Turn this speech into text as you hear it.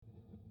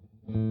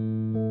Hello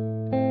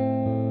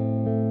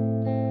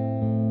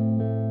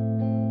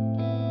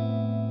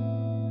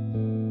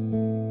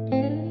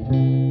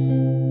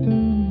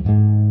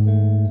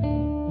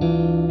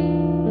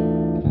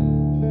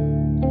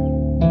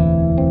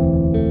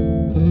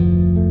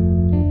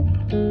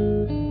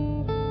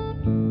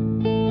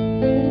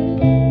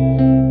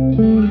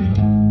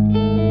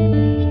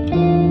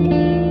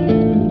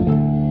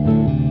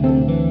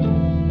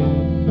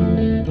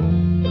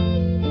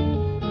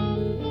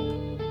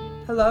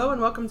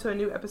and welcome to a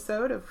new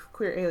episode of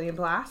Queer Alien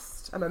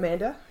Blast. I'm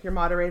Amanda, your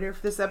moderator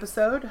for this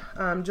episode.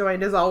 I'm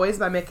joined as always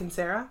by Mick and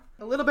Sarah.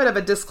 A little bit of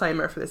a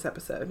disclaimer for this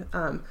episode.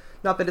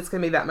 Not that it's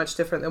going to be that much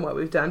different than what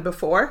we've done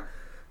before,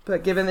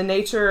 but given the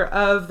nature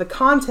of the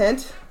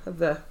content of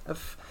the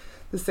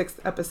sixth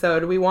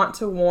episode, we want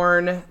to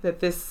warn that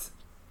this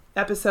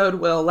episode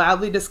will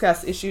loudly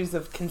discuss issues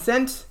of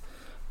consent,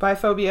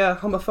 biphobia,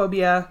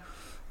 homophobia,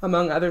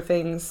 among other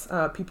things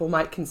people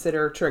might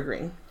consider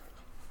triggering.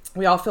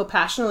 We all feel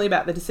passionately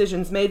about the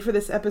decisions made for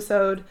this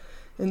episode,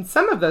 and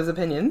some of those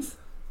opinions,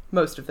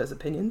 most of those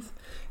opinions,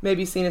 may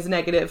be seen as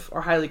negative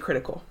or highly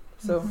critical.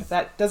 So if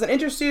that doesn't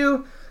interest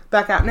you,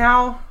 back out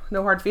now.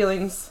 No hard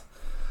feelings.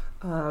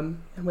 And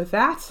with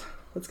that,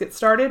 let's get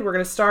started. We're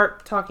going to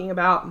start talking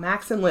about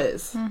Max and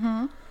Liz,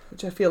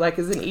 which I feel like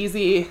is an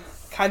easy,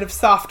 kind of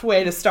soft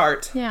way to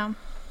start. Yeah.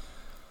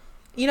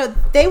 You know,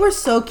 they were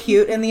so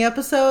cute in the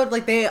episode.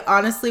 Like, they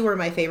honestly were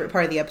my favorite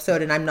part of the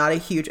episode, and I'm not a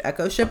huge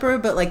Echo shipper,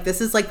 but, like,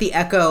 this is, like, the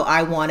Echo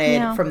I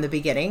wanted from the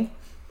beginning.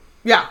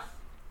 Yeah.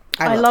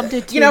 I loved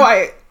it, too. You know,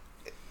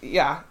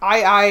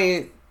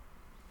 I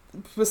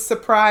was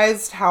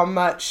surprised how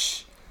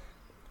much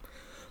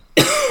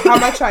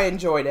I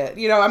enjoyed it.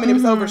 You know, I mean, it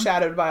was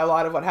overshadowed by a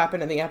lot of what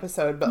happened in the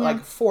episode, but,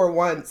 like, for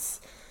once,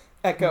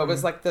 Echo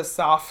was, like, the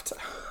soft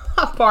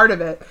part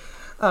of it.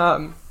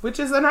 Which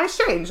is a nice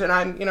change, and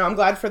I'm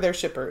glad for their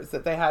shippers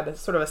that they had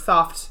sort of a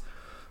soft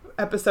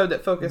episode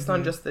that focused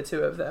on just the two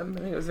of them. I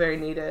think it was very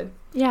needed.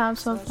 Yeah,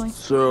 absolutely.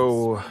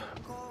 So,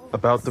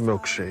 about the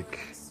milkshake.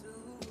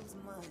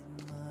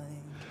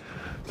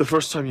 The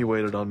first time you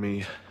waited on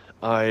me,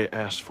 I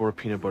asked for a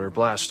peanut butter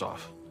blast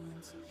off,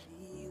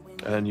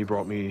 and you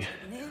brought me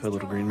a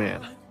little green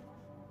man.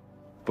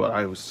 But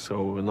I was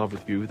so in love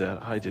with you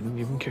that I didn't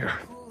even care.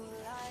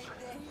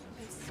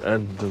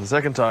 And the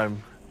second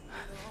time,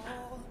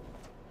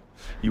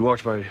 you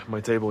walked by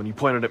my table and you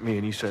pointed at me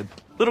and you said,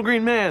 "Little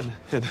green man."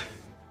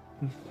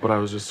 But I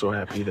was just so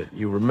happy that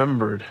you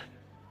remembered.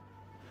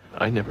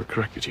 I never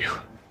corrected you.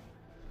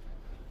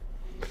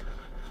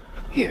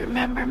 You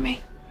remember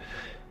me?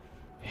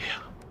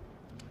 Yeah.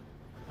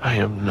 I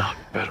am not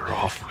better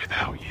off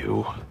without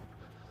you.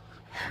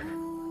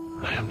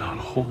 I am not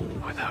whole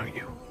without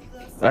you.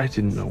 I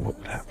didn't know what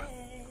would happen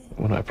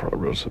when I brought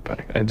Rosa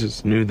back. I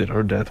just knew that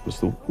her death was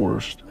the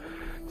worst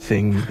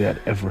thing that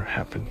ever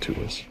happened to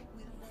us.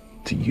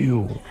 To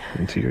you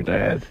and to your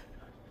dad,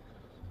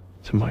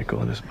 to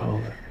Michael and his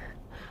mother.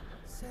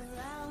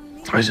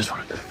 I just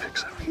wanted to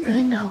fix everything.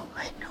 I know.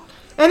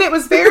 And it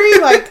was very,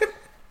 like,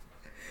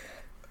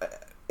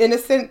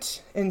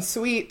 innocent and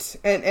sweet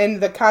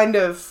and the kind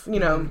of,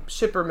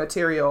 shipper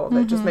material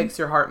that just makes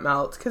your heart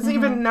melt. Because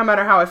even no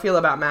matter how I feel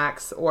about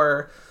Max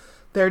or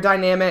their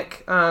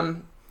dynamic,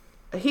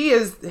 he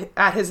is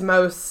at his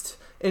most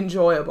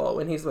enjoyable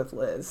when he's with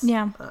Liz.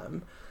 Yeah.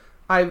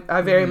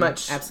 I very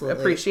much absolutely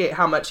appreciate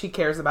how much he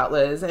cares about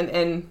Liz,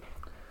 and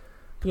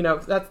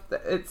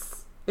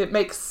it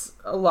makes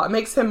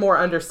him more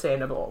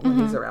understandable when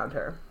he's around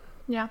her.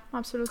 Yeah,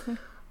 absolutely.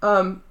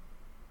 I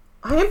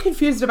am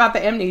confused about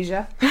the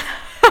amnesia.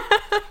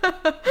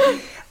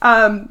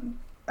 I'm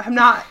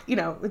not,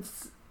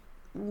 it's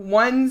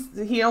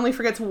he only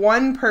forgets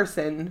one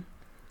person.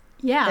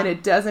 Yeah. And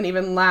it doesn't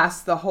even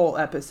last the whole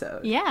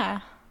episode.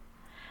 Yeah.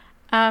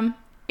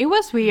 It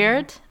was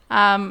weird.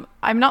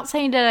 I'm not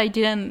saying that I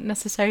didn't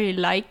necessarily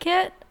like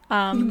it.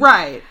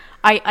 Right.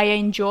 I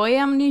enjoy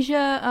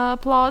amnesia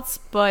plots,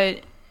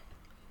 but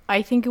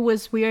I think it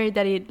was weird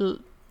that it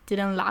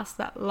didn't last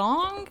that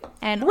long.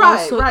 And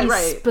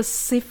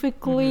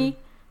specifically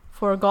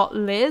forgot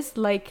Liz.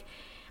 Like,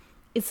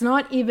 it's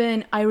not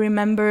even, I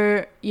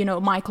remember,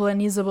 Michael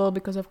and Isabel,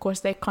 because of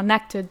course they're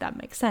connected, that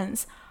makes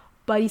sense.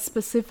 But he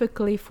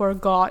specifically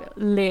forgot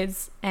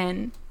Liz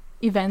and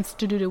events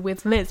to do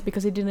with Liz,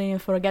 because he didn't even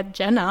forget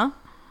Jenna.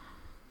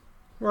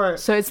 Right.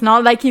 So it's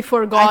not like he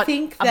forgot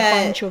a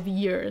bunch of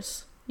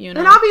years, And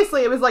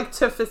obviously it was like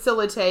to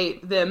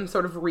facilitate them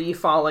sort of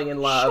re-falling in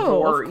love,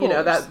 or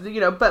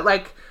but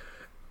like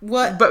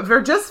what? But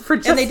for just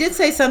and they did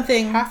say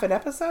something half an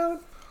episode.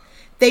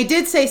 They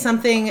did say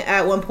something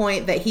at one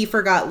point that he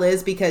forgot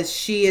Liz because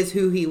she is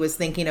who he was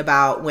thinking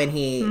about when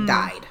he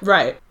died.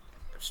 Right.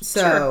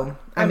 So, sure.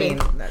 I mean,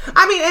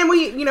 and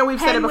we've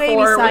said it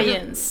before.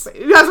 Science.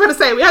 I was going to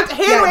say we have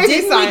hand-wavy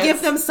didn't science. we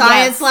give them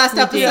science last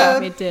episode? Yeah,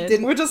 we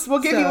did.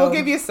 We'll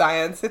give you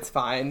science. It's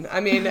fine. I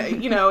mean,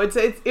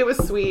 it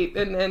was sweet,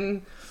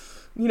 and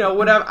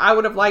whatever. I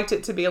would have liked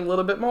it to be a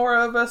little bit more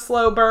of a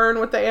slow burn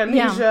with the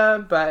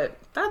amnesia, but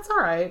that's all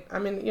right. I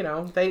mean, you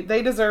know,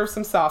 they deserve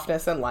some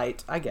softness and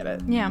light. I get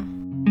it. Yeah.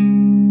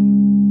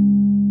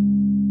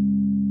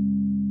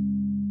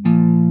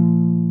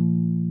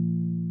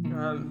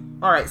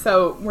 All right,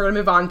 so we're going to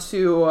move on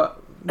to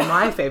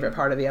my favorite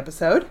part of the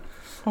episode,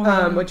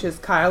 which is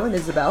Kyle and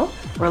Isabel.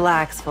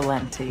 Relax,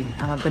 Valenti.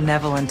 I'm a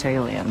benevolent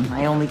alien.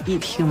 I only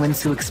eat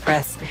humans who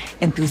express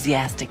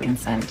enthusiastic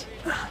consent.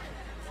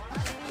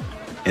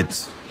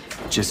 It's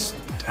just,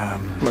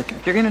 Look,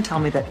 if you're gonna tell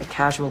me that a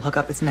casual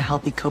hookup isn't a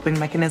healthy coping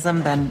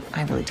mechanism, then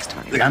I really just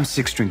don't. Look, I'm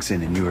 6 drinks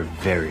in and you are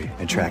very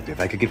attractive.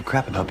 I could give a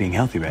crap about being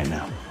healthy right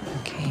now.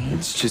 Okay.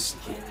 It's just...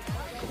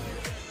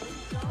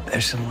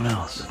 There's someone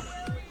else.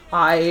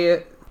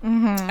 I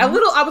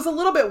was a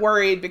little bit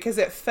worried because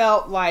it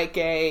felt like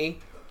a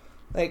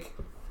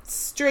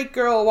straight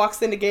girl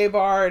walks into gay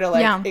bar to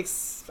Yeah.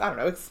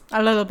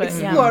 a little bit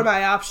explore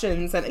my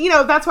options, and you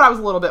know, that's what I was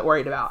a little bit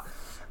worried about.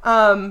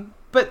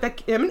 But the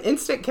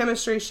instant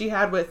chemistry she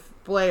had with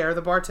Blair,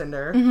 the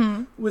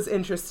bartender, was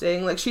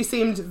interesting. Like, she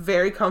seemed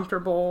very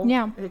comfortable.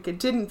 Yeah. Like, it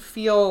didn't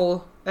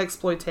feel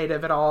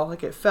exploitative at all.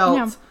 Like, it felt.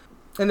 Yeah.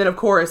 And then, of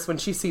course, when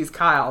she sees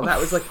Kyle, that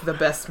was like the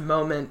best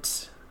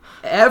moment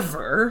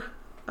ever.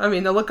 I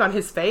mean, the look on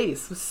his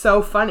face was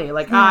so funny.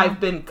 Like, I've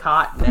been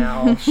caught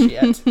now.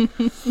 Shit.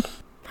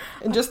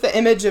 And just the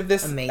image of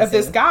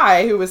this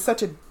guy who was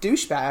such a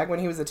douchebag when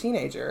he was a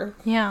teenager.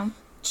 Yeah.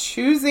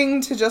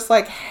 Choosing to just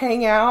like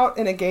hang out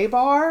in a gay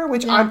bar,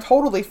 which I'm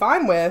totally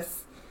fine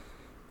with.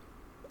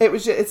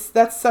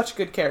 That's such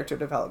good character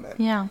development.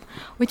 Yeah.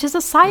 Which is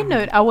a side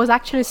note, I was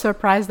actually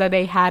surprised that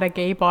they had a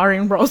gay bar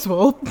in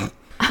Roswell.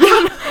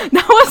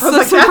 That was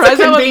so surprising. That's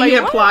a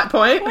convenient plot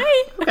point.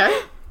 Wait.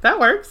 Okay, that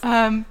works.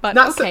 But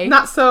not okay.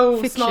 not so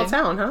Fiction. small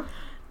town, huh?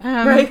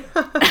 Right.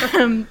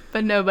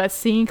 But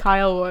seeing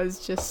Kyle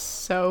was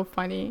just so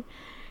funny.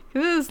 It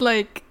was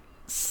like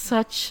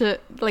such a,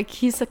 like,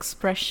 his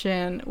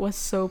expression was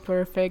so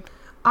perfect.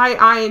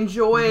 I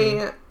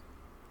enjoy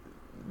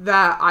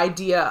that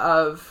idea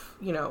of,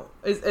 you know,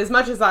 as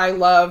much as I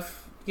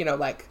love, you know,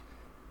 like,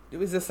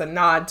 was this a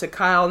nod to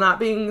Kyle not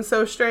being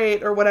so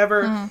straight or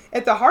whatever?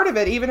 At the heart of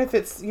it, even if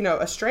it's, you know,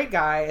 a straight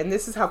guy, and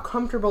this is how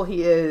comfortable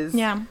he is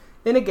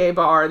in a gay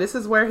bar, this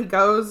is where he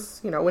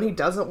goes, you know, when he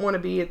doesn't want to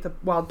be at the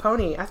Wild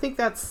Pony. I think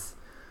that's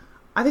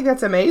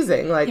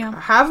amazing. Like,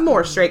 have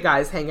more straight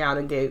guys hang out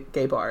in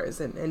gay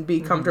bars and be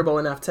comfortable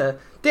enough to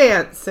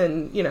dance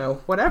and, you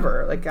know,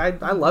 whatever. Like,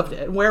 I loved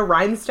it. Wear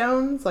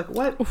rhinestones. Like,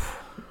 what?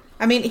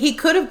 I mean, he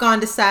could have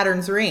gone to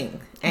Saturn's Ring,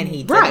 and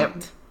he didn't.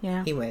 Right.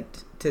 Yeah. He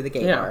went to the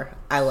gay bar.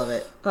 I love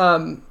it.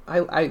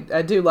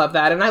 I do love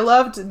that. And I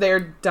loved their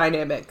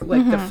dynamic.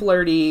 Like, the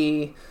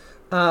flirty,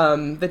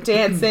 the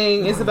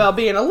dancing, Isabel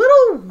being a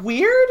little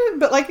weird,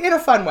 but, like, in a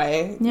fun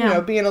way. Yeah. You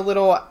know, being a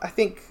little, I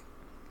think,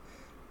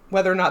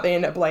 whether or not they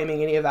end up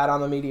blaming any of that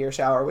on the meteor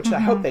shower, which I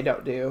hope they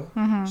don't do.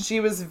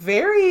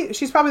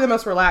 She's probably the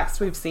most relaxed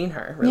we've seen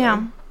her, really.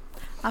 Yeah,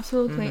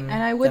 absolutely.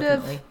 And I would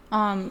have,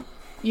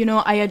 you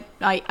know,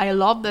 I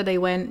love that they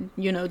went,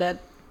 you know,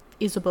 that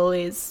Isabel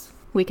is,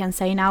 we can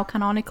say now,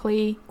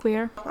 canonically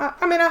queer.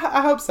 I mean,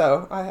 I hope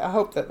so. I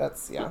hope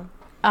that's,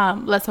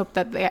 let's hope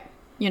that they,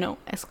 you know,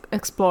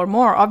 explore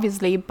more,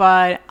 obviously.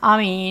 But, I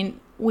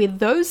mean, with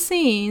those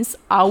scenes,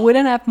 I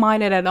wouldn't have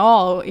minded at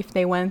all if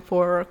they went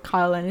for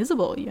Kyle and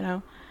Isabel, you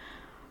know.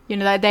 You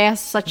know, that they have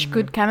such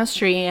good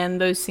chemistry,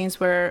 and those scenes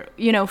were,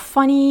 you know,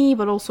 funny,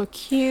 but also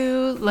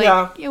cute.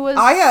 Like, it was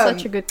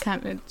such a good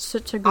dynamic.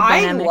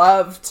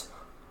 I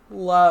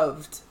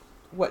loved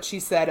what she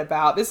said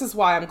about, this is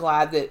why I'm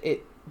glad that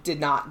it did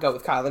not go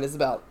with Kyle and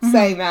Isabel.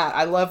 Saying that,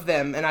 I love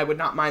them, and I would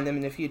not mind them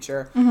in the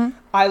future.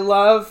 I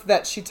love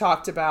that she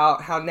talked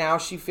about how now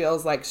she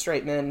feels like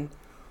straight men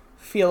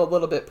feel a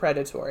little bit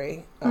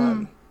predatory.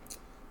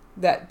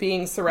 That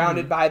being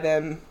surrounded by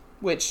them,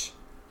 which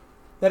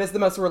that is the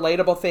most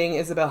relatable thing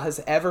Isabel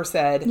has ever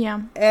said.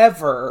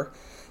 Ever.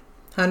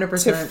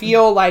 100%. To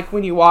feel like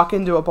when you walk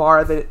into a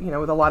bar that, you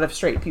know, with a lot of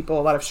straight people,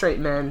 a lot of straight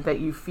men, that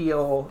you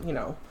feel, you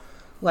know,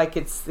 like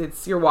it's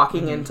you're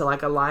walking into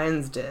like a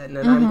lion's den.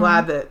 And I'm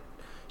glad that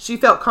she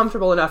felt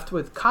comfortable enough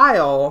with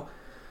Kyle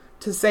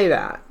to say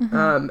that.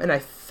 And I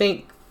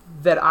think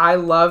that I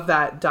love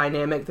that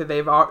dynamic that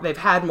they've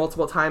had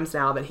multiple times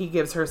now, that he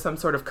gives her some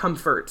sort of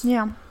comfort.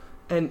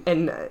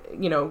 And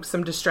you know,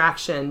 some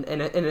distraction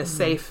in a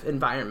safe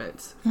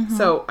environment.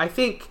 So I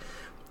think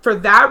for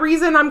that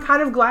reason, I'm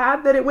kind of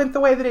glad that it went the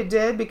way that it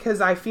did,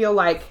 because I feel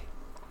like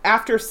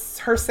after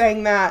her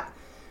saying that,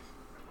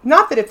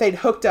 not that if they'd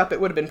hooked up,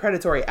 it would have been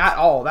predatory at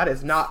all. That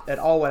is not at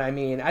all what I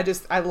mean.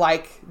 I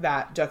like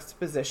that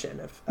juxtaposition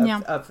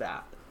of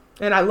that.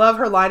 And I love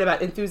her line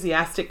about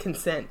enthusiastic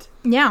consent.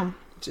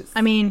 Which is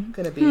going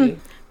to be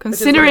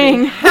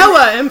considering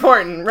hella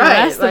important, right?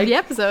 The rest of the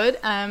episode,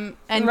 and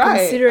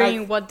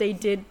considering what they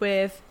did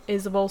with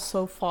Isabel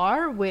so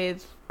far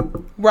with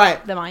the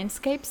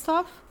Mindscape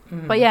stuff.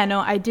 But yeah, no,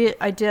 I did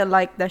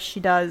like that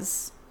she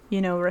does, you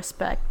know,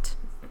 respect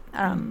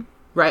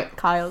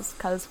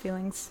Kyle's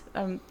feelings.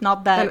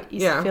 Not that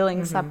his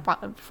feelings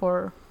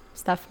for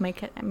stuff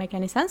make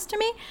any sense to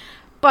me,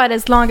 But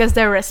as long as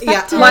they're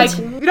respected. Like,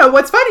 you know,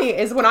 what's funny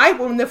is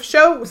when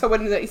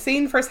the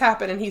scene first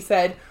happened and he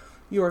said,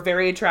 "You are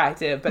very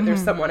attractive, but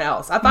there's someone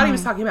else," I thought he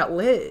was talking about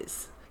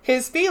Liz.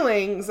 His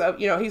feelings of,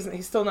 you know,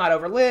 he's still not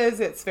over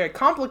Liz. It's very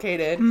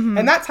complicated.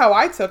 And that's how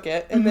I took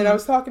it. And then I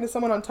was talking to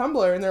someone on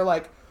Tumblr and they're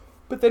like,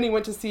 but then he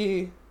went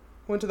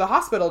to the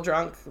hospital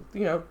drunk,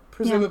 you know,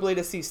 presumably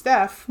to see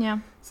Steph. Yeah.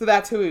 So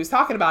that's who he was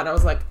talking about. And I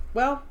was like,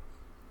 well,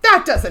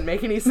 that doesn't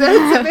make any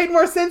sense. It made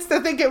more sense to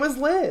think it was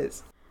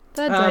Liz.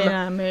 The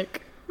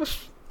dynamic.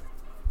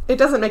 It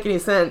doesn't make any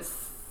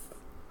sense.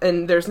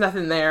 And there's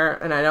nothing there.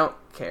 And I don't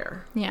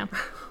care. Yeah.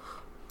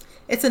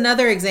 It's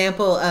another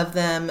example of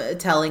them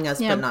telling us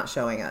but not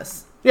showing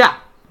us. Yeah.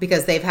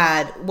 Because they've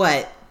had,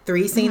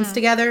 3 scenes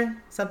together?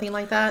 Something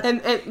like that?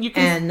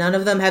 And none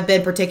of them have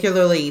been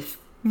particularly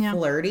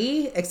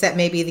flirty, except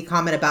maybe the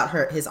comment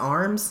about his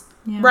arms.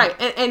 Yeah. Right.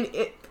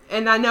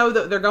 And I know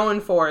that they're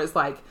going for is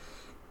like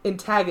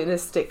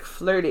antagonistic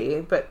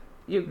flirty, but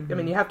you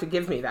have to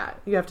give me that.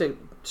 You have to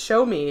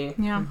show me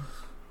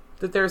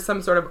that there's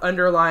some sort of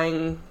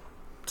underlying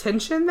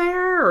tension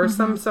there or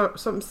some sort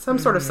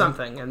of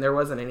something, and there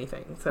wasn't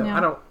anything.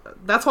 So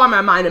that's why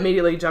my mind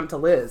immediately jumped to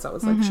Liz. I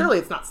was like, surely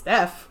it's not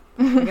Steph.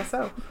 I guess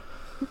so.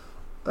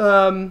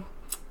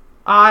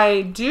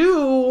 I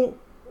do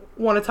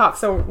want to talk.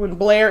 So when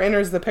Blair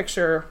enters the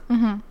picture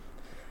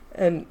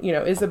and, you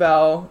know,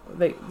 Isabel,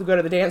 they go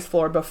to the dance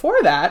floor.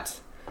 Before that,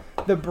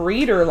 the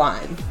breeder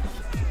line.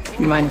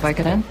 You mind if I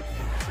get in?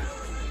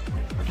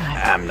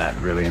 I'm not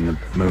really in the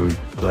mood,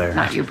 Blair.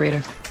 Not you,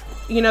 breeder.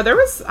 You know,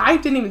 I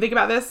didn't even think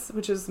about this,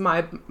 which is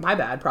my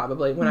bad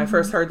probably. When I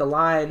first heard the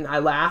line, I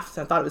laughed.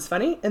 I thought it was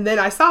funny. And then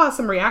I saw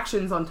some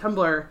reactions on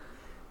Tumblr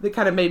that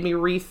kind of made me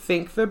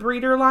rethink the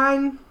breeder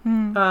line.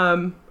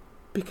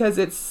 Because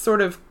it's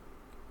sort of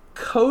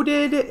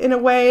coded in a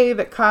way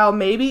that Kyle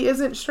maybe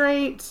isn't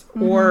straight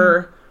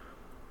or,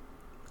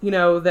 you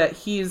know, that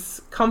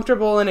he's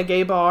comfortable in a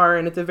gay bar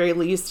and at the very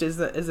least is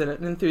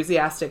an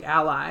enthusiastic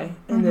ally.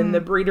 And then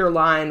the breeder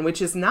line,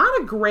 which is not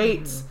a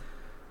great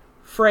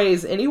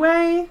phrase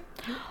anyway.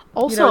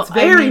 Also, you know, it's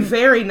very,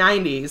 very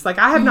 90s. Like,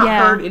 I have not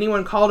heard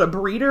anyone called a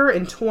breeder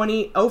in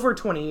over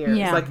 20 years.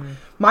 Yeah. Like,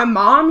 my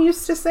mom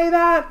used to say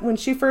that when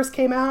she first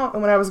came out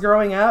and when I was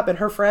growing up, and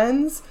her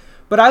friends.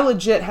 But I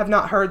legit have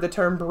not heard the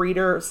term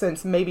breeder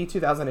since maybe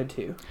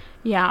 2002.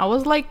 Yeah, I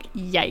was like,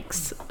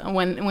 yikes,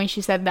 when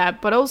she said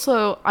that. But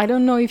also, I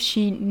don't know if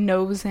she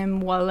knows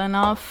him well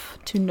enough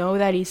to know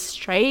that he's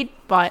straight.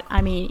 But,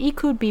 I mean, he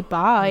could be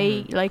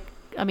bi. Like,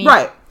 I mean...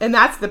 Right. And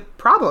that's the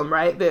problem,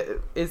 right?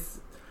 Is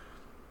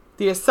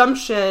the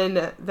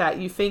assumption that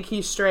you think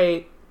he's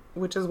straight,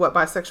 which is what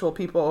bisexual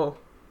people,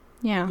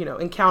 you know,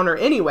 encounter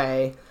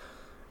anyway.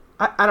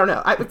 I don't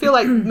know. I feel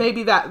like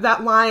maybe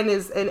that line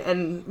is...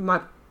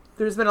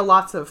 There's been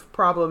lots of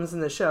problems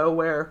in the show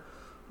where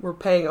we're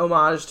paying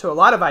homage to a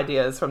lot of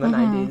ideas from the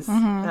 90s.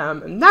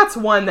 And that's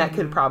one that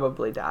could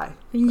probably die.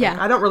 Yeah.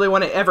 Like, I don't really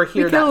want to ever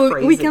hear that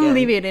phrase We can again.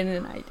 leave it in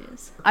the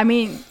 90s. I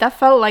mean, that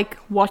felt like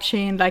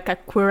watching like a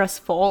Queer as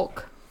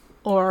Folk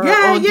or the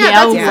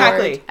L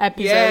Word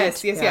episode.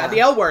 Yes. The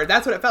L Word.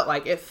 That's what it felt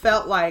like. It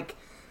felt like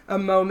a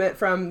moment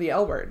from the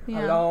L Word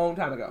a long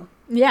time ago.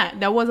 Yeah,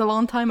 that was a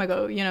long time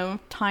ago. You know,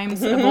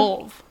 times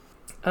evolve.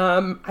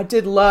 I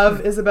did love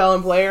Isabel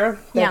and Blair.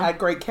 They had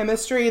great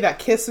chemistry. That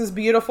kiss was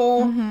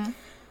beautiful.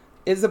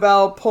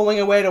 Isabel pulling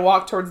away to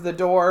walk towards the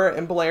door,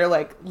 and Blair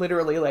like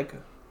literally like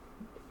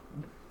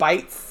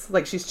bites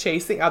like she's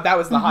chasing. Oh, that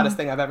was the hottest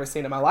thing I've ever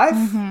seen in my life.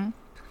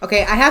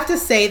 Okay, I have to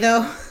say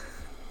though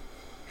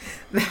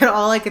that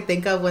all I could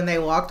think of when they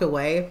walked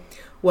away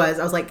was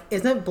I was like,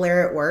 "Isn't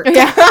Blair at work?"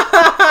 Yeah.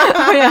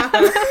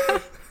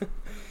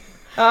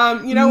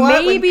 You know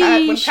what? Maybe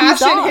when she's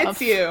passion off.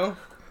 hits you.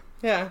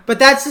 Yeah. But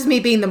that's just me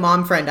being the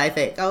mom friend, I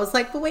think. I was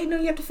like, but wait, no,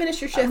 you have to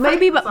finish your shift.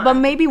 Maybe, but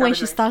maybe when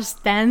she great. starts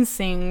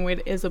dancing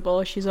with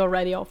Isabel, she's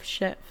already off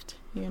shift,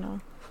 you know.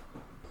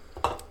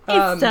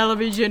 It's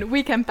television.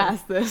 We can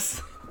pass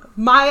this.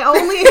 My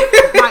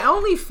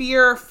only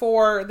fear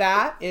for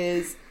that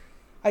is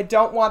I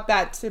don't want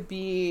that to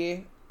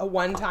be a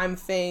one-time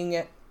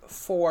thing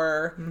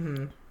for,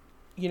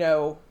 you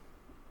know,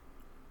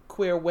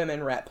 queer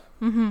women rep.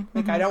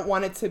 Like, I don't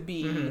want it to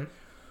be...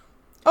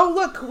 Oh,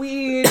 look,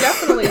 we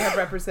definitely have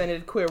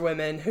represented queer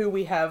women who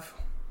we have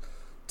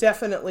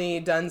definitely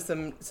done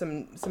some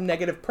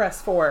negative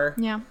press for.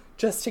 Yeah.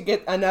 Just to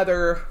get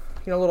another,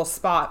 you know, little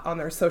spot on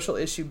their social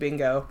issue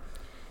bingo.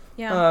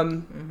 Yeah.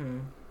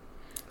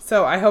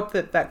 So I hope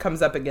that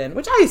comes up again,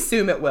 which I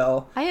assume it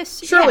will.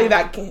 Surely surely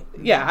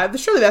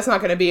that's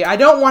not going to be. I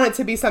don't want it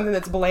to be something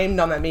that's blamed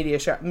on that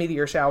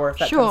meteor shower if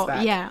that comes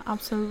back. Yeah,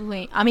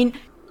 absolutely. I mean,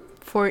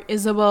 for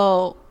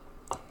Isabel,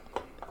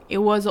 it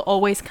was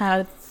always kind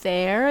of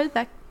there,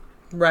 that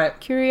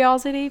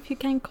curiosity, if you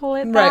can call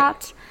it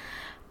that.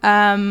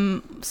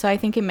 So I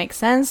think it makes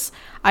sense.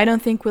 I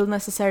don't think we'll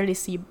necessarily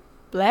see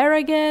Blair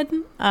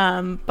again,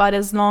 but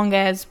as long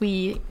as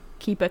we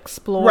keep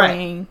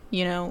exploring,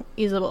 you know,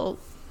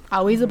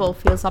 how Isabel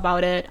feels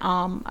about it,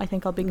 I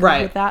think I'll be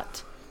good with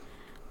that.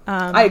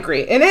 I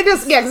agree. And it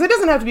just, because it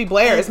doesn't have to be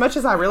Blair. As much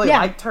as I really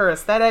liked her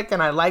aesthetic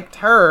and I liked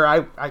her,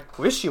 I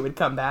wish she would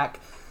come back.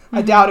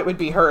 I doubt it would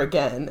be her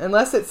again.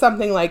 Unless it's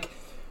something like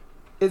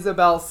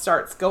Isabel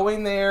starts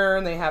going there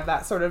and they have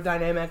that sort of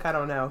dynamic. I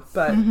don't know.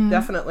 But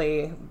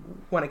definitely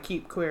want to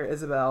keep queer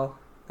Isabel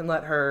and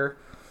let her,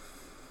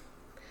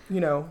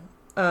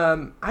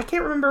 I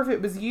can't remember if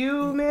it was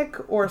you,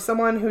 Mick, or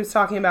someone who's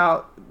talking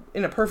about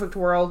in a perfect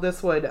world,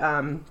 this would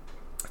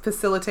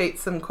facilitate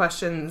some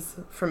questions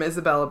from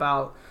Isabel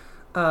about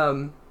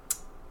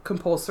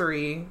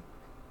compulsory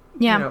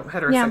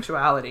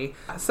heterosexuality.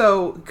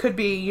 So could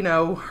be,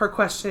 her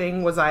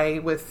questioning, was I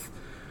with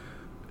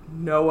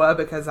Noah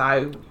because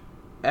I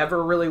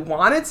ever really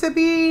wanted to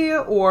be,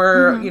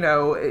 or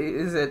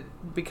is it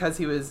because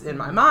he was in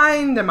my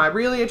mind? Am I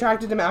really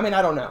attracted to him? I mean,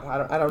 I don't know.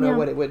 I don't know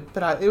what it would,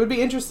 but it would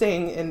be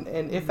interesting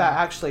and if that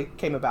actually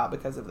came about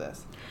because of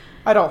this.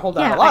 I don't hold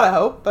out a lot of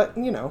hope, but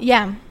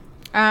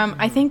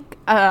I think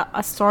a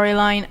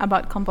storyline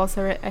about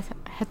compulsory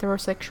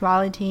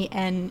heterosexuality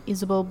and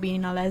Isabel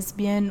being a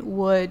lesbian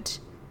would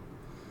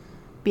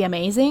be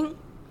amazing.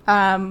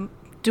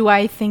 Do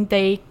I think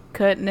they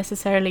could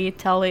necessarily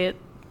tell it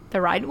the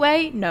right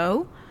way?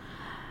 No.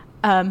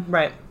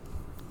 Right.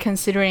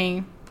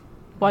 Considering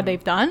what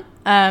they've done.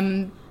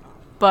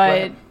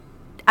 But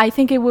I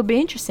think it would be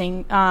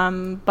interesting.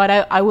 But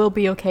I will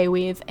be okay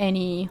with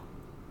any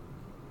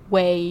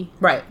way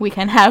we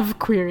can have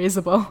queer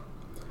Isabel.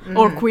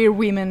 Or queer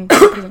women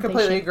representation.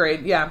 Completely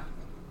agreed. Yeah,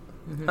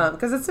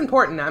 because it's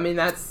important. I mean,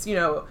 that's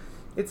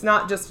it's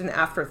not just an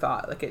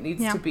afterthought. Like it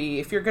needs to be.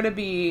 If you're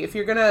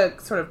gonna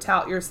sort of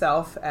tout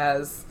yourself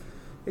as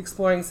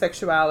exploring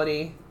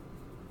sexuality,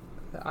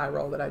 the eye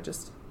roll that I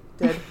just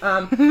did,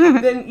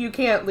 then you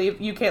can't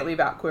leave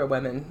out queer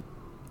women.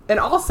 And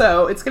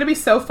also, it's gonna be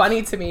so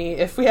funny to me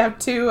if we have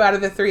 2 out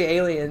of the 3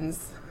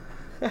 aliens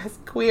as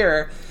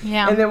queer,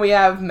 and then we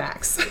have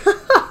Max.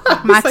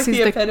 Max like is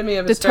the epitome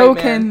of a the straight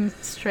token man.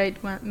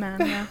 Straight man.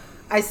 Yeah.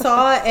 I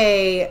saw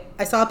a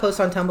post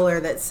on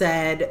Tumblr that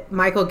said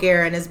Michael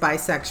Guerin is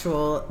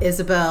bisexual,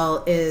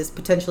 Isabel is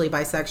potentially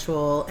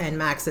bisexual, and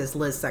Max is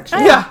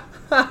Liz-sexual. Yeah.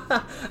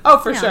 Oh,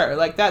 for sure.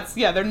 Like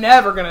they're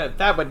never gonna.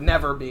 That would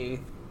never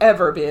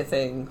ever be a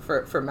thing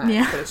for Max.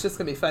 Yeah. But it's just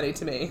gonna be funny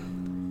to me.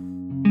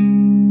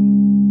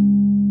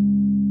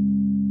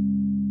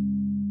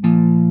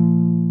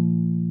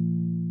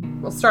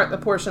 We'll start the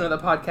portion of the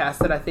podcast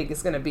that I think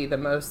is going to be the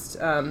most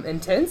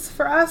intense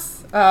for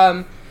us,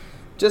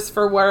 just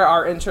for where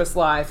our interests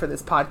lie for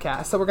this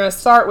podcast. So we're going to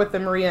start with the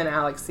Maria and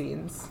Alex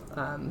scenes,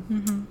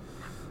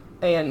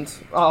 and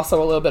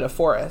also a little bit of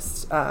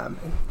Forrest,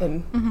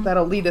 and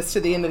that'll lead us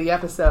to the end of the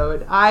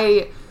episode.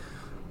 I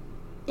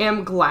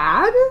am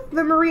glad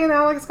that Maria and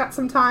Alex got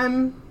some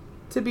time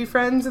to be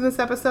friends in this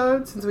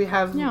episode, since we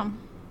have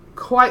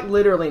quite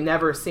literally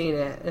never seen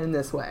it in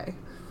this way.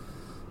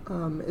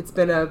 It's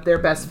been they're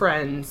best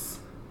friends,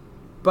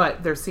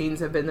 but their scenes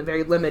have been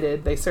very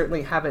limited. They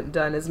certainly haven't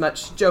done as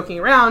much joking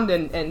around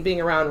and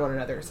being around one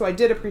another. So I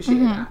did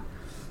appreciate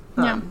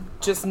that.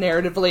 Just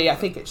narratively, I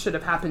think it should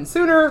have happened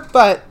sooner,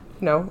 but,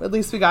 at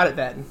least we got it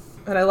then.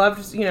 And I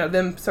loved,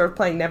 them sort of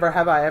playing Never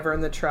Have I Ever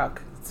in the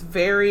truck. It's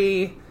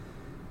very,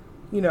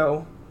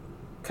 kind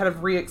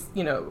of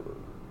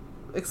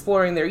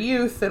exploring their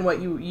youth and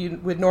what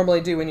you would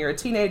normally do when you're a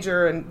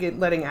teenager, and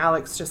letting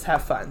Alex just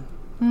have fun.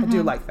 I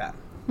do like that.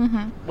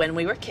 When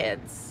we were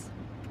kids,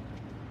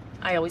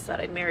 I always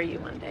thought I'd marry you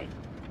one day.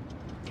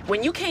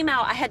 When you came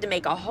out, I had to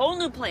make a whole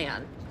new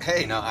plan.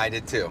 Hey, no, I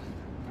did too.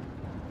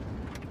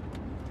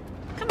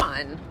 Come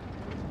on.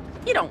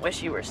 You don't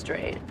wish you were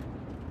straight.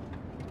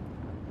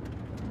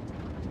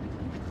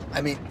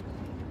 I mean,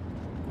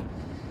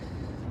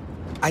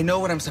 I know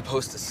what I'm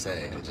supposed to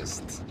say. I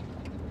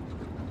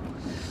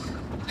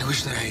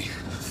wish that I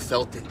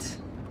felt it.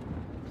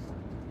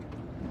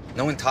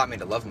 No one taught me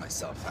to love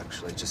myself,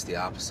 actually, just the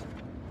opposite.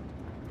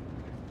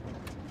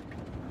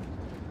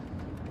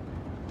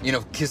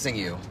 Kissing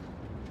you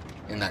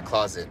in that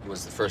closet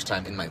was the first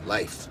time in my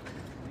life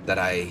that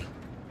I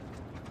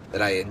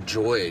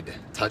enjoyed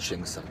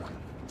touching someone.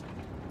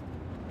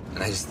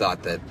 And I just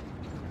thought that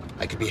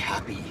I could be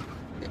happy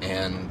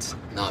and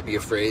not be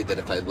afraid that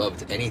if I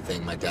loved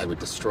anything, my dad would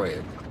destroy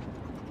it.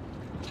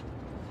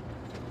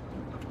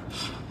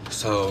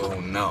 So,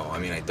 no,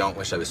 I don't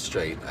wish I was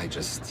straight. I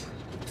just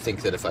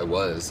think that if I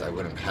was, I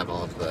wouldn't have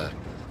all of the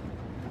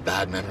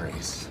bad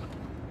memories.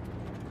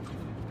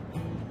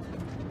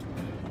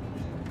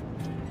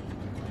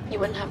 You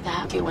wouldn't have the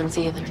happy ones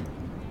either.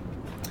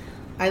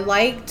 I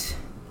liked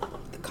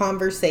the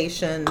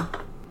conversation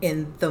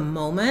in the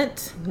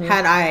moment.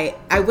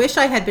 I wish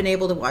I had been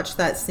able to watch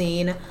that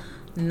scene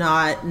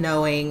not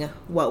knowing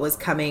what was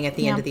coming at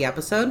the end of the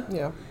episode.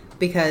 Yeah.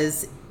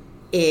 Because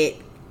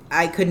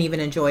I couldn't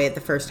even enjoy it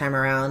the first time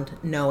around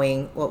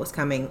knowing what was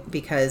coming,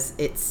 because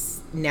it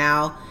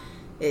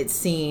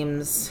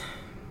seems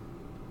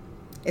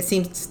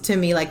to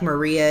me like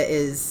Maria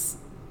is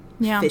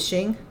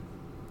fishing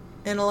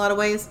in a lot of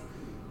ways.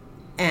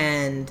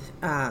 And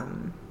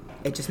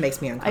It just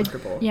makes me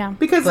uncomfortable.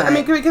 Because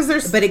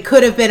but it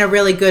could have been a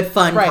really good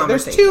fun right.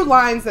 conversation. There's two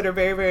lines that are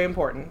very, very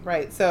important,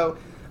 right? So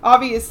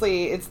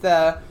obviously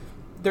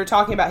they're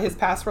talking about his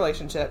past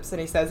relationships, and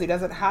he says he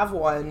doesn't have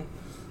one.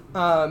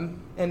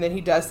 And then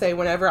he does say,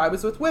 whenever I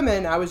was with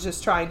women, I was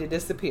just trying to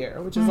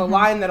disappear, which is a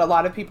line that a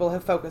lot of people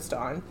have focused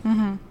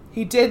on.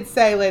 He did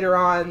say later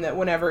on that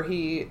whenever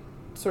he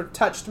sort of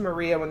touched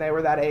Maria when they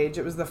were that age,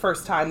 it was the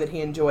first time that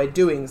he enjoyed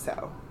doing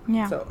so.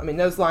 Yeah. So, I mean,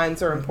 those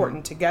lines are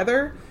important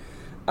together.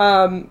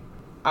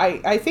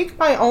 I think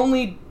my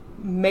only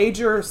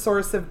major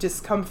source of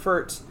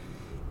discomfort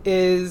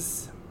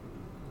is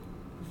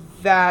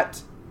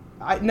that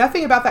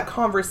nothing about that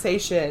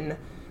conversation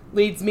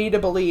leads me to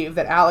believe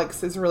that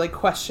Alex is really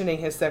questioning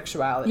his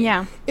sexuality.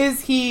 Yeah.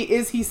 Is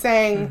he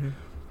saying,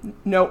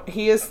 no,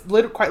 he has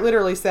quite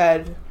literally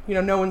said,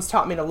 no one's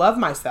taught me to love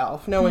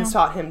myself. No one's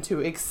taught him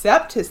to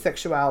accept his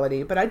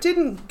sexuality. But I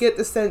didn't get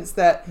the sense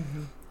that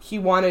he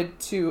wanted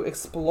to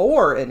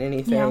explore in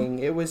anything.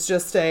 It was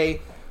just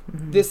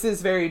this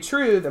is very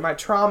true that my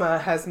trauma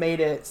has made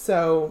it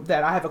so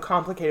that I have a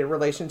complicated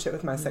relationship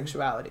with my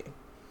sexuality.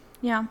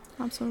 Yeah,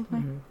 absolutely.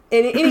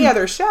 In any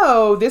other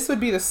show, this would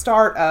be the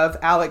start of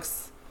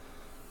Alex,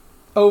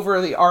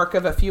 over the arc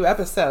of a few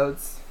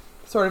episodes,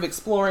 sort of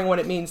exploring what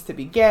it means to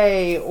be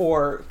gay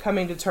or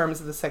coming to terms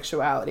with the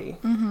sexuality.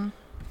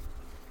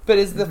 But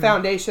as the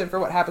foundation for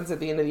what happens at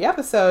the end of the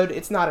episode,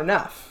 it's not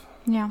enough.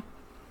 Yeah.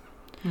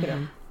 You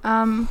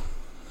know?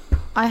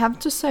 I have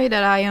to say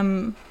that I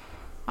don't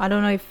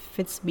know if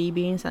it's me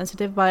being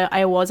sensitive, but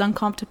I was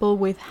uncomfortable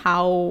with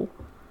how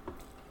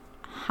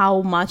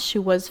much she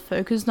was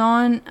focused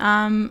on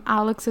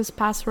Alex's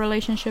past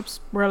relationships,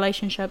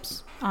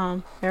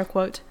 air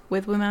quote,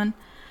 with women,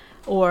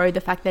 or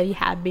the fact that he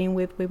had been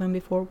with women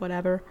before,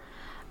 whatever.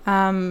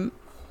 And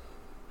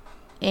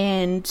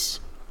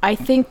I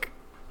think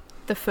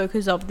the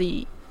focus of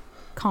the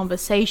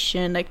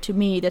conversation, like, to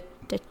me, the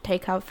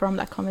takeout from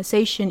that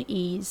conversation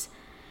is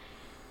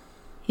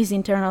his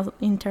internalized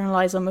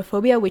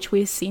homophobia, which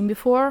we've seen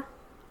before.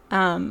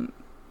 And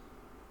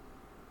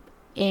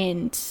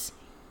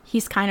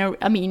he's kind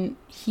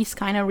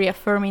of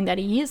reaffirming that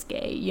he is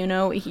gay,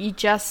 he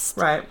just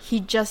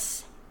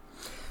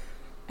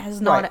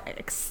has not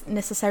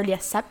necessarily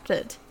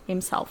accepted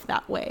himself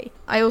that way.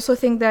 I also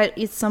think that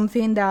it's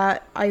something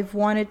that I've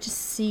wanted to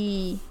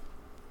see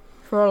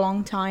for a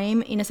long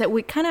time. In a sense,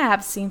 we kind of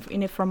have seen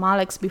it from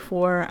Alex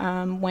before,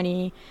 when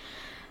he,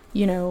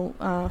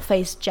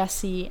 faced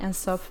Jesse and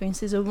stuff in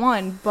season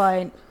 1,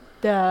 but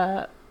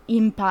the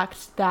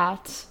impact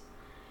that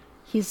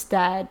his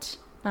dad,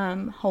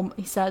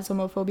 he says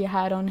homophobia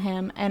had on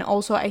him, and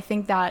also I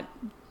think that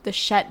the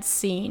shed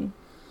scene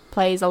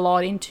plays a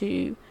lot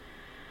into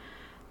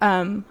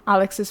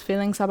Alex's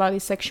feelings about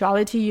his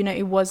sexuality.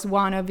 It was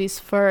one of his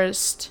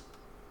first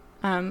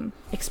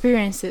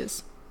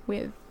experiences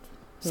with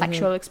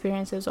sexual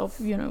experiences of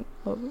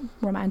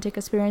romantic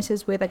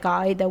experiences with a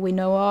guy that we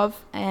know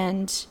of,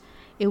 and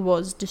it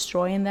was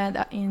destroying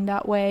that in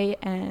that way.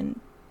 And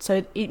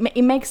so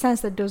it makes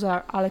sense that those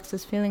are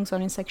Alex's feelings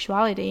on his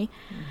sexuality.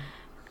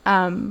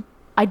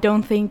 I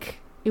don't think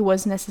it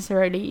was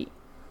necessarily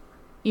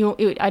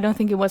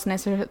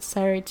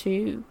necessary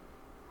to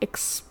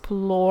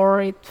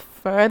explore it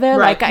further.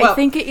 Right. I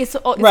think it's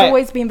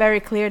always been very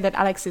clear that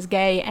Alex is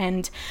gay,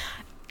 and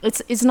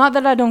it's not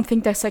that I don't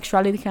think that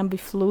sexuality can be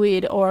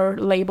fluid or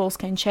labels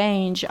can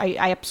change.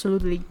 I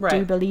absolutely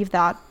do believe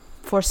that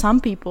for some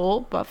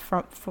people, but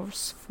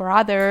for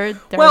others,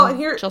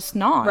 they're just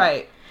not.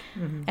 Right.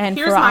 And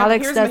for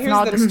Alex, that's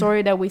not the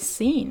story that we've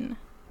seen.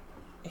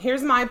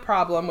 Here's my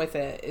problem with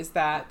it is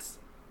that,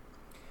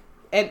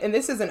 and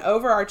this is an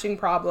overarching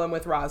problem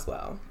with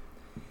Roswell.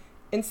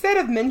 Instead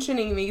of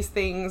mentioning these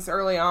things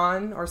early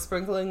on or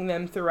sprinkling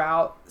them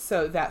throughout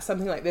so that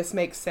something like this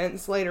makes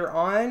sense later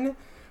on,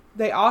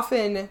 they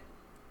often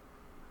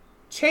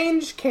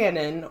change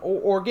canon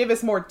or give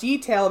us more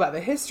detail about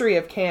the history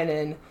of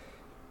canon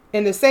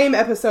in the same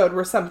episode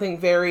where something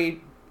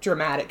very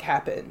dramatic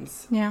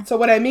happens. Yeah. So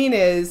what I mean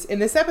is, in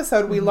this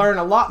episode, we learn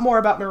a lot more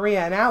about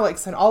Maria and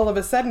Alex, and all of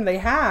a sudden they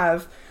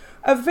have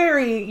a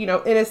very,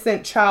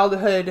 innocent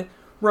childhood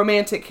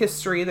romantic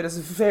history that is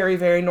very,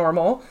 very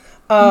normal.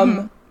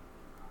 But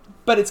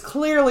it's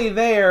clearly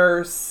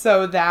there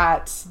so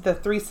that the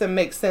threesome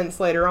makes sense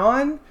later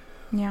on.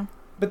 Yeah.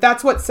 But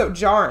that's what's so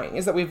jarring,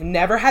 is that we've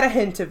never had a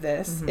hint of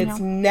this. It's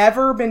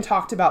never been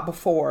talked about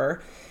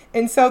before.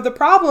 And so the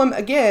problem,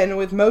 again,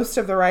 with most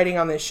of the writing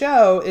on this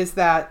show is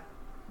that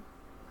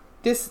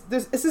this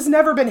has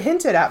never been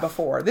hinted at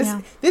before. This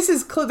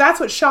is that's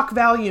what shock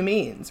value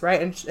means,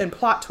 right? And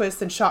plot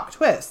twists and shock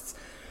twists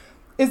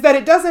is that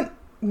it doesn't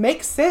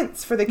make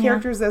sense for the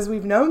characters as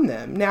we've known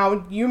them.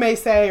 Now, you may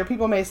say, or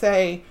people may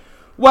say,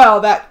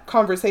 well, that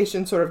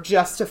conversation sort of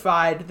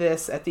justified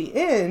this at the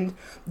end.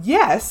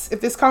 Yes,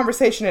 if this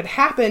conversation had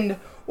happened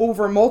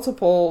over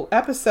multiple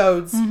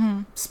episodes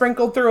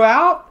sprinkled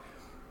throughout,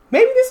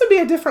 maybe this would be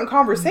a different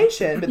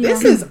conversation. But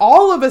this is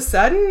all of a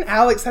sudden,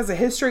 Alex has a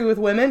history with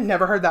women.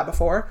 Never heard that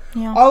before.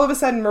 Yeah. All of a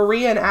sudden,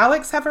 Maria and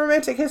Alex have a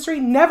romantic history.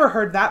 Never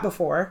heard that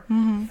before.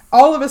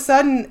 All of a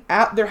sudden,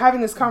 they're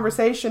having this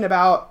conversation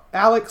about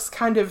Alex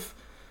kind of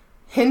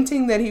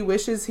hinting that he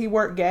wishes he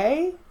weren't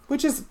gay,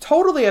 which is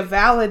totally a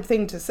valid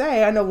thing to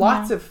say. I know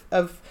lots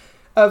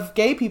of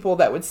gay people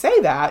that would say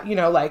that, you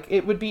know, like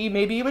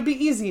maybe it would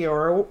be easier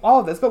or all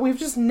of this, but we've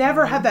just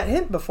never had that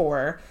hint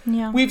before.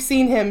 Yeah. We've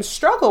seen him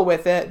struggle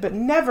with it, but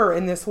never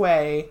in this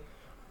way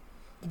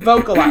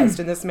vocalized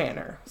in this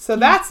manner. So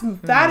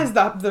that is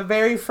the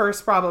very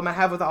first problem I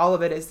have with all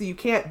of it, is that you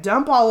can't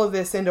dump all of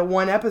this into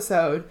one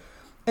episode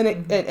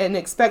and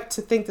expect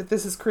to think that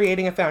this is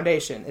creating a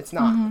foundation. It's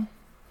not.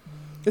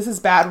 This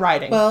is bad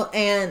writing. Well,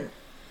 and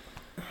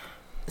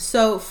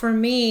so for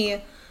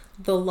me,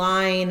 the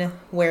line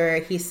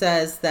where he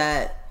says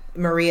that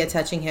Maria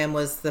touching him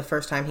was the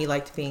first time he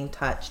liked being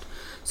touched.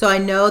 So I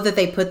know that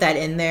they put that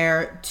in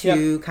there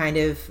to kind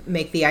of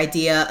make the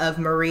idea of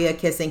Maria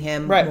kissing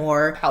him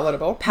more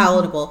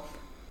palatable.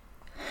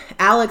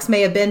 Alex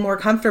may have been more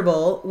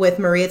comfortable with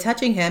Maria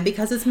touching him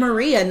because it's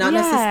Maria, not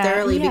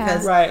necessarily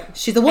because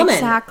she's a woman.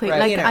 Exactly.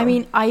 Right? Like, I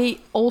mean, I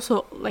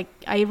also, like,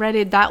 I read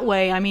it that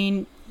way. I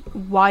mean,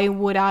 why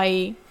would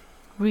I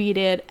read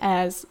it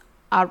as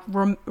a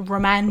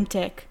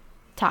romantic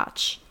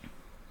touch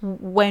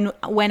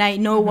when I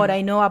know what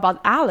I know about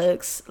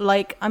Alex?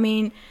 Like, I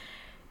mean,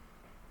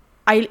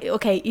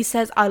 he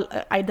says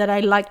that I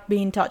liked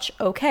being touched,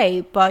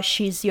 okay, but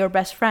she's your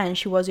best friend,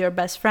 she was your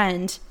best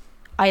friend.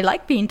 I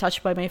like being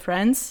touched by my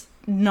friends,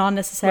 not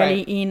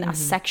necessarily in a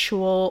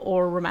sexual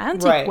or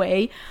romantic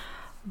way,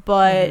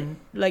 but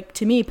like,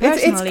 to me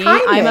personally, it's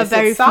kindness, I'm a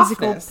very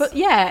physical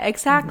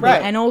exactly.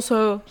 And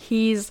also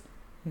he's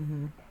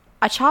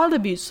a child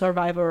abuse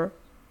survivor.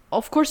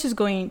 Of course he's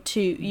going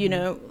to, you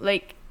know,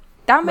 like,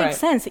 that makes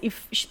sense.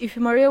 If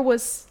Maria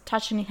was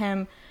touching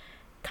him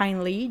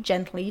kindly,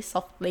 gently,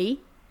 softly,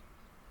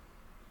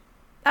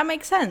 that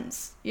makes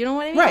sense. You know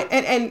what I mean?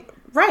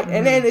 Right.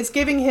 And then it's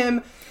giving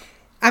him,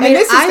 I mean,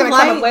 this is going to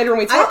come up later when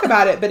we talk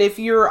about it, but if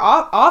you're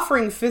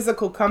offering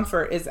physical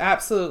comfort is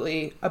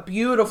absolutely a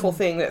beautiful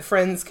thing that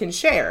friends can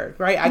share,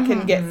 right? I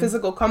can get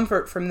physical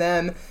comfort from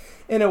them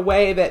in a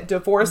way that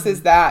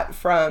divorces that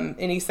from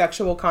any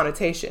sexual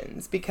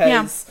connotations,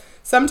 because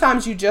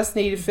sometimes you just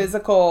need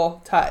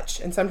physical touch,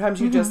 and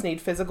sometimes you just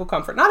need physical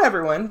comfort. Not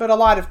everyone, but a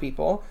lot of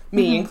people,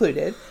 me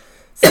included.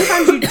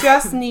 Sometimes you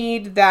just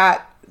need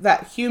that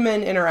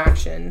human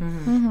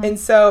interaction. And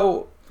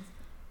so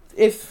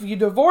if you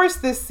divorce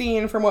this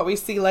scene from what we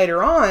see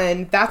later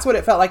on, that's what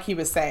it felt like he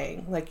was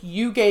saying. Like,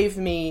 you gave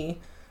me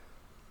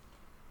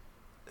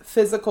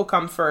physical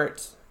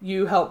comfort.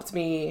 You helped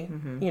me,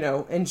 you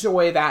know,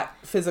 enjoy that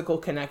physical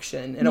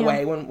connection in a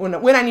way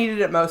when I needed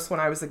it most when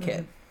I was a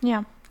kid.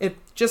 Yeah.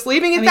 Just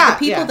leaving it that.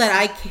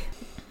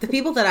 The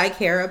people that I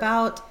care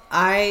about,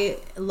 I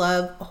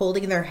love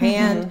holding their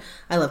hand.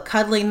 I love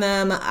cuddling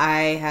them.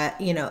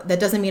 That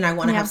doesn't mean I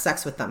want to have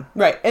sex with them.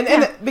 Right.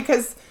 And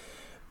because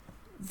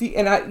I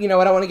don't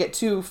want to get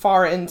too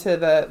far into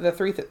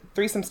the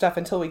threesome stuff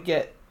until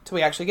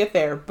we actually get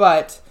there,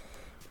 but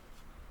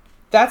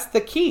that's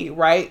the key,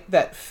 right?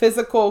 That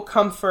physical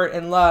comfort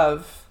and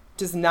love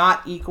does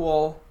not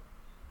equal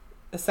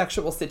a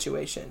sexual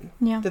situation.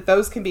 Yeah. That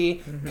those can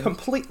be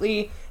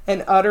completely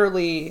and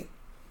utterly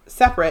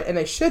separate, and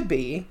they should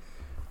be.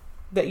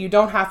 That you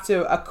don't have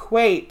to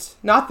equate,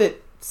 not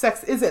that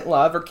sex isn't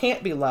love or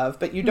can't be love,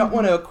 but you don't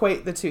want to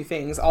equate the two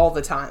things all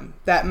the time.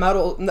 That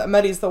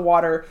muddies the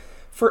water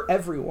for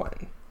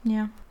everyone.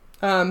 Yeah.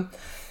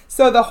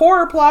 So the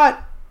horror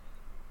plot,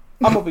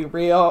 I'm gonna be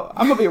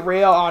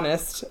real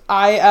honest.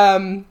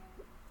 I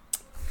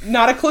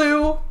not a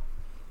clue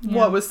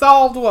what was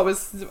solved,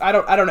 I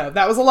don't know.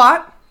 That was a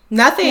lot.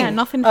 Nothing. Yeah,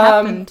 nothing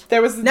happened.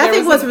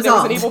 Nothing was resolved. There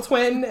was an evil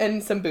twin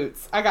and some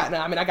boots. I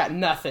got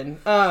nothing.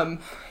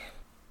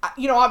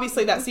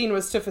 Obviously that scene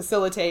was to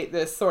facilitate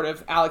this sort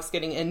of Alex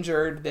getting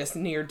injured, this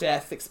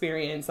near-death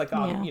experience,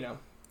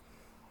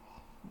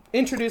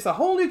 introduce a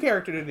whole new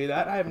character to do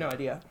that. I have no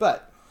idea,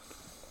 but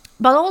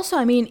also,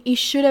 I mean, it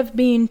should have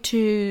been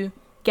to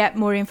get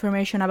more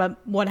information about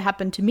what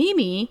happened to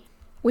Mimi,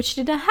 which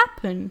didn't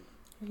happen.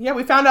 Yeah,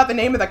 we found out the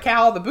name of the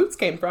cow the boots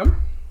came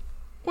from.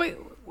 We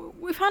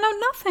found out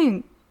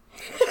nothing.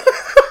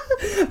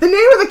 The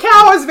name of the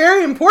cow is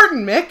very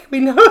important, Mick. We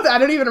know that. I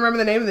don't even remember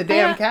the name of the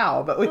damn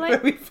cow, but we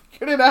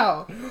figured it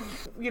out.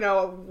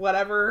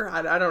 Whatever.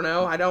 I don't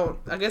know.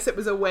 I guess it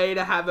was a way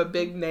to have a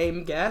big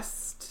name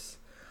guest.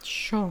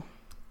 Sure.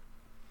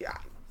 Yeah.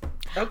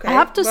 Okay. I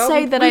have to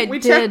say that we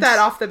checked that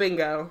off the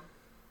bingo.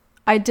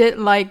 I did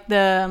like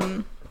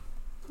the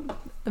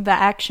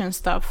action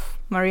stuff.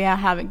 Maria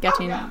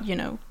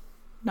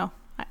no,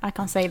 I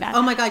can't say that.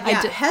 Oh my god,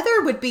 yeah.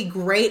 Heather would be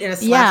great in a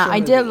slasher movie.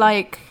 I did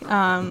like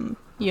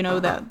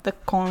the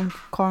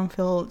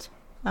cornfield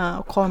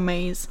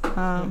Cormier's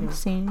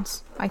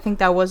scenes. I think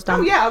that was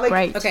done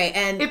great. Okay,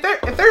 and If there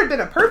had been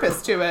a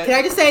purpose to it, can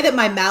I just say that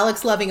my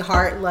Malik's loving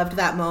heart loved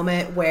that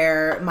moment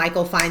where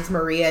Michael finds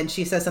Maria and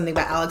she says something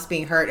about Alex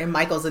being hurt, and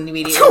Michael's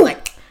immediately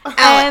like,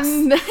 Alex.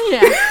 And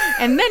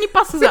and then he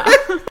passes out.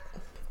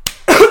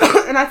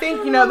 and I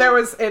think, you know, there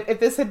was, if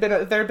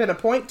there had been a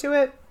point to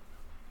it,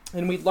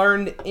 and we'd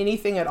learned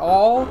anything at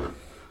all,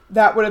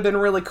 that would have been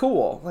really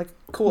cool. Like,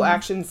 cool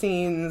action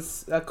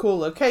scenes, a cool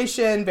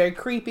location, very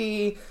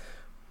creepy.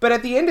 But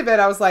at the end of it,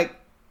 I was like,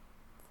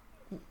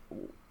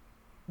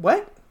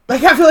 what?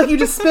 Like, I feel like you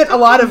just spent a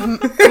lot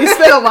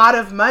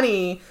of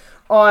money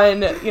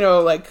on, you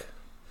know, like,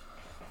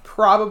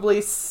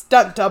 probably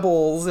stunt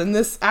doubles and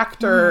this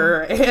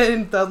actor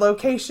and the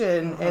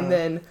location, and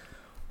then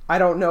I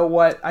don't know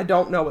what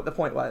the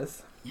point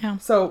was. Yeah.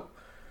 So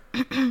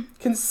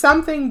can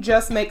something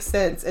just make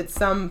sense at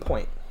some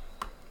point?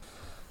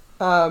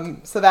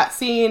 So that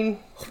scene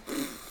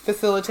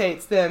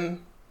facilitates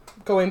them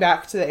going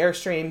back to the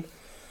Airstream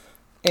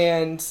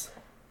and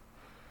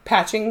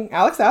patching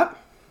Alex up,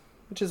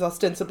 which is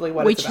ostensibly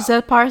what it's about.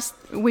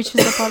 Which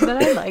is the part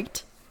that I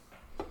liked.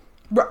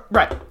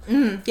 Right.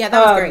 Yeah,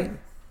 that was great.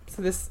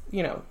 So this,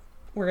 you know,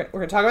 we're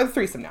gonna talk about the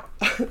threesome now.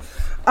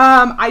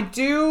 I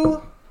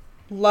do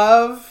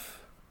love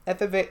at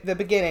the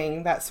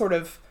beginning that sort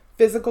of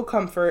physical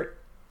comfort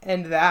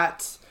and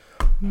that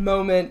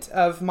moment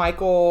of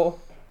Michael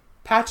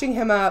patching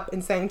him up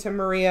and saying to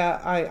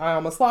Maria, I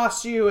almost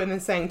lost you, and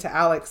then saying to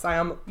Alex, I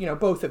am, you know,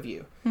 both of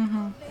you.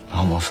 I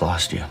almost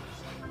lost you.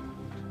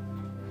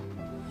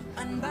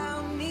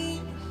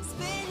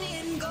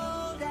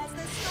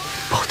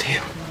 Both of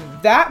you.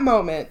 That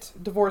moment,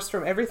 divorced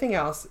from everything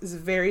else, is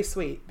very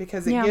sweet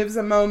because it gives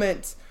a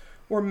moment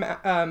where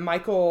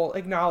Michael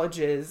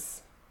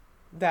acknowledges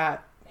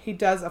that he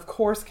does, of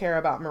course, care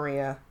about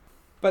Maria,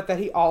 but that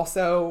he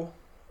also,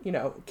 you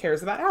know,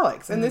 cares about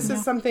Alex. And this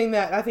is something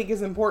that I think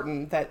is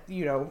important that,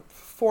 you know,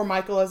 for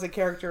Michael as a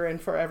character and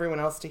for everyone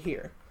else to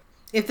hear.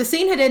 If the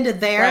scene had ended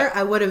there, Right.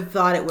 I would have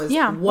thought it was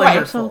Yeah,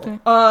 wonderful.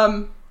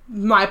 absolutely.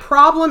 My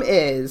problem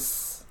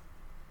is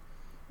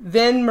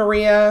then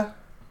Maria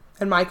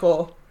and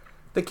Michael,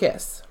 the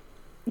kiss,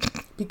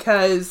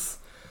 because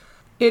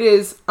it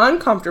is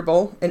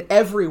uncomfortable in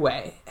every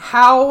way.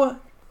 How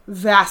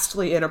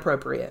vastly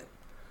inappropriate.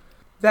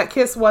 That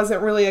kiss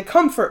wasn't really a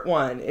comfort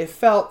one. It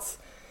felt,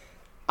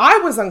 I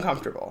was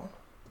uncomfortable.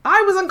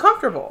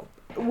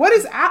 What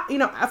is, you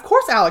know, of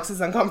course Alex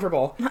is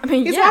uncomfortable. I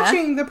mean, he's yeah.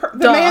 watching the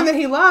Duh. man that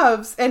he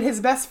loves and his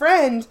best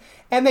friend,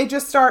 and they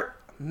just start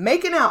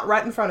making out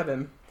right in front of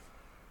him.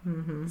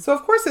 So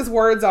of course his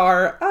words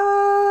are,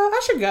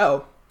 I should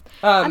go.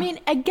 I mean,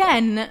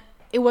 again,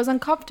 it was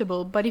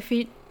uncomfortable, but if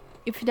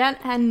that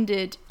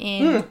ended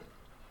in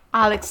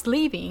Alex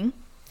leaving,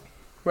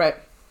 Right.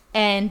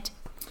 and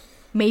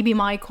maybe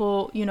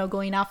Michael, you know,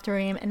 going after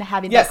him and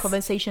having Yes. that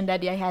conversation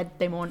that they had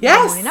the morning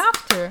Yes.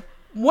 after.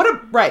 What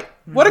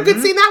a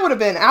good scene that would have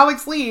been.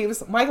 Alex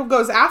leaves, Michael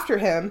goes after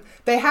him.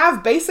 They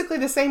have basically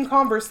the same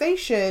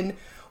conversation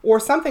or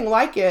something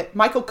like it.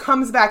 Michael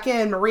comes back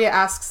in, Maria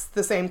asks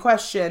the same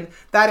question.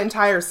 That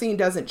entire scene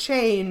doesn't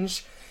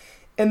change.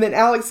 And then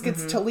Alex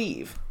gets to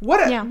leave.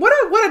 What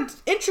a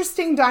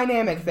interesting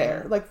dynamic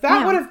there. Like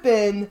that would have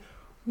been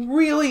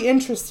really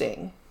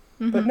interesting.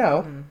 But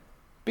no.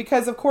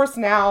 Because of course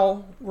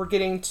now we're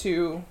getting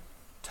to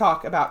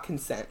talk about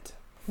consent.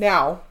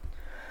 Now,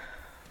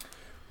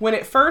 when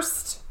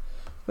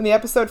the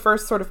episode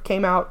first sort of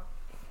came out,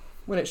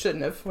 when it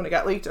shouldn't have, when it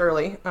got leaked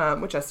early,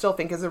 which I still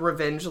think is a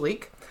revenge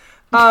leak,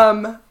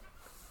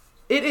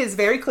 it is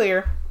very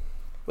clear,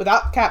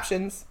 without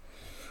captions,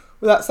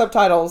 without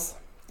subtitles,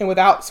 and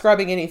without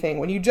scrubbing anything,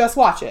 when you just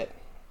watch it,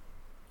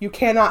 you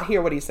cannot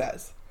hear what he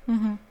says.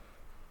 And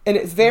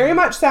it very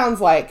much sounds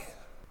like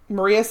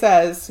Maria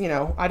says, you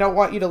know, I don't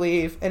want you to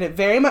leave. And it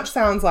very much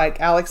sounds like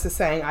Alex is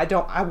saying,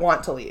 I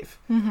want to leave.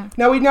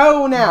 Now we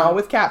know now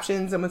with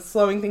captions and with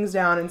slowing things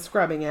down and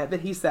scrubbing it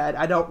that he said,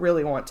 I don't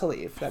really want to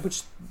leave,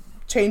 which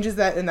changes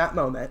that in that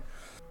moment.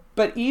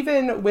 But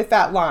even with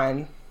that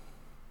line,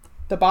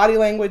 the body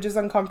language is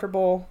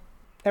uncomfortable.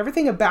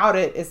 Everything about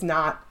it is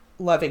not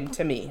loving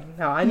to me.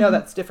 Now I know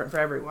that's different for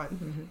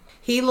everyone.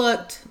 He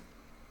looked,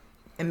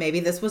 and maybe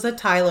this was a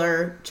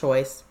Tyler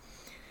choice,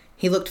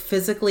 he looked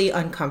physically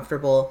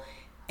uncomfortable,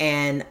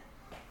 and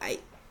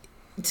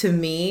to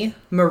me,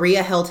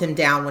 Maria held him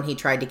down when he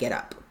tried to get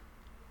up.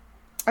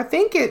 I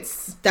think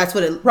That's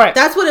what it Right.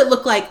 That's what it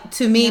looked like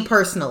to me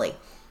personally.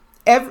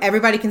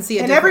 Everybody can see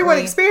it and differently. everyone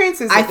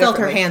experiences it I felt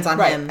her differently. hands on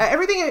Right. him.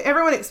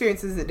 Everyone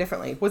experiences it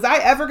differently. Was I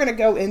ever going to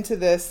go into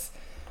this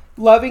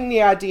loving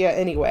the idea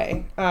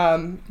anyway?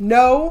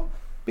 No,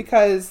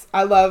 because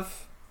I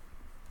love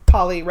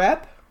poly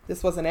rep.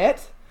 This wasn't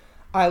it.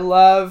 I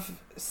love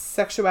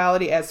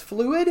sexuality as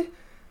fluid.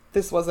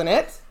 This wasn't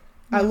it.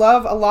 I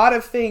love a lot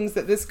of things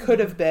that this could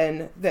have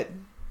been that,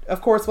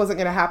 of course, wasn't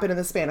going to happen in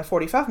the span of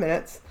 45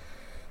 minutes.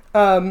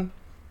 The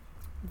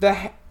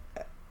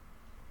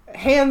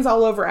hands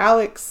all over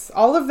Alex,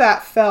 all of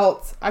that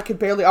felt, I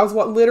was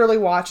literally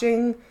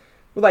watching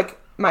with like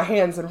my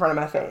hands in front of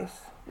my face.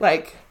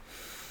 Like,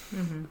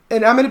 and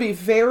I'm going to be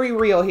very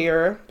real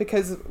here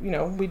because, you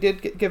know, we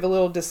did give a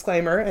little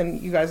disclaimer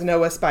and you guys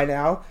know us by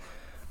now.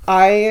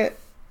 I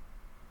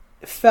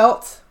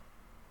felt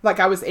like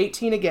I was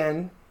 18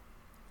 again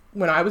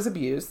when I was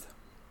abused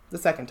the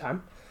second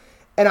time.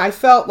 And I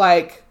felt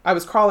like I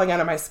was crawling out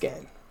of my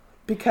skin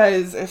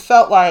because it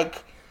felt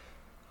like,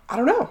 I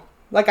don't know,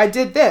 like I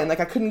did then. Like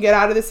I couldn't get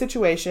out of the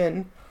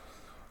situation.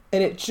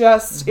 And it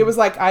just, it was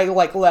like I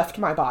like left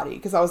my body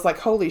because I was like,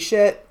 holy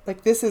shit,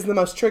 like this is the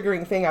most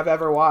triggering thing I've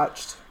ever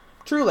watched.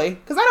 Truly.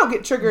 Because I don't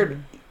get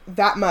triggered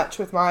that much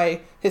with my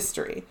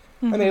history.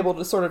 I'm able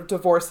to sort of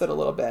divorce it a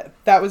little bit.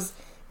 That was,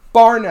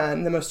 bar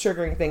none, the most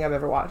triggering thing I've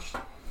ever watched.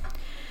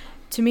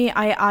 To me,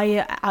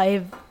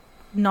 I've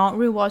not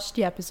rewatched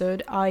the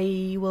episode.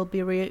 I will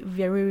be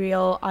very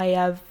real. I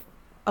have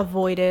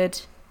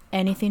avoided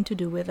anything to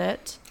do with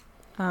it.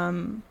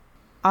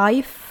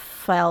 I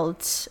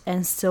felt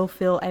and still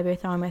feel every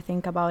time I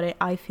think about it,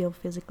 I feel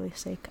physically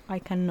sick. I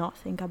cannot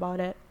think about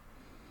it.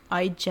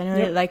 I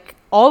genuinely like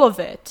all of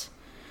it.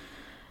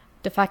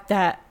 The fact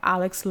that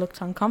Alex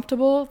looked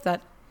uncomfortable,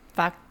 that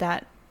fact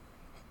that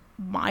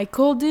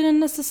Michael didn't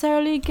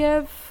necessarily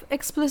give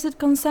explicit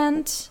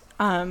consent.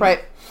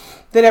 Right.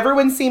 That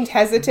everyone seemed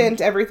hesitant,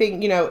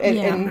 everything, you know,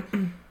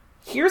 and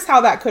here's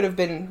how that could have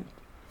been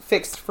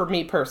fixed for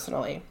me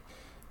personally.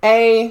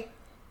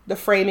 The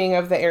framing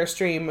of the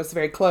Airstream was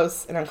very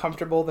close and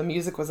uncomfortable. The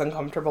music was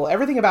uncomfortable.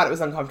 Everything about it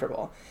was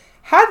uncomfortable.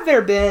 Had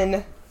there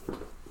been,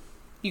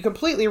 you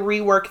completely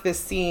rework this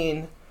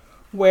scene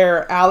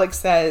where Alex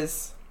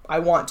says, I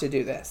want to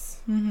do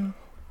this.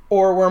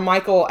 Or where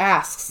Michael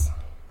asks,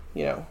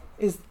 you know,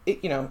 is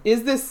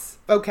this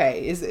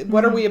okay?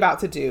 What are we about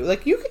to do?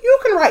 Like you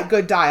can write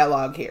good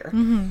dialogue here.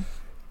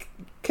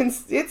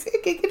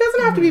 It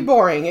doesn't have to be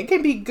boring. It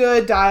can be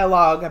good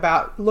dialogue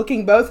about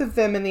looking both of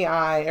them in the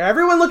eye, or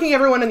everyone looking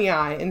everyone in the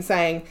eye and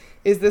saying,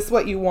 is this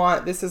what you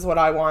want? This is what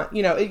I want.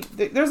 You know,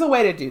 there's a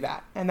way to do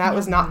that. And that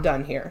was not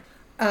done here.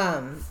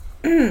 I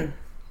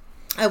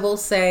will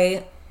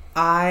say,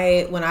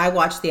 when I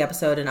watched the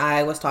episode and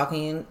I was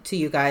talking to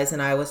you guys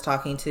and I was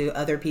talking to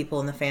other people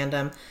in the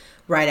fandom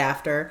right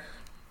after,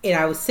 and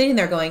I was sitting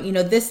there going, you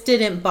know, this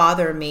didn't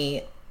bother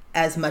me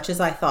as much as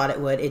I thought it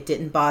would. It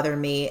didn't bother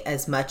me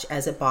as much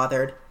as it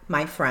bothered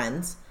my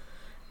friends.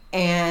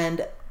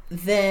 And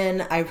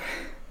then I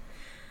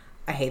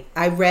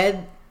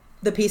read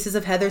the pieces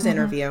of Heather's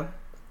interview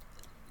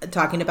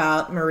talking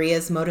about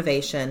Maria's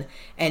motivation,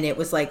 and it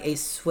was like a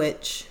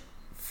switch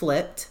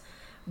flipped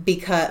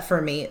because for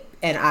me,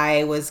 and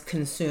I was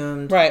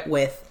consumed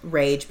with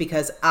rage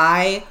because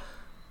I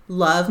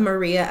love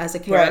Maria as a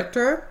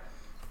character.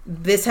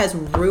 This has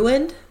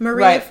ruined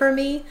Maria for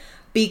me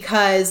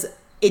because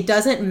it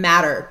doesn't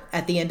matter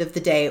at the end of the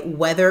day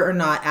whether or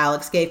not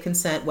Alex gave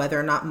consent, whether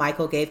or not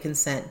Michael gave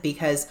consent,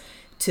 because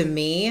to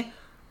me,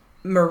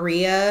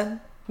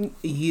 Maria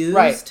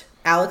used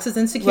Alex's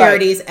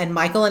insecurities and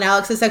Michael and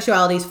Alex's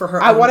sexualities for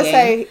her own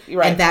gain,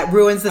 and that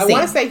ruins the scene. I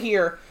want to say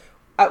here,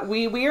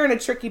 we are in a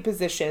tricky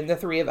position, the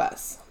three of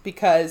us,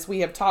 because we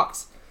have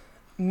talked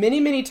many,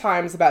 many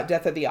times about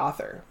Death of the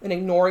Author and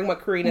ignoring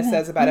what Karina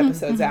says about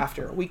episodes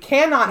after. We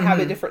cannot have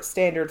a different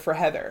standard for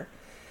Heather.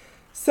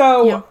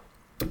 So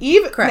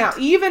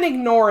even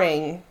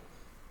ignoring,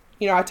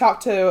 you know, I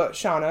talked to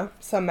Shauna,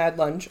 some Mad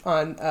Lunch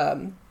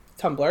on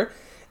Tumblr,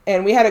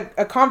 and we had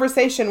a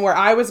conversation where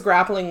I was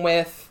grappling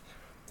with,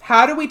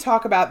 how do we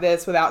talk about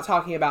this without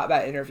talking about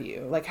that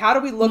interview? Like, how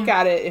do we look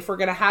at it if we're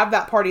going to have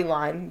that party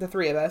line, the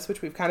three of us,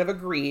 which we've kind of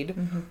agreed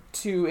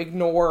to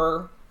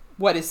ignore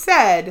what is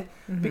said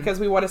because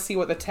we want to see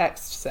what the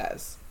text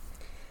says.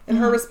 And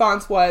her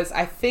response was,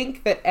 I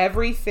think that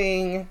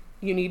everything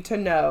you need to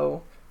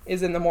know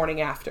is in the morning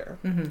after.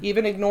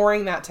 Even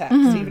ignoring that text,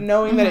 even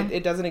knowing that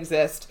it doesn't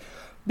exist.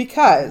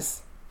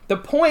 Because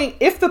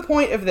if the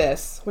point of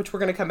this, which we're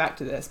going to come back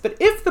to this, but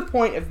if the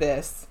point of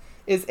this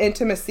is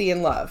intimacy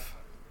and love,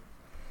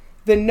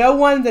 then no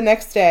one the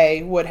next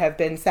day would have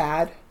been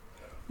sad,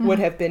 would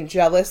have been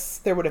jealous,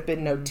 there would have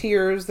been no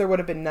tears, there would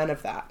have been none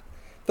of that.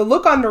 The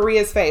look on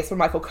Maria's face when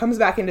Michael comes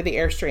back into the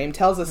Airstream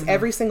tells us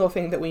every single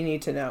thing that we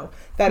need to know.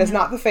 That is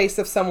not the face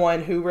of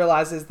someone who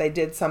realizes they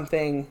did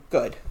something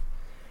good.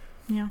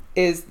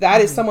 Is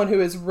someone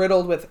who is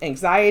riddled with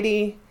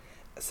anxiety,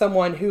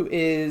 someone who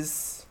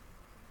is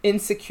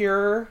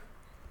insecure,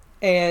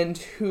 and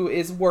who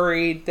is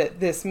worried that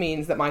this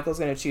means that Michael's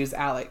going to choose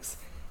Alex.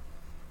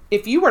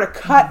 If you were to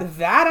cut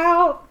that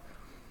out,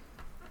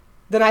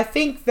 then I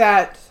think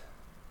that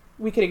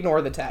we could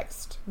ignore the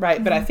text,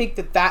 right? But I think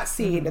that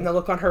scene and the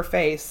look on her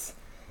face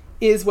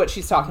is what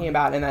she's talking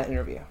about in that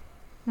interview.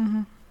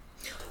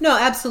 No,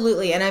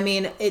 absolutely. And I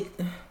mean,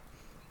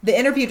 the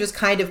interview just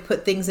kind of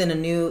put things in a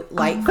new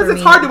light for me. Because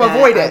it's hard to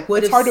avoid it.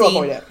 It's hard to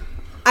avoid it.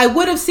 I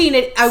would have seen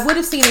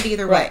it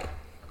either way.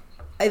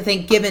 I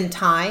think given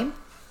time.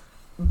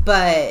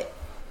 But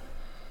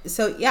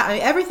so yeah, I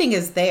mean, everything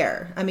is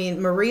there. I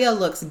mean, Maria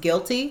looks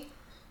guilty.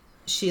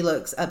 She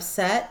looks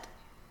upset.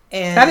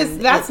 And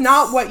that's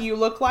not what you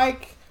look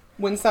like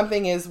when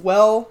something is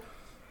well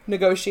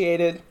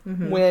negotiated,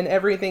 when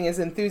everything is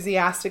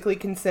enthusiastically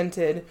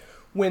consented,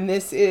 when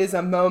this is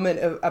a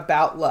moment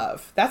about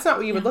love. That's not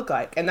what you would look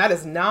like. And that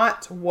is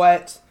not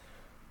what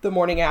the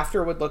morning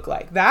after would look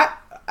like. That,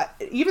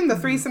 even the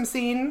threesome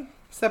scene,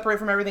 separate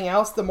from everything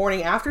else, the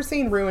morning after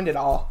scene ruined it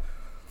all.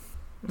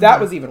 That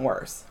was even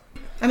worse.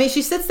 I mean,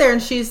 she sits there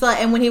and she's like,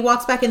 and when he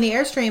walks back in the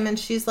Airstream, and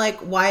she's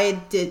like,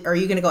 "Are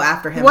you going to go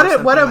after him?" Like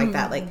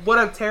that. Like, what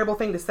a terrible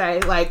thing to say.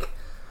 Like,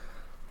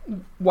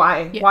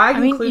 why? Why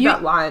include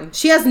that line?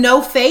 She has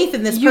no faith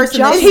in this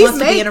person that she wants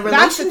to be in a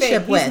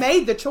relationship with. He's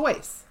made the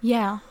choice.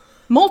 Yeah,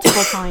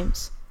 multiple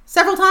times,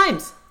 several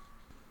times.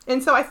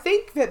 And so I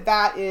think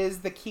that is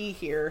the key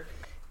here,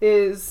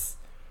 is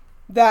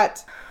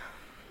that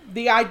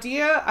the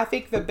idea, I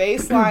think the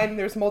baseline,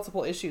 there's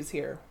multiple issues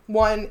here.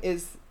 One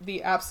is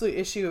the absolute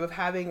issue of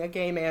having a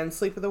gay man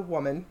sleep with a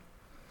woman.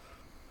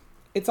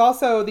 It's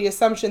also the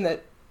assumption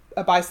that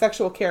a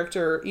bisexual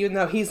character, even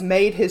though he's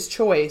made his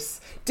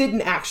choice,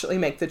 didn't actually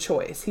make the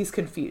choice. He's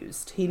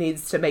confused. He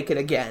needs to make it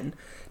again.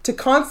 To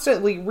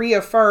constantly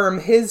reaffirm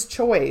his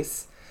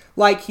choice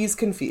like he's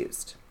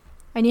confused.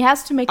 And he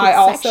has to make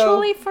it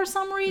sexually for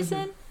some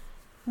reason.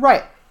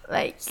 Right.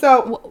 Like,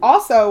 so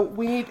also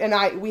we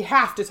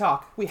have to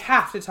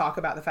talk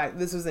about the fact that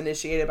this was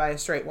initiated by a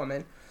straight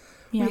woman.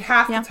 Yeah, we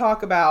have to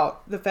talk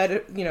about the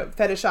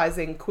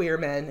fetishizing queer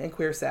men and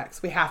queer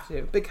sex. We have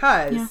to,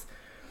 because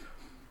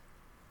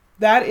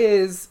that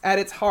is at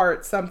its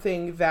heart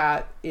something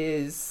that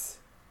is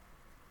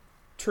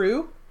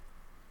true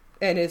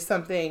and is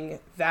something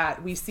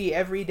that we see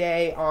every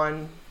day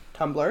on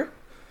Tumblr,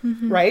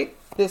 right?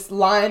 This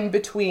line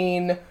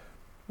between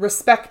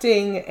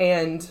respecting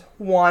and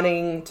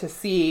wanting to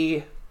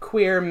see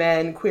queer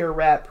men, queer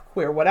rep,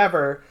 queer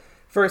whatever,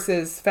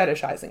 versus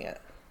fetishizing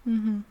it,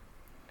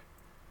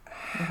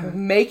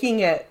 making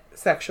it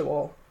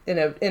sexual in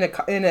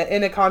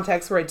a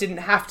context where it didn't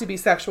have to be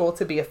sexual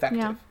to be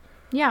effective.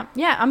 Yeah.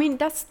 I mean,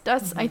 that's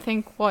I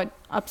think what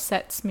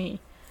upsets me.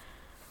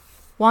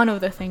 One of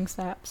the things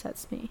that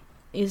upsets me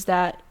is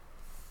that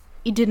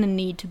it didn't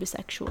need to be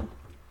sexual.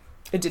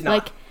 It did not.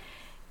 Like,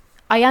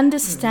 I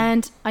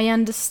understand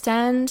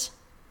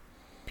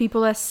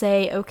people that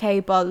say, okay,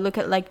 but look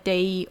at, like,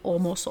 they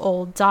almost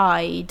all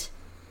died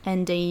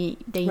and they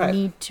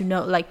need to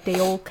know, like, they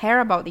all care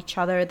about each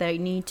other. They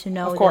need to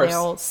know that they're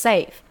all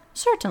safe.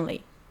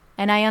 Certainly.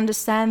 And I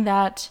understand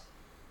that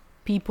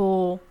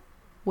people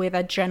with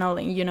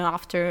adrenaline,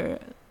 after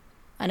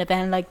an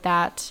event like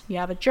that, you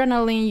have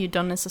adrenaline, you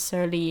don't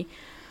necessarily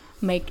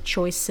make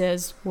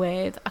choices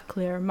with a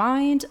clear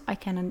mind. I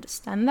can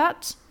understand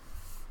that.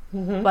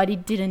 But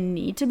it didn't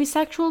need to be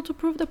sexual to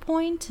prove the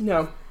point.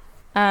 No.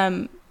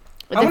 I'm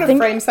going to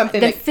frame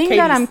something. The thing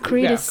that I'm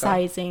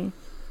criticizing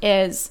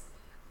is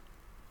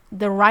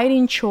the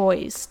writing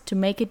choice to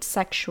make it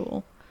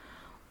sexual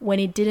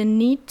when it didn't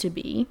need to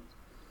be,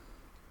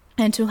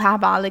 and to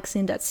have Alex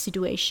in that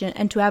situation,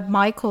 and to have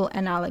Michael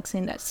and Alex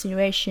in that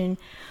situation,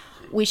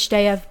 which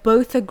they have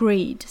both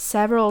agreed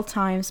several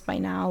times by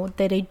now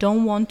that they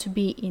don't want to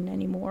be in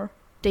anymore.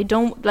 They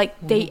don't, like,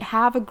 they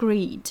have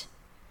agreed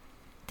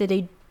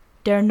that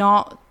they're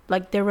not,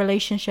 like, their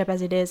relationship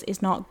as it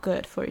is not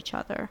good for each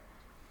other.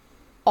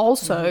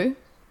 Also,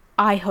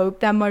 I hope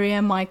that Maria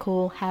and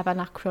Michael have an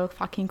actual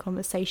fucking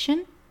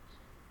conversation.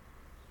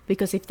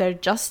 Because if they're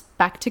just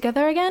back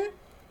together again,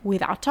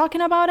 without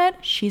talking about it,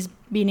 she's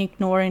been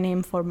ignoring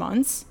him for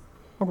months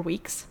or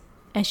weeks.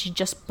 And she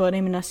just put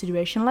him in a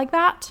situation like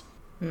that.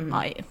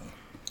 I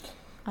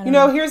don't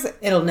know.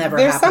 It'll never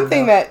there's happen.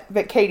 Something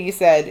that Katie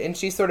said, and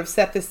she sort of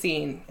set the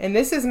scene. And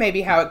this is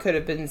maybe how it could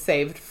have been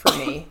saved for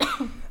me.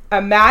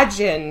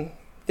 Imagine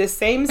this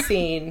same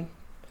scene.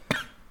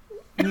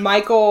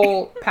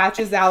 Michael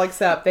patches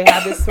Alex up. They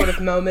have this sort of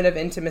moment of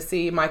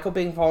intimacy. Michael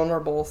being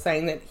vulnerable,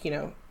 saying that,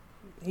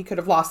 he could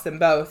have lost them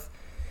both.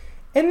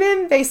 And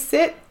then they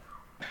sit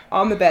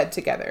on the bed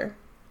together.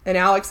 And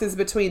Alex is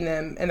between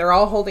them. And they're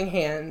all holding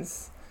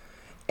hands.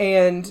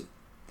 And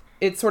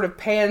it sort of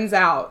pans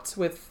out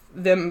with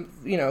them,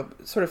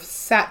 sort of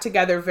sat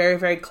together very,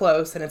 very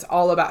close. And it's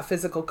all about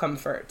physical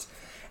comfort.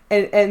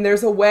 And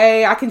there's a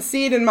way, I can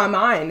see it in my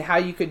mind, how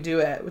you could do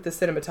it with the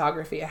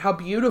cinematography, how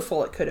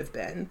beautiful it could have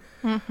been.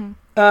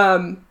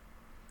 And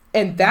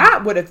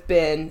that would have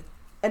been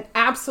an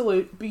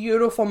absolute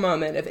beautiful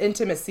moment of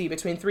intimacy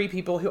between three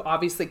people who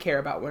obviously care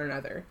about one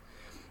another.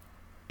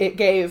 It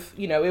gave,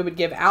 it would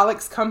give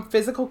Alex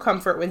physical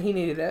comfort when he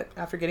needed it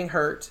after getting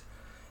hurt.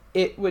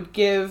 It would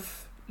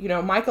give,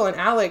 Michael and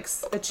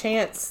Alex a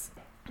chance.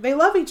 They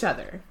love each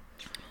other.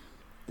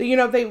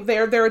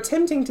 They're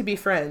attempting to be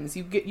friends.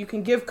 You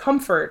can give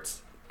comfort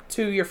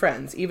to your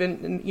friends,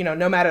 even,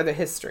 no matter the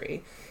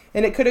history.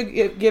 And it could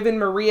have given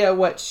Maria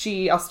what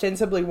she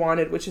ostensibly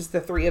wanted, which is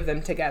the three of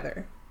them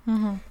together.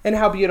 And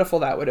how beautiful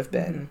that would have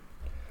been.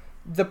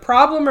 The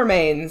problem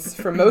remains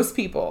for most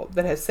people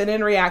that have sent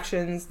in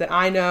reactions that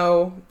I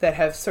know that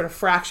have sort of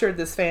fractured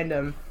this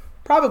fandom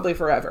probably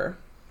forever,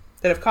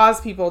 that have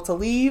caused people to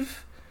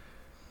leave,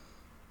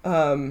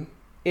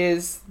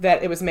 is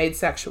that it was made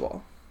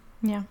sexual.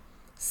 Yeah.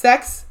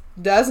 Sex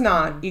does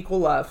not equal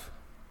love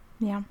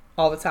Yeah.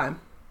 all the time.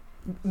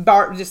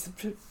 Just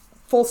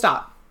full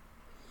stop.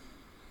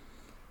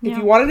 If Yeah.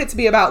 you wanted it to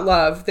be about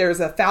love, there's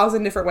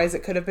 1,000 different ways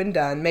it could have been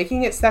done.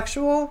 Making it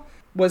sexual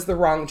was the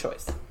wrong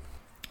choice.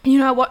 You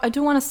know what? I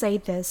do want to say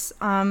this.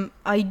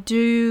 I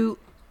do,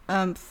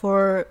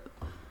 for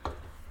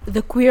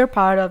the queer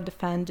part of the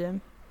fandom,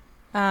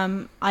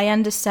 I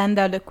understand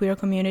that the queer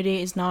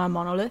community is not a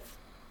monolith,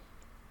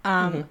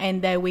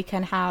 and that we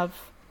can have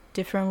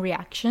different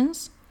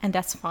reactions, and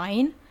that's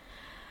fine.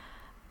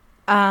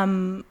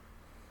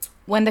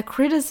 When the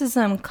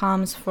criticism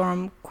comes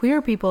from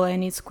queer people,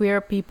 and it's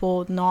queer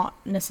people not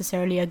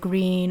necessarily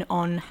agreeing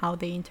on how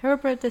they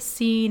interpret the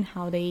scene,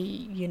 how they,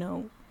 you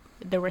know,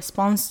 the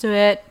response to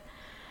it,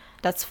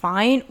 that's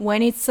fine.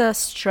 When it's a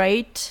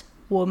straight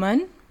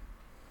woman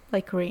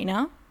like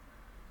Karina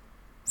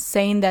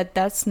saying that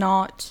that's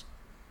not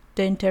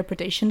the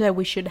interpretation that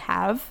we should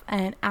have,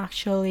 and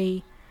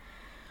actually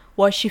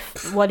what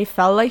it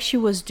felt like she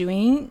was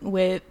doing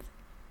with,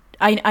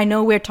 I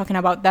know we're talking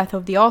about death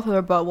of the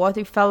author, but what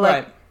it felt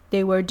like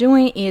they were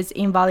doing is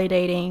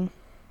invalidating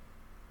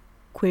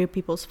queer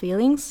people's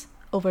feelings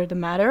over the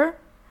matter,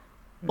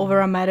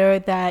 over a matter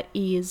that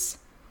is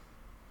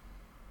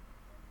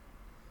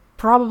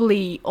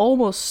probably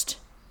almost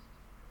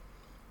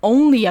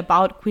only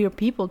about queer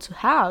people to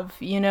have,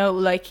 you know,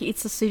 like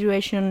it's a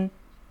situation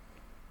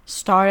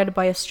started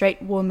by a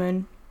straight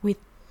woman with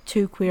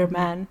 2 queer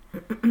men.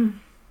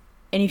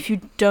 And if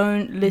you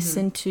don't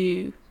listen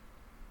to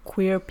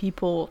queer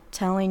people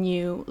telling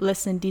you,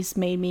 listen, this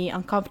made me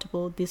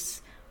uncomfortable,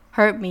 this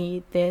hurt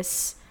me,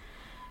 this,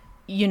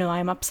 you know,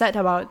 I'm upset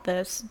about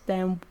this,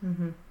 then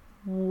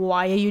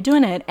why are you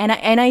doing it? And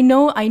I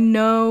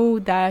know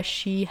that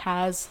she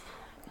has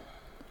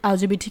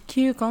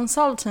LGBTQ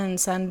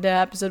consultants, and the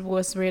episode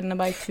was written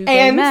by 2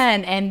 gay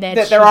men, and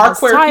that there are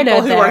queer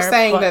people who are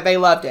saying that they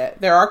loved it.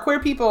 There are queer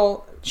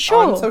people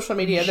on social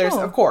media. There's,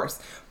 of course,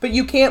 but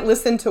you can't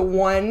listen to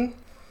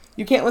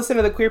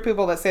the queer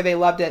people that say they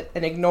loved it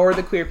and ignore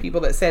the queer people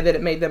that say that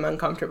it made them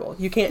uncomfortable.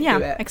 You can't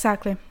do it.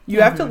 Exactly.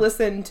 You have to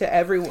listen to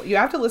everyone. You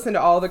have to listen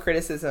to all the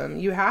criticism.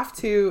 You have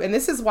to, and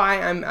this is why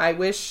I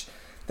wish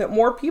that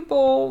more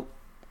people,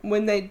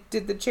 when they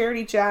did the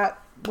charity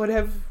chat, would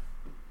have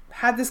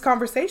had this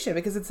conversation,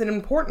 because it's an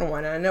important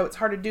one. And I know it's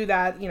hard to do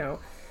that, you know,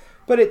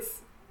 but it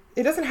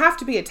doesn't have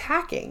to be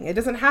attacking. It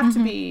doesn't have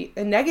to be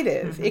a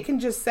negative. It can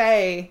just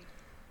say,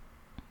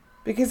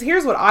 because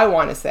here's what I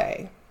want to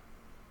say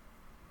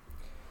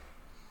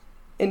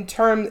to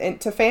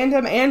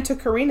fandom and to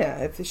Karina,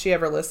 if she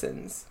ever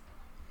listens.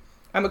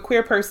 I'm a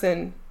queer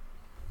person.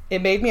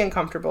 It made me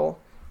uncomfortable.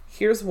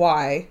 Here's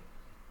why.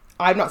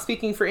 I'm not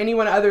speaking for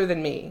anyone other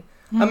than me.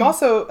 I'm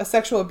also a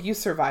sexual abuse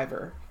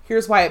survivor.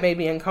 Here's why it made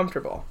me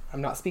uncomfortable.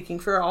 I'm not speaking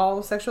for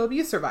all sexual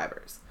abuse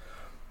survivors.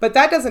 But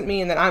that doesn't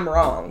mean that I'm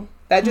wrong.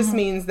 That just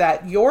means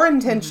that your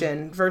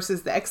intention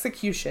versus the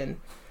execution,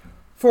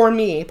 for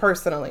me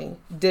personally,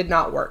 did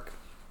not work.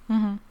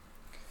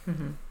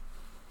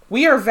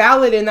 We are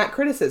valid in that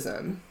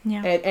criticism.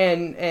 Yeah.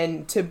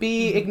 And to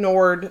be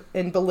ignored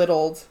and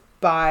belittled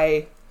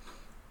by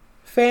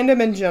fandom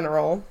in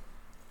general,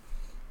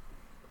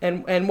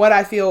 and what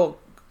I feel,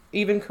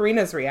 even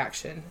Karina's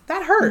reaction,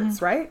 that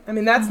hurts, right? I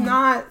mean, that's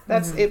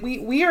it.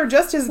 We are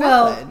just as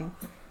valid.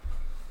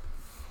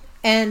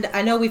 And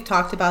I know we've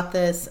talked about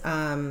this,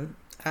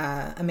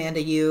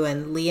 Amanda, you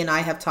and Lee and I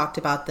have talked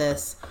about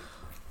this.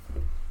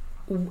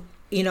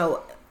 You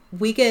know,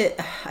 we get,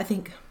 I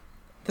think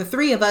the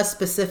 3 of us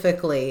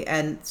specifically,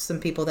 and some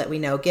people that we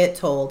know, get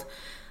told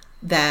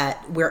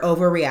that we're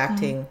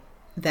overreacting,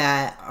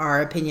 that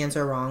our opinions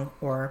are wrong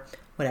or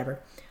whatever.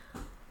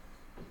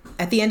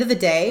 At the end of the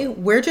day,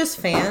 we're just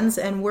fans,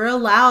 and we're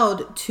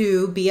allowed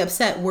to be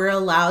upset. We're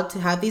allowed to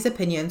have these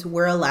opinions.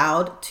 We're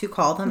allowed to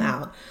call them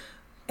out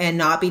and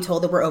not be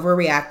told that we're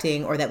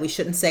overreacting or that we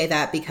shouldn't say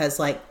that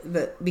because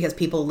because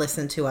people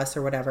listen to us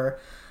or whatever.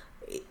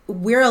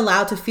 We're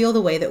allowed to feel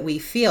the way that we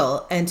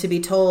feel, and to be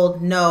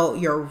told, no,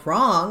 you're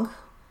wrong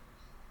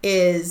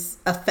is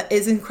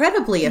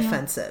incredibly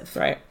offensive.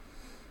 Right.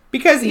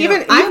 Because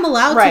even I'm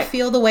allowed to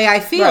feel the way I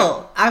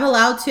feel. Right. I'm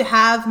allowed to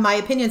have my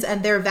opinions,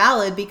 and they're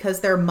valid because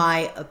they're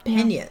my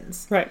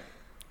opinions. Right.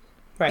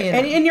 Right. You know?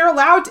 And you're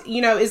allowed to,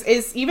 you know,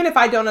 is even if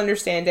I don't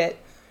understand it,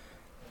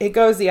 it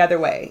goes the other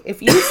way.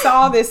 If you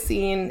saw this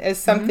scene as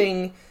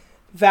something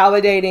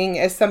validating,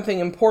 as something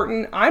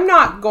important, I'm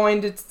not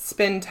going to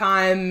spend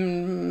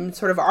time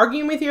sort of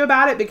arguing with you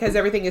about it, because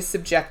everything is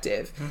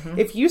subjective.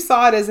 If you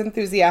saw it as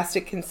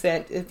enthusiastic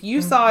consent, if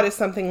you saw it as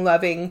something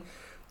loving,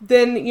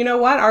 then you know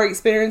what? Our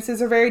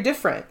experiences are very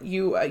different.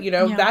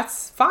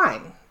 That's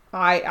fine.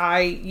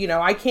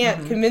 I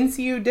can't convince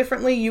you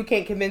differently. You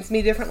can't convince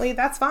me differently.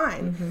 That's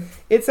fine.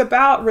 It's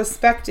about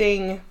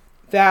respecting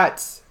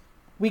that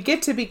we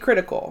get to be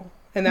critical,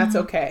 and that's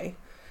okay.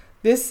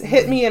 This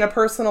hit me in a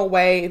personal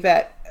way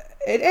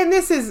and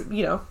this is,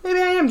 you know, maybe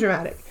I am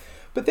dramatic,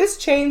 but this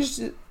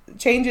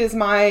changes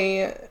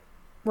my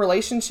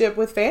relationship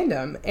with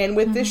fandom and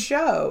with this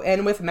show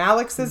and with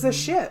Malix as a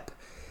ship.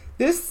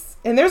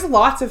 And there's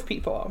lots of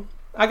people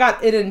I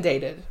got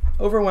inundated,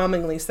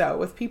 overwhelmingly so,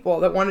 with people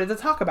that wanted to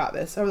talk about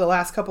this over the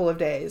last couple of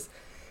days.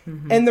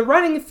 And the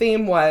running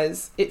theme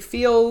was, it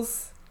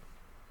feels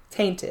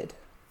tainted.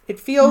 It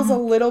feels a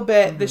little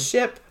bit, the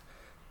ship,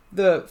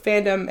 the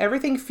fandom,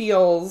 everything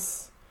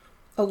feels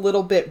a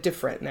little bit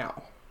different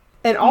now.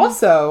 And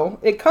also,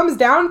 it comes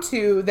down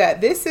to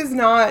that this is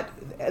not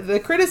the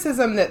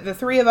criticism that the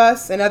three of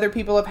us and other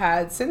people have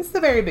had since the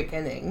very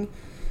beginning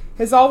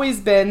has always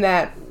been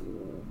that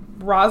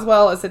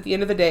Roswell is at the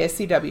end of the day a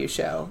CW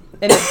show.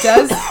 And it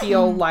does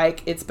feel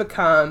like it's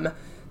become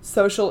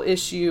social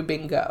issue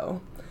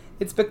bingo.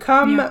 It's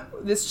become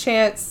this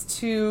chance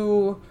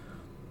to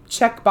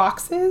check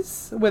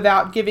boxes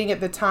without giving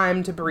it the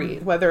time to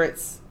breathe, whether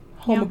it's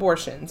home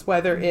abortions,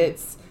 whether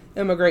it's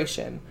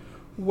immigration,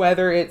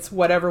 whether it's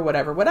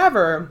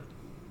whatever,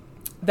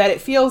 that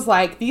it feels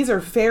like these are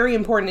very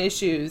important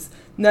issues.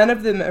 None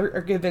of them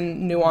are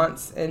given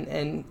nuance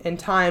and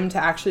time to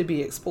actually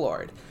be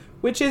explored,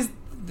 which is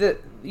the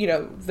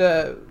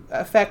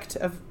effect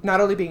of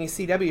not only being a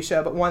CW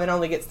show, but one that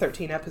only gets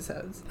 13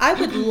 episodes. I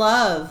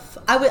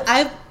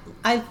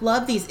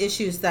love these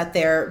issues that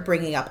they're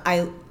bringing up.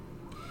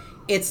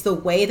 It's the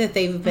way that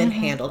they've been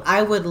handled.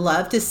 I would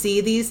love to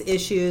see these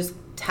issues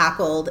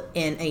tackled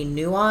in a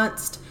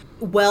nuanced,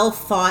 well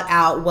thought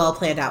out, well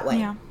planned out way.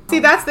 Yeah. See,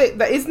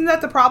 isn't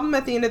that the problem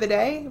at the end of the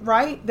day,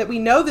 right? That we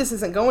know this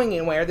isn't going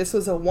anywhere. This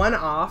was a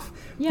one-off.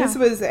 Yeah.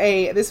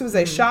 This was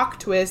a shock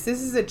twist. This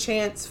is a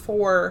chance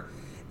for,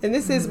 and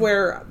this is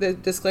where the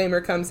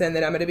disclaimer comes in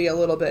that I'm going to be a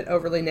little bit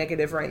overly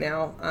negative right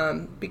now,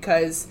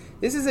 because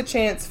this is a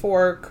chance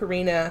for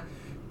Karina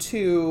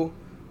to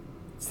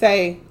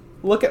say,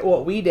 look at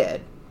what we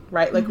did,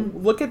 right? Like,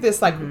 look at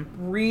this, like,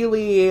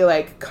 really,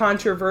 like,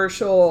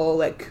 controversial,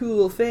 like,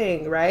 cool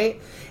thing, right?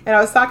 And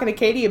I was talking to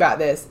Katie about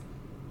this.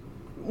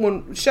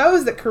 When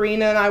shows that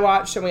Karina and I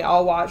watched, and we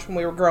all watched when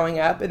we were growing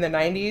up in the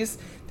 90s,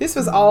 this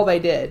was all they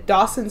did.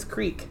 Dawson's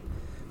Creek,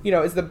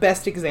 is the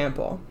best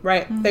example,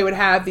 right? They would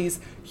have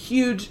these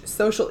huge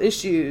social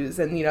issues,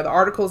 and, the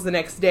articles the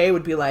next day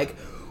would be like,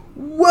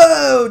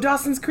 whoa,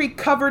 Dawson's Creek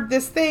covered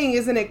this thing,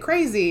 isn't it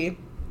crazy?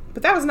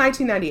 But that was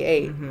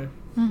 1998,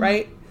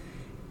 right?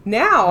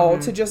 Now,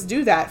 to just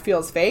do that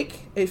feels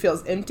fake. It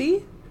feels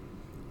empty.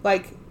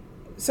 Like,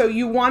 so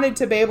you wanted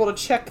to be able to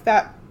check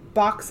that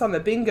box on the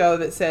bingo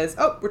that says,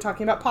 oh, we're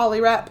talking about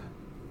polyrep,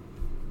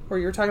 or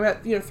you're talking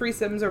about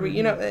threesomes, or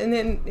and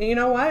then you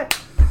know what,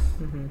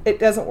 it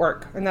doesn't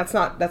work, and that's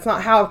not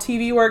how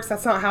TV works.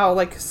 That's not how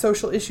like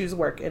social issues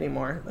work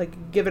anymore.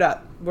 Like, give it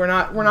up. We're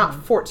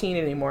not 14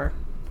 anymore.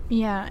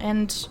 Yeah,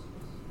 and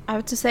I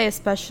have to say,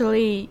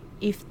 especially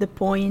if the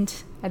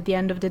point at the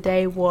end of the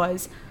day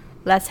was,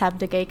 let's have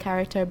the gay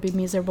character be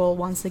miserable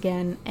once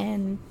again,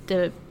 and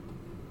the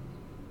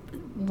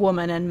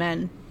woman and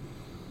men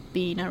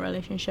be in a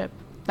relationship.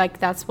 Like,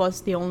 that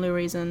was the only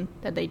reason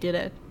that they did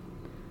it.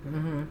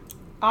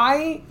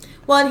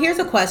 Well, and here's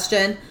a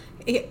question.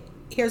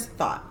 Here's a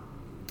thought.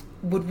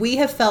 Would we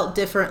have felt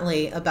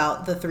differently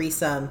about the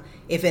threesome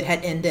if it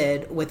had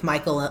ended with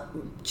Michael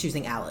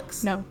choosing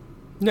Alex? No.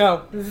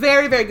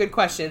 Very, very good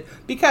question.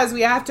 Because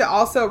we have to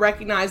also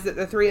recognize that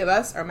the three of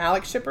us are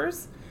Malik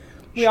shippers.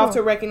 We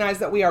also recognize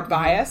that we are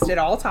biased at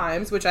all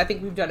times, which I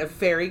think we've done a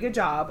very good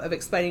job of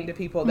explaining to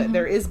people that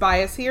there is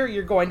bias here.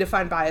 You're going to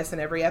find bias in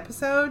every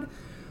episode.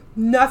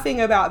 Nothing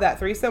about that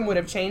threesome would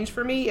have changed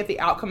for me if the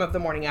outcome of the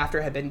morning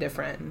after had been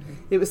different.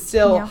 It was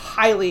still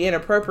highly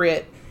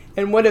inappropriate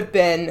and would have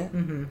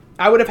been,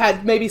 I would have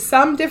had maybe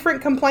some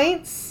different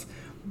complaints,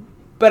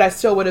 but I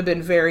still would have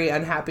been very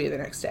unhappy the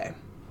next day.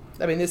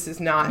 I mean, this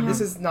is not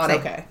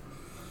okay.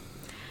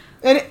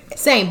 And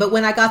same, but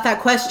when I got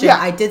that question,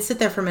 I did sit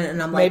there for a minute,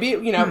 and I'm like,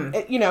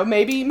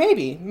 maybe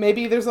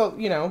maybe there's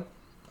a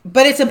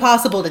but it's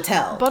impossible to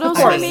tell. But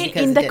also, I mean,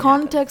 in the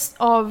context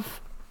of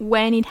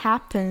when it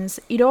happens,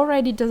 it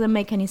already doesn't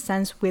make any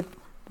sense with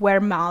where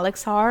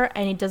Malik's are,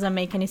 and it doesn't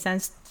make any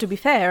sense, to be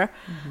fair.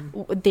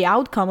 The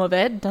outcome of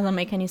it doesn't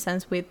make any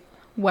sense with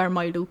where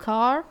Mailuk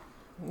are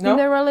in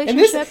their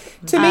relationship. And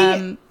this, to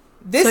me,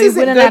 this so it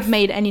wouldn't have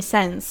made any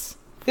sense.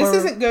 This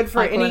isn't good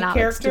for any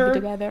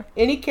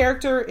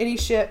character, any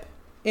ship,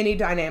 any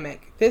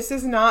dynamic. This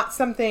is not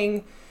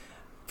something,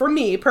 for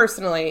me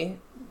personally,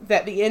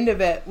 that the end of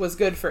it was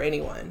good for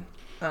anyone.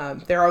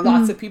 There are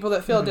lots of people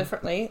that feel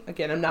differently.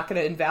 Again, I'm not going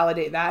to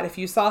invalidate that. If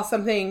you saw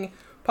something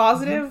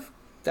positive,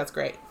 that's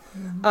great.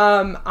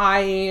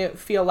 I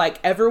feel like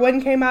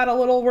everyone came out a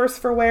little worse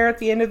for wear at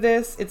the end of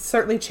this. It's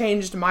certainly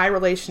changed my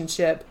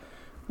relationship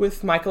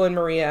with Michael and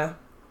Maria.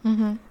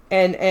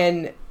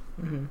 And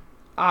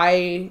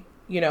I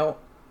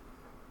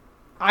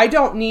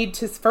don't need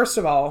to, first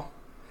of all,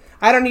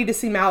 I don't need to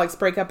see Malik's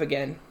break up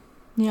again.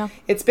 Yeah.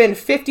 It's been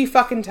 50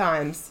 fucking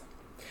times.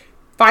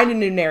 Find a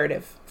new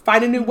narrative.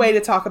 Find a new way to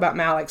talk about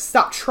Malik.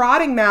 Stop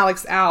trotting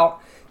Malik's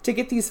out to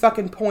get these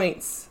fucking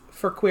points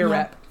for queer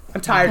rep.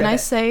 I'm tired of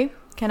it.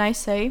 Can I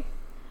say,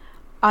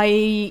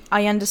 I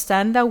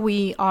understand that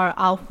we are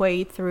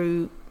halfway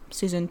through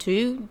season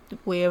 2.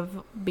 We have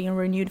been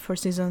renewed for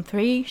season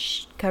 3.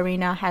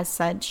 Karina has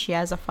said she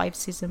has a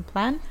 5-season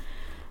plan.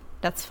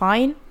 that's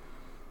fine.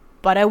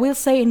 But I will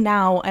say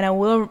now, and I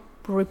will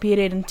repeat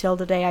it until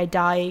the day I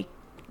die,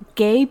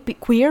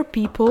 queer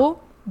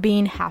people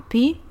being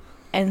happy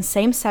and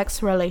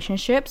same-sex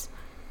relationships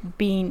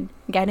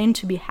getting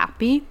to be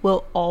happy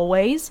will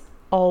always,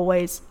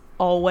 always,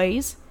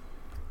 always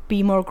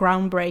be more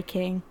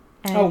groundbreaking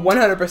and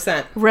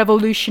 100%.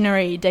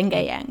 revolutionary than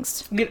gay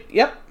angst.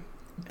 Yep.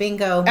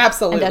 Bingo.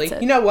 Absolutely. And that's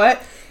it. You know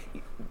what?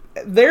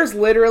 There's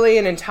literally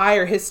an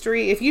entire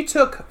history. If you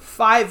took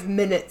 5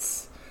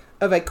 minutes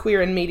of a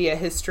queer and media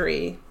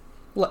history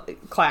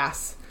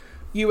class,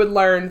 you would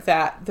learn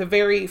that the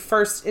very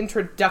first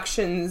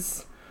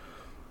introductions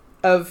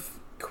of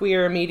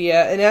queer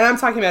media, and I'm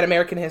talking about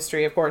American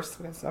history, of course,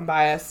 because I'm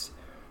biased,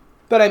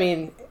 but I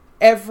mean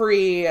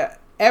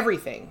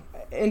everything,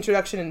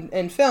 introduction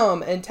in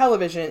film and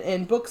television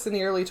and books in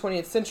the early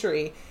 20th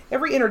century,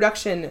 every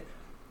introduction,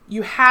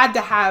 you had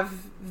to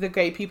have the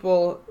gay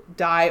people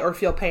die or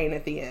feel pain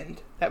at the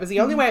end. That was the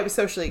only way it was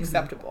socially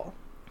acceptable.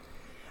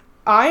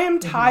 I am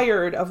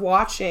tired of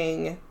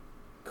watching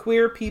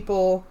queer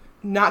people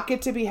not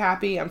get to be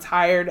happy. I'm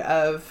tired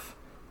of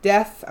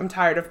death. I'm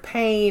tired of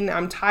pain.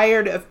 I'm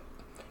tired of...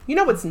 You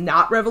know what's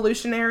not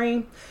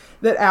revolutionary?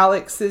 That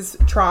Alex's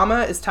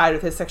trauma is tied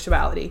with his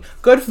sexuality.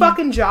 Good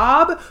fucking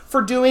job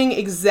for doing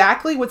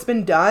exactly what's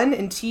been done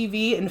in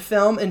TV and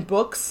film and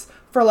books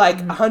for like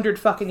 100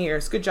 fucking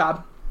years. Good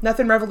job.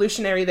 Nothing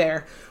revolutionary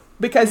there.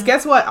 Because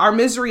guess what? Our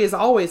misery is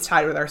always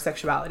tied with our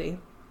sexuality.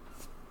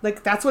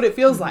 Like, that's what it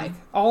feels like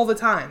all the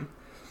time.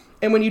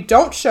 And when you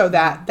don't show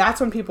that, that's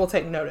when people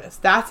take notice.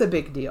 That's a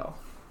big deal.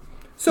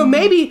 So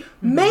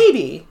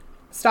maybe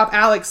stop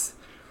Alex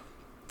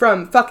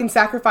from fucking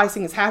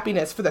sacrificing his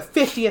happiness for the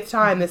 50th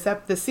time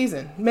this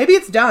season. Maybe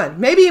it's done.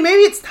 Maybe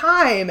it's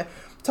time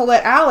to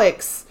let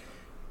Alex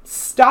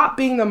stop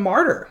being the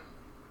martyr.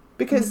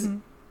 Because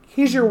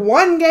he's your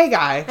one gay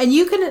guy. And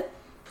you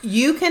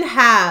can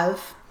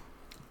have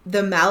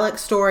the Malik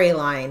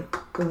storyline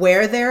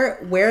where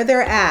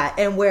they're at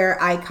and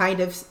where I kind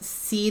of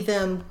see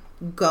them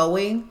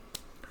going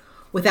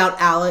without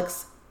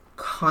Alex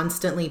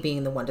constantly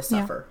being the one to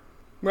suffer.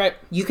 Right.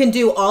 You can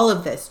do all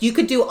of this. You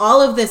could do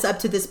all of this up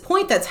to this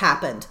point that's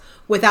happened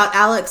without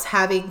Alex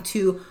having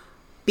to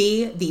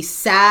be the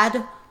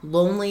sad,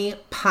 lonely,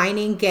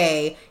 pining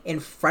gay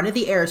in front of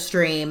the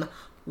Airstream,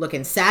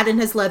 looking sad in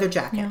his leather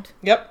jacket.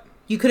 Yeah. Yep.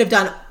 You could have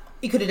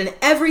done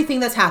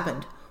everything that's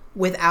happened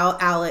without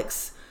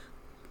Alex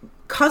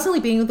constantly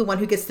being the one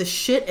who gets the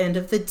shit end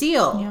of the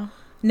deal. Yeah.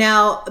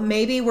 Now,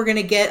 maybe we're going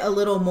to get a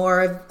little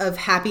more of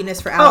happiness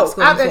for Alex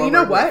going forward. You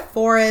know what? With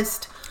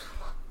Forrest,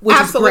 which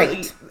Absolutely.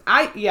 is great.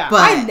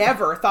 I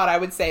never thought I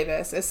would say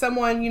this. As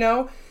someone,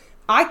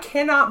 I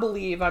cannot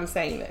believe I'm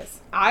saying this.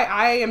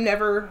 I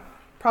am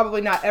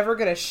probably not ever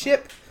going to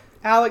ship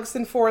Alex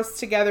and Forrest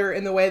together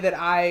in the way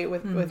that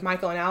with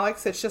Michael and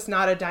Alex. It's just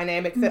not a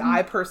dynamic that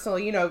I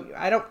personally,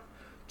 I don't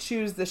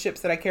choose the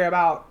ships that I care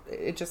about.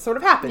 It just sort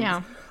of happens.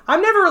 Yeah.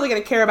 I'm never really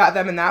going to care about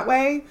them in that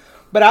way.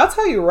 But I'll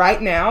tell you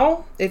right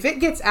now, if it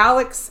gets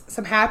Alex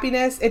some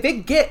happiness, if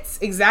it gets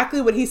exactly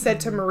what he said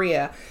to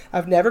Maria,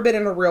 I've never been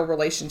in a real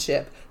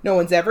relationship. No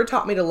one's ever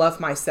taught me to love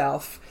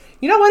myself.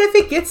 You know what? If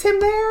it gets him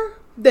there,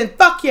 then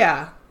fuck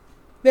yeah.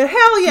 Then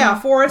hell yeah,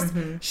 Forrest.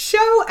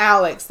 Show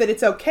Alex that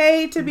it's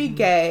okay to be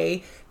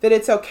gay, that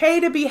it's okay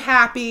to be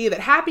happy,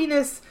 that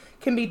happiness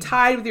can be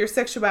tied with your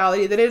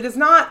sexuality, that it is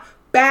not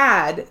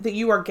bad that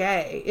you are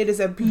gay. It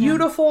is a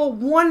beautiful,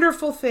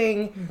 wonderful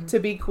thing to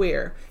be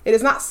queer. It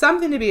is not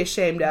something to be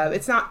ashamed of.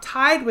 It's not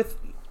tied with,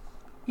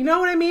 you know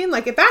what I mean?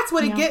 Like if that's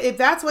what if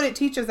that's what it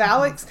teaches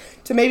Alex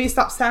to maybe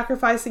stop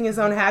sacrificing his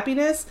own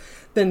happiness,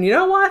 then you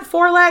know what?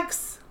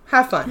 Forlex,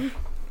 have fun.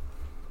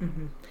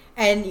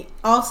 And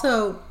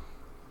also,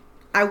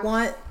 I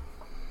want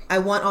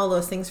all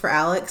those things for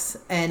Alex,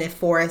 and if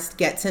Forrest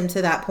gets him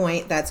to that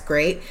point, that's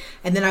great.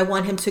 And then I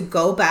want him to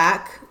go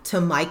back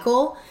to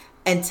Michael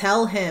and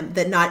tell him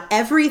that not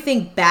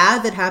everything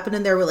bad that happened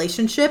in their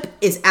relationship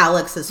is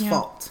Alex's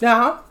fault.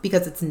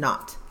 Because it's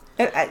not.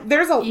 And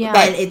there's a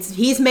and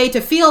he's made to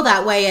feel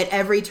that way at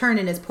every turn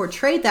and is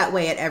portrayed that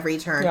way at every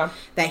turn.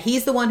 That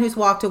he's the one who's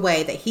walked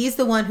away, that he's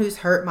the one who's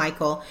hurt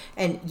Michael.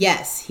 And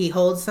yes, he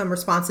holds some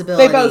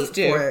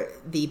responsibility for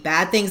the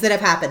bad things that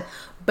have happened.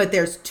 But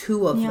there's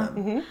two of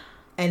them.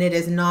 And it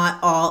is not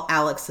all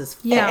Alex's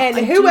fault.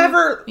 And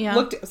whoever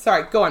looked...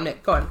 Sorry, go on,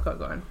 Nick. Go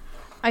on.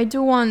 I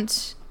do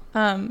want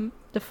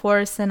the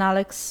Forrest and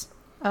Alex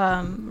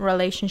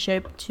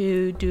relationship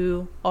to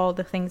do all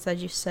the things that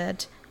you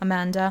said,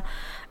 Amanda.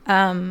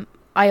 I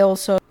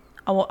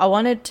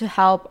wanted to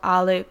help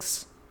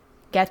Alex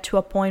get to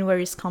a point where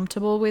he's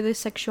comfortable with his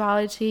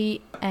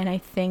sexuality, and I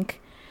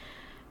think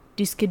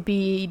this could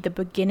be the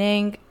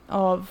beginning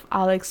of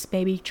Alex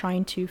maybe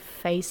trying to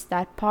face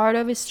that part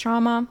of his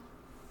trauma.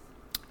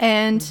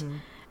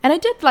 And I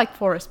did like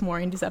Forrest more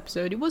in this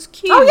episode. It was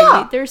cute. Oh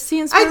yeah, their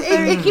scenes were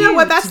very cute. You know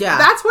what?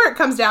 That's where it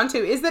comes down to,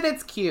 is that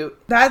it's cute.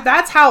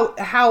 That's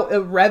how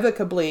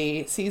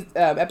irrevocably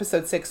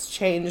episode 6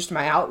 changed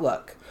my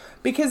outlook.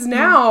 Because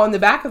now in the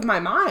back of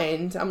my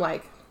mind, I'm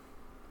like,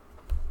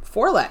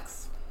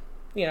 Forlex.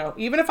 you know,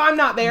 even if I'm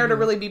not there to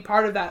really be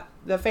part of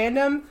the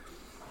fandom,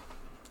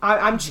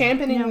 I'm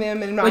championing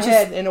them in my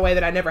head in a way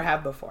that I never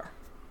have before.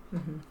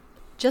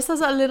 Just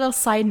as a little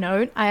side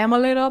note, I am a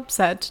little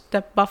upset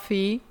that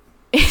Buffy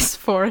is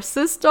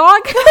Forrest's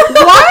dog.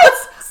 What?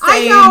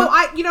 I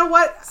know. You know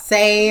what?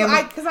 Same.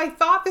 Because I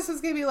thought this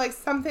was going to be like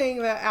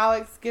something that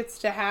Alex gets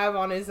to have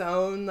on his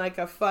own, like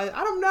a fun,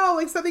 I don't know,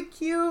 like something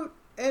cute.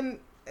 And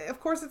of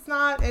course it's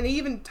not. And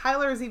even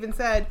Tyler's even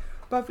said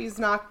Buffy's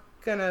not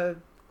going to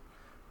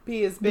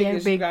be as big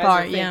as you guys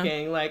are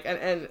thinking. Yeah. Like,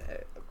 and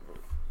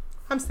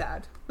I'm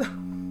sad.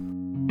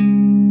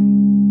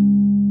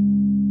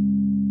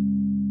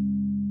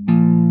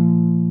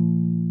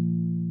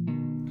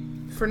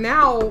 For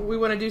now, we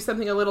want to do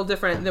something a little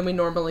different than we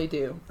normally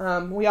do.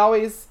 We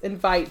always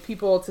invite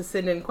people to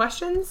send in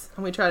questions,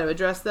 and we try to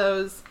address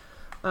those.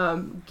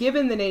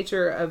 Given the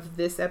nature of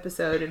this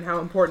episode and how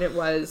important it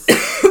was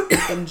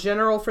in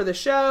general for the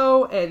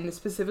show, and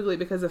specifically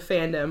because of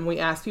fandom, we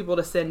asked people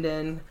to send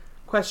in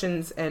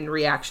questions and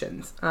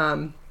reactions.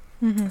 So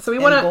we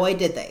want to. Boy,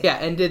 did they! Yeah,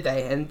 and did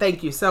they? And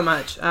thank you so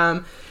much.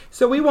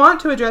 So we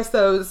want to address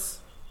those.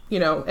 You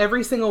know,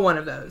 every single one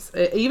of those.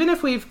 Even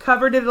if we've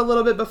covered it a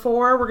little bit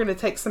before, we're going to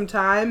take some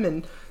time,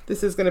 and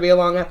this is going to be a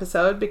long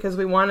episode because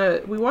we want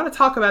to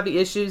talk about the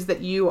issues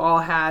that you all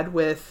had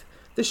with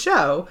the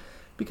show,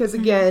 because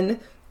again,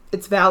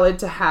 it's valid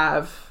to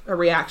have a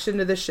reaction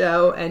to the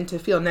show and to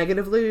feel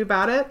negatively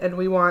about it, and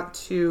we want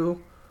to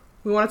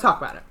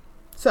talk about it.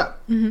 So,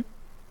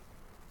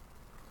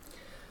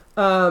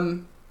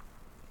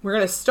 we're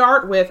going to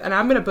start with, and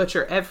I'm going to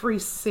butcher every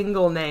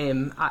single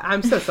name.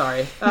 I'm so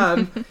sorry.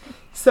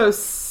 So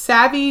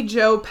Savvy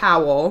Joe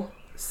Powell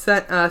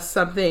sent us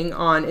something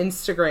on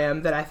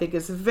Instagram that I think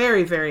is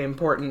very, very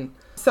important.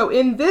 So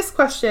in this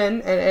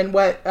question and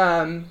what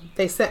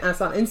they sent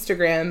us on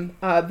Instagram,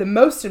 the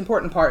most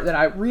important part that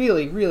I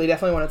really, really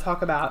definitely want to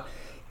talk about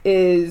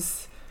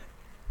is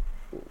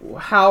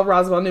how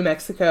Roswell, New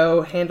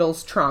Mexico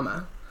handles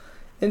trauma.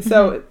 And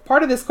so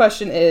part of this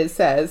question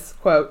says,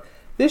 quote,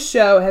 "This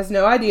show has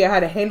no idea how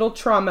to handle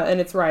trauma in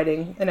its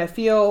writing, and I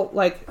feel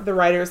like the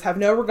writers have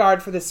no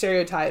regard for the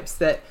stereotypes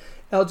that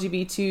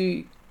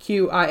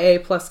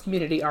LGBTQIA plus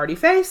community already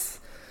face.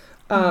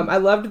 I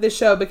loved this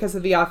show because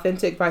of the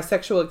authentic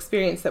bisexual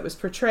experience that was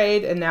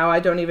portrayed, and now I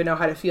don't even know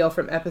how to feel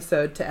from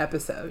episode to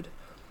episode."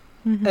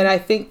 And I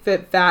think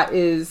that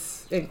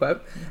is, end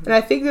quote, and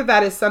I think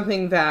that is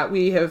something that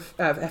we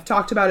have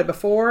talked about it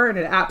before, and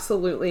it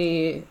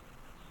absolutely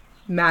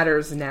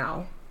matters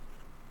now.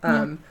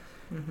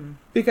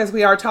 Because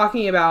we are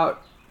talking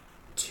about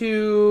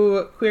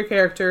two queer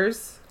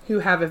characters who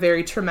have a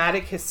very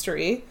traumatic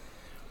history,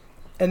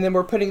 and then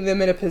we're putting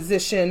them in a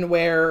position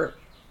where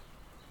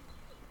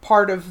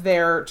part of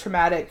their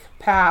traumatic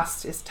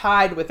past is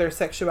tied with their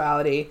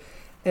sexuality,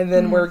 and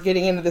then we're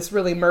getting into this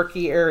really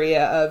murky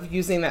area of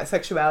using that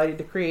sexuality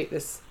to create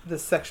this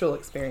sexual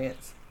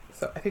experience.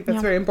 So I think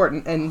that's very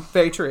important and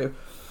very true.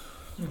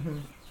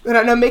 And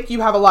I know, Mick,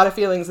 you have a lot of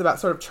feelings about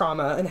sort of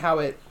trauma and how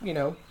it,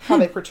 how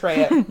they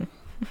portray it.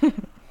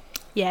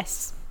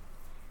 Yes.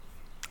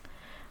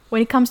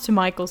 When it comes to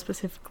Michael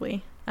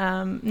specifically,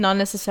 not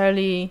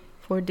necessarily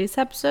for this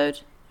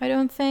episode, I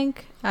don't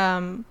think.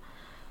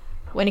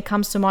 When it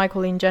comes to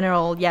Michael in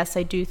general, yes,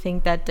 I do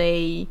think that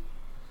they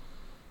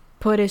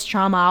put his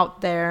trauma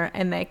out there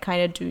and they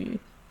kind of do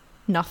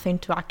nothing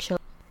to actually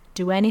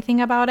do anything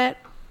about it,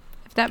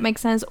 if that makes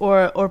sense,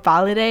 or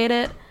validate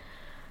it,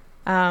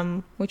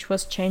 which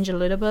was changed a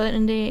little bit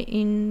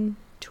in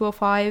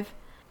 205.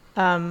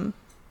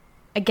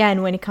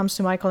 Again, when it comes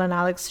to Michael and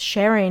Alex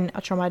sharing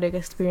a traumatic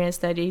experience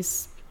that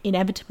is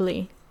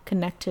inevitably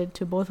connected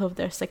to both of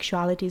their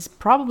sexualities,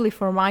 probably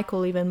for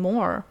Michael even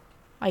more,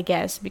 I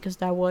guess, because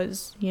that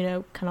was,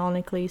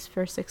 canonically his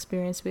first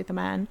experience with a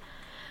man.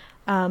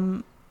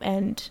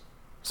 And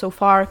so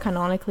far,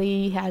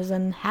 canonically, he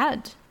hasn't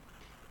had,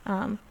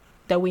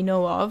 that we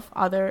know of,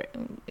 other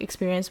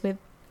experience with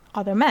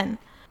other men.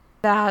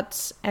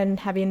 That, and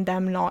having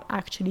them not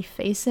actually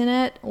facing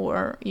it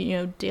or,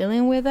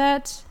 dealing with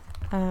it,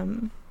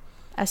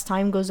 as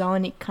time goes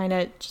on, it kind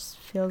of just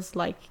feels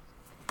like,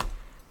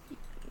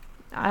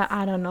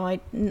 I don't know,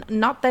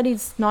 not that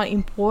it's not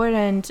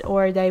important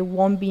or they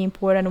won't be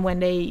important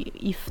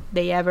if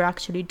they ever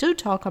actually do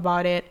talk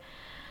about it,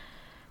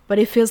 but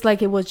it feels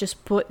like it was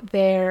just put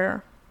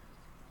there,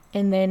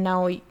 and then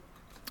now it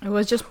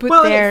was just put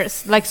there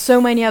like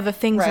so many other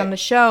things on the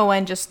show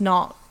and just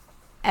not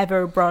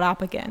ever brought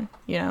up again,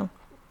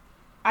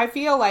 I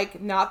feel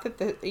like not that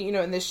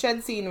and the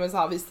shed scene was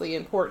obviously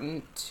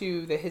important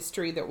to the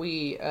history that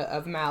we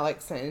of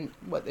Malex and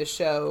what the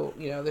show,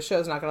 the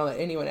show's not going to let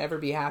anyone ever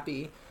be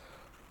happy.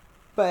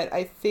 But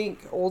I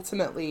think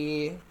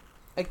ultimately,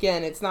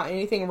 again, it's not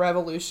anything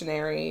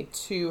revolutionary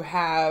to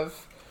have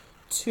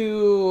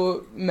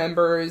two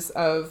members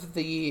of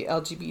the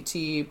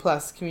LGBT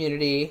plus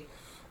community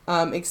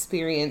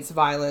experience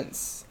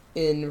violence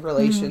in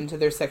relation to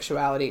their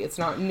sexuality. It's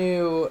not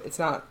new. It's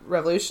not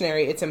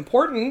revolutionary. It's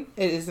important.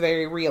 It is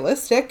very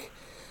realistic.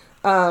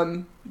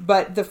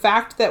 But the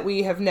fact that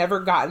we have never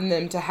gotten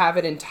them to have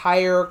an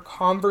entire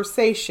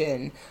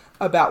conversation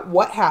about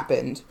what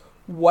happened,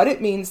 what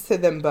it means to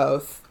them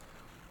both,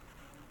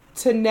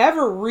 to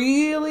never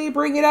really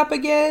bring it up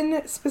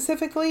again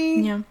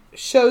specifically,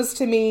 shows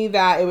to me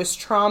that it was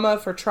trauma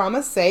for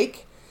trauma's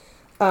sake.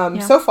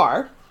 So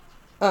far,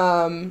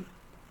 you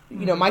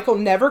know, Michael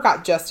never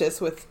got justice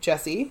with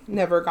Jesse,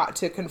 never got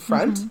to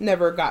confront,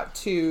 never got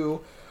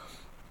to,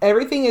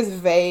 everything is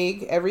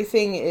vague,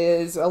 everything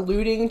is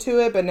alluding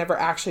to it, but never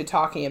actually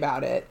talking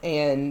about it.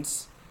 And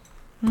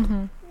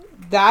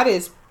that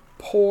is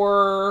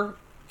poor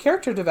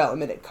character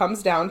development. It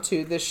comes down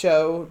to the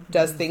show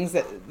does things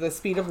at the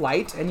speed of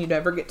light, and you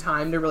never get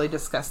time to really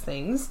discuss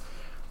things.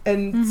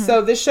 And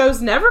so this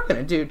show's never going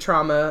to do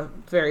trauma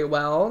very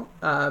well,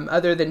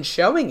 other than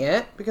showing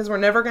it, because we're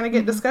never going to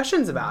get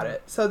discussions about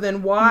it. So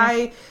then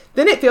why,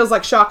 then it feels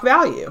like shock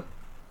value.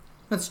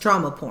 It's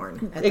trauma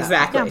porn.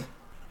 Exactly.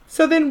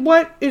 So then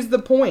what is the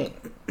point,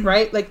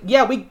 right? Like,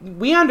 yeah,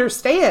 we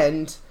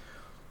understand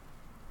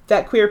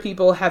that queer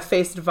people have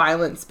faced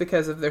violence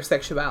because of their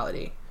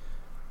sexuality.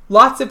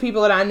 Lots of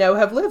people that I know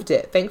have lived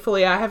it.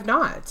 Thankfully, I have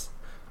not.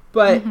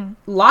 But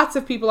lots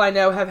of people I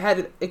know have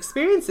had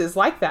experiences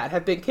like that,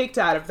 have been kicked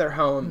out of their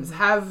homes,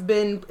 have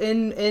been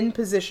in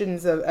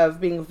positions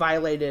of being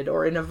violated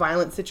or in a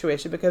violent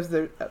situation because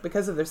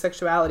of their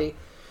sexuality.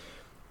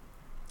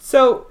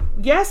 So,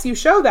 yes, you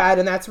show that,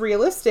 and that's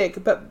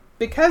realistic, but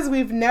because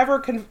we've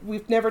never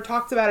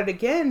talked about it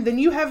again, then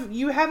you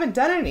haven't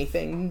done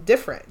anything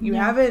different. You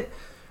haven't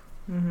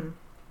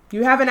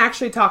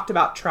actually talked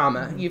about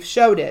trauma. You've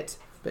showed it,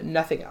 but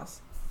nothing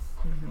else.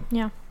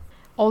 Yeah.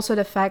 Also,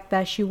 the fact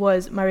that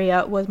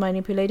Maria was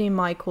manipulating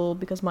Michael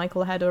because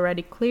Michael had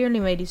already clearly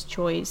made his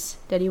choice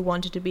that he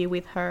wanted to be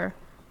with her,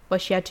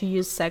 but she had to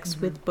use sex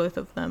with both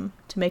of them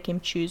to make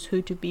him choose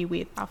who to be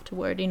with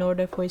afterward in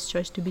order for his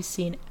choice to be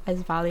seen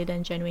as valid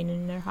and genuine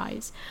in her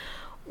eyes,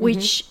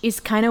 which is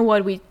kind of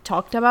what we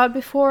talked about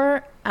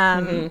before.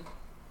 And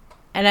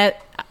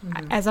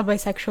as a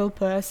bisexual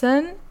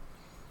person,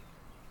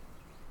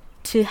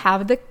 to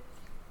have the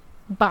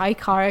bi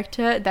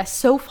character that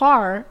so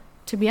far,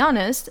 to be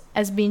honest,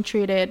 has been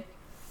treated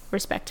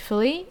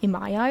respectfully, in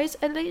my eyes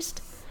at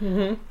least.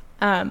 To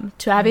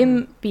have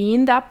him be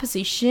in that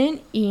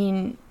position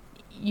in,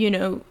 you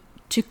know,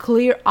 to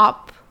clear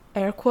up,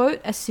 air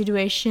quote, a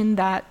situation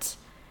that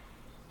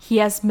he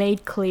has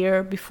made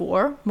clear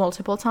before,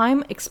 multiple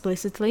times,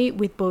 explicitly,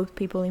 with both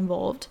people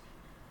involved,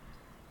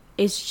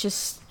 is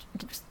just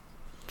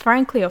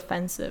frankly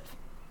offensive.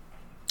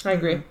 I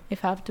agree.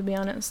 If I have to be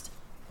honest.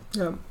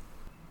 Yeah.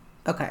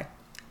 Okay.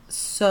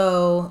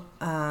 So,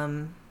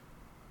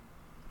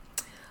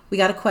 we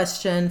got a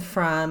question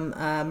from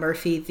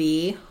Murphy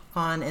V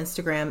on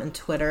Instagram and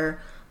Twitter.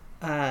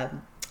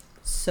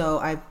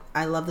 So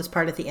I love this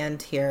part at the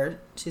end here.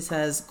 She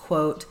says,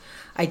 quote,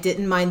 "I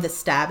didn't mind the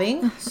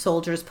stabbing.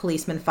 Soldiers,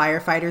 policemen,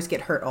 firefighters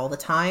get hurt all the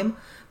time.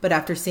 But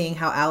after seeing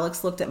how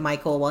Alex looked at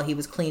Michael while he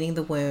was cleaning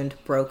the wound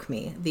broke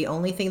me. The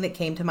only thing that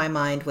came to my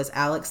mind was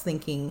Alex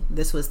thinking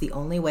this was the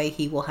only way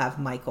he will have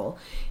Michael.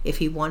 If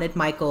he wanted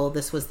Michael,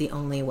 this was the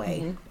only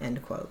way,"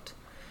 end quote.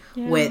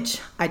 Yeah.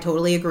 Which I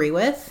totally agree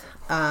with.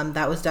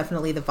 That was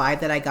definitely the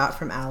vibe that I got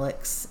from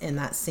Alex in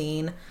that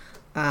scene.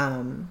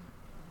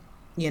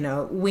 You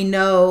know, we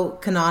know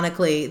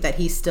canonically that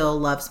he still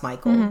loves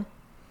Michael.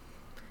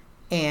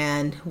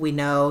 And we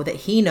know that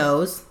he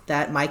knows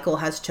that Michael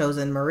has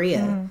chosen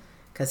Maria.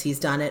 Because he's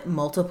done it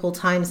multiple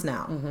times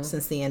now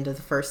since the end of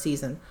the first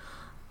season.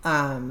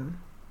 It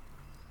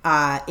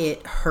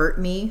hurt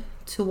me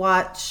to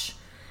watch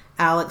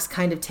Alex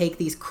kind of take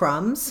these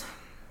crumbs.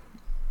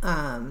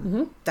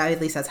 That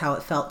at least that's how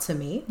it felt to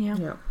me.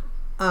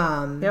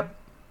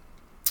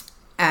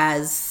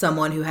 As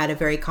someone who had a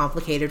very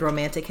complicated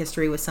romantic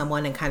history with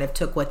someone and kind of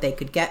took what they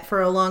could get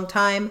for a long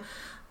time.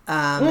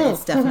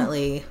 It's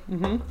definitely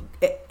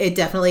it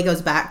definitely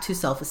goes back to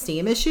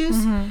self-esteem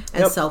issues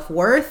and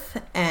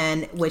self-worth,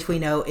 and which we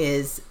know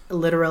is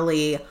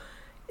literally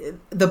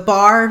the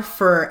bar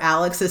for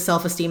Alex's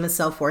self-esteem and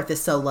self-worth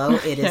is so low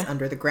it is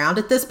under the ground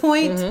at this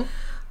point.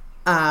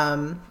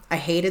 I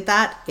hated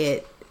that.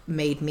 It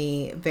made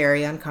me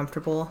very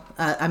uncomfortable.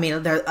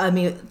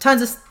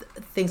 Tons of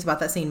things about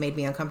that scene made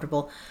me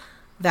uncomfortable.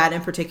 That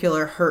in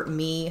particular hurt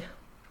me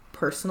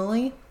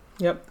personally.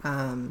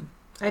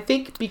 I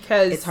think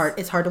because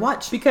it's hard to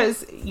watch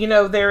because, you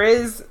know,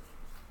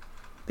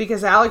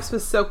 because Alex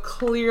was so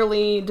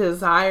clearly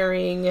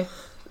desiring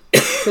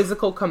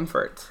physical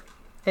comfort,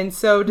 and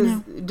so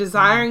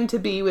desiring to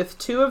be with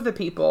two of the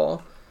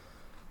people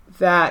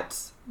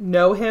that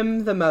know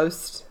him the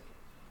most.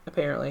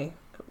 Apparently,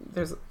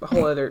 there's a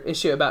whole other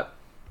issue about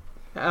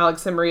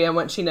Alex and Maria and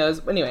what she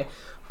knows. Anyway,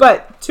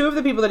 but two of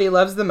the people that he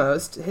loves the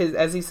most,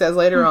 as he says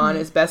later on,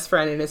 his best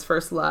friend and his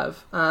first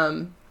love.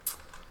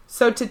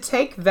 So to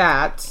take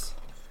that,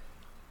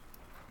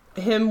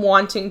 him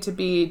wanting to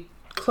be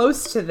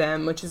close to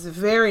them, which is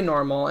very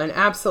normal, and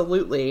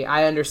absolutely,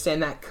 I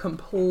understand that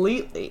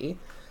completely.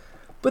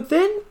 But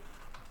then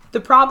the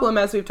problem,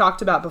 as we've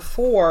talked about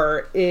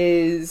before,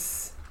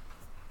 is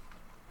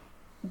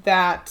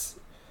that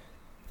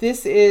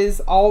this is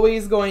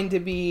always going to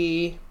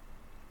be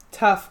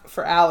tough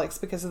for Alex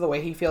because of the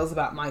way he feels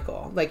about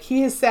Michael. Like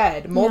he has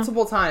said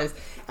multiple times,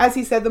 as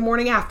he said the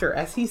morning after,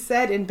 as he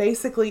said in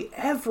basically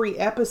every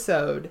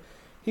episode,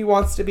 he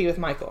wants to be with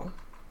Michael.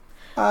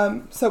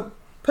 So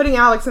putting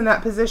Alex in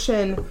that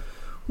position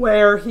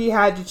where he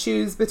had to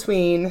choose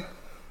between,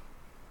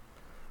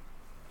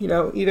 you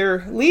know,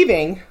 either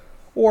leaving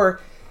or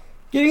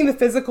getting the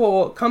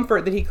physical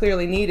comfort that he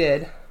clearly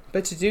needed,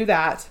 but to do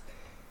that,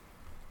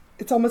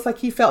 it's almost like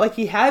he felt like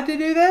he had to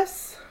do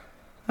this.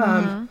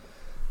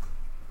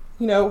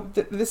 You know,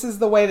 this is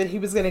the way that he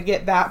was going to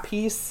get that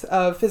piece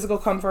of physical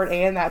comfort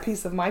and that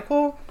piece of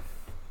Michael.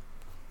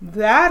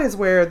 That is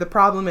where the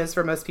problem is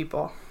for most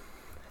people.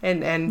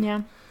 And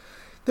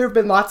there have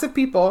been lots of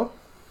people,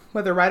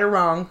 whether right or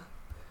wrong,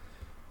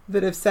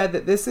 that have said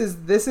that this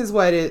is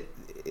what it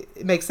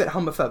makes it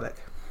homophobic.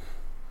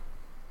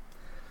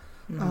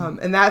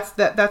 And that's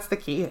the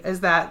key, is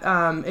that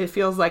it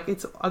feels like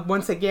it's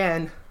once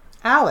again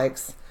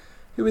Alex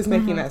who is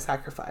making that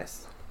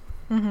sacrifice.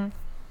 I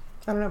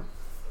don't know.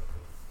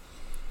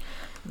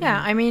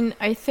 Yeah, I mean,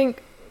 I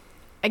think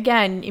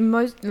again in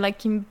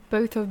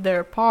both of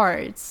their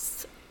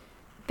parts,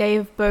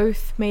 they've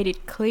both made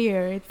it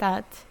clear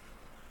that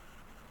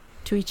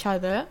to each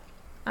other,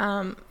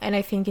 and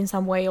I think in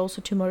some way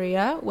also to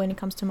Maria when it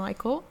comes to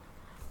Michael,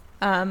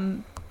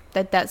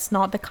 that that's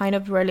not the kind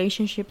of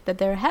relationship that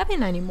they're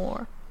having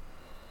anymore.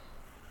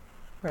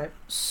 Right.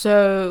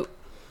 So,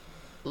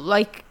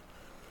 like,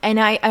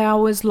 and I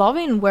was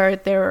loving where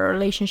their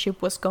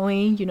relationship was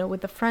going, you know,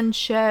 with the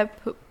friendship,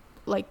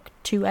 like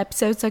 2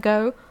 episodes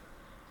ago.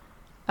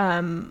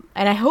 And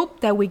I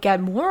hope that we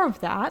get more of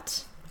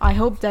that. I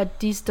hope that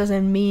this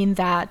doesn't mean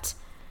that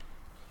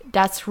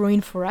that's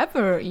ruined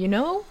forever, you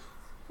know?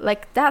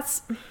 Like,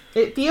 that's...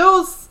 It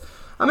feels...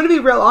 I'm going to be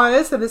real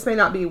honest, and this may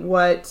not be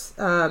what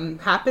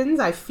happens.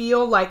 I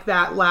feel like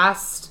that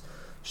last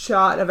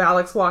shot of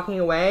Alex walking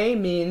away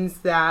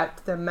means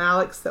that the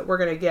Alex that we're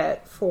going to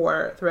get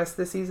for the rest of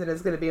the season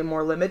is going to be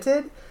more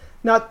limited.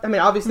 Not, I mean,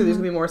 obviously there's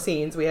going to be more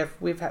scenes.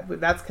 We've had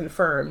that's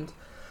confirmed.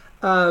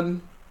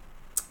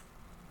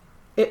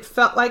 It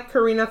felt like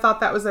Karina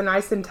thought that was a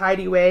nice and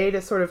tidy way to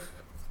sort of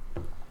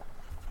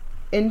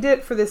end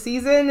it for the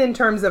season in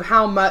terms of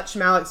how much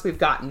Alex we've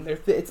gotten.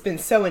 It's been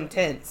so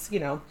intense, you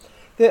know.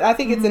 I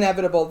think it's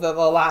inevitable that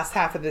the last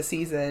half of the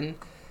season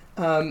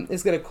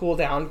is going to cool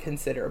down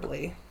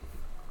considerably.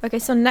 Okay,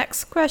 so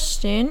next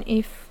question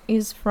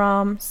is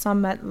from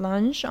Summit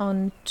Lunch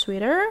on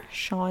Twitter,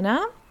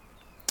 Shauna.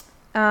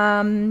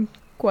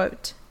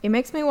 Quote, "It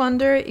makes me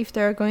wonder if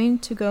they're going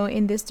to go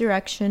in this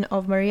direction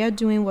of Maria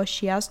doing what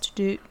she has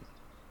to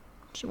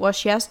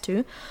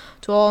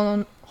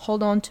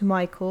hold on to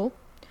Michael,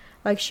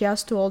 like she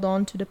has to hold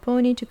on to the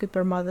pony to keep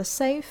her mother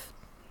safe.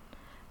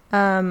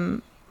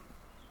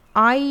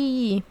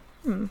 I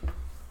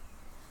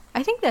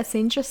think that's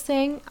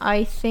interesting.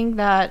 I think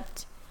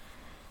that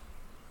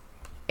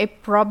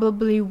it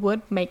probably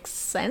would make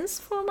sense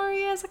for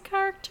Maria as a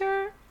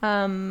character.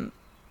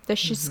 That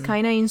she's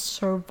kind of in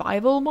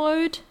survival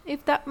mode,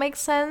 if that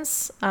makes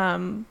sense,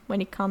 when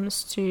it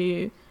comes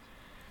to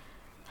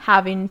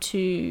having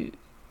to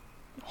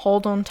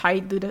hold on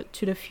tight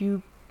to the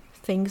few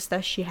things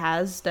that she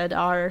has that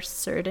are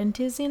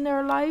certainties in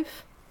their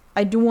life.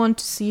 I do want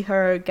to see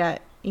her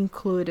get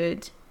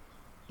included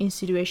in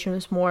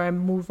situations more and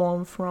move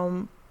on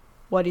from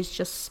what is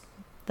just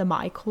the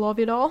Michael of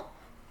it all,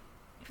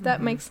 if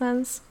that makes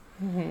sense.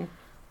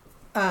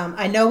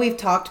 I know we've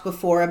talked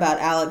before about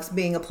Alex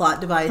being a plot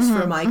device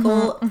for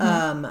Michael.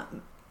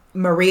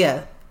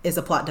 Maria is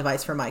a plot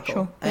device for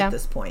Michael at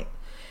this point.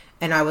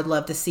 And I would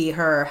love to see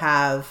her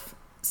have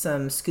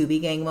some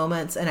Scooby Gang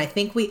moments. And I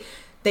think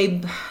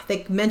they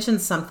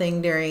mentioned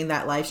something during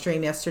that live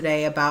stream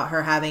yesterday about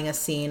her having a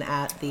scene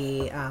at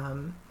the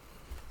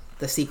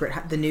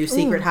new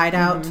secret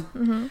hideout.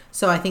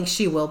 So I think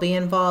she will be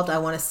involved. I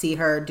want to see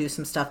her do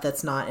some stuff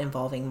that's not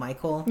involving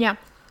Michael. Yeah.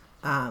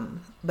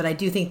 But I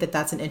do think that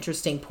that's an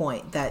interesting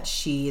point, that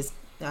she's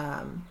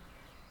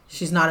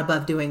not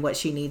above doing what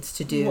she needs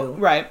to do. Well,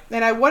 right.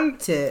 And I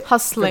want to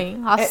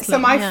hustling. So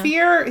my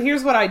fear,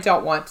 here's what I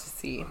don't want to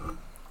see.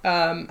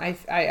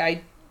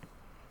 I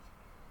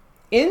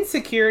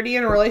insecurity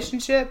in a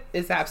relationship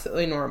is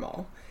absolutely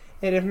normal.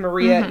 And if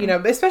Maria, you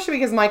know, especially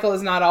because Michael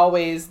is not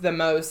always the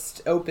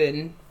most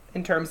open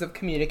in terms of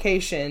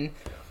communication.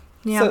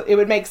 Yeah. So it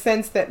would make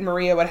sense that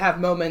Maria would have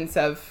moments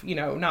of, you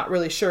know, not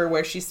really sure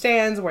where she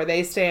stands, where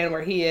they stand,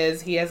 where he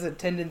is. He has a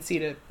tendency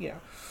to, you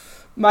know.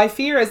 My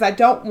fear is I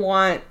don't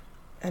want,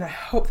 and I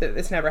hope that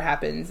this never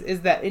happens,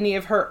 is that any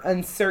of her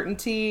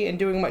uncertainty in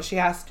doing what she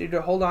has to do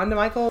to hold on to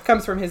Michael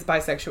comes from his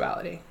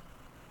bisexuality.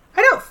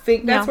 I don't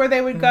think that's where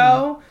they would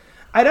go.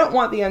 I don't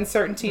want the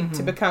uncertainty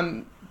to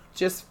become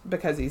just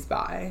because he's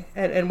bi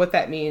and what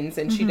that means,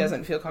 and she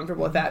doesn't feel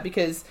comfortable with that,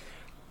 because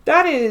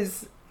that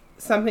is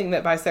something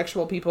that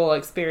bisexual people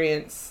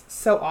experience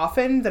so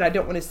often that I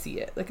don't want to see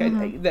it. Like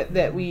that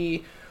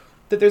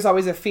there's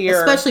always a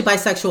fear, especially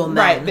bisexual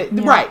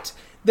men, right?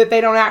 that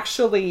they don't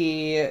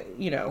actually,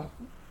 you know,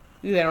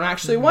 they don't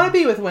actually want to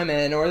be with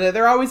women, or that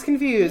they're always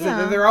confused, or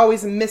that they're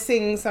always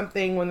missing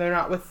something when they're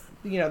not with,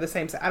 you know, the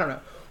same sex. I don't know.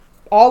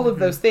 All of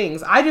those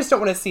things. I just don't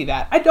want to see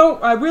that.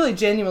 I really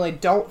genuinely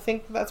don't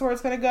think that's where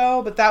it's going to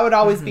go, but that would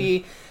always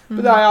be,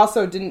 but I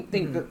also didn't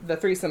think that the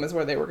threesome is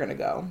where they were going to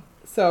go.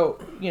 So,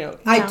 you know.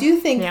 I do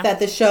think that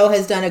the show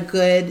has done a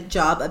good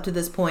job up to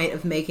this point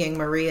of making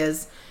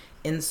Maria's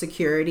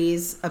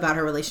insecurities about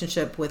her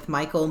relationship with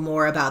Michael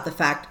more about the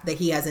fact that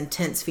he has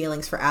intense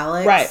feelings for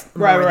Alex.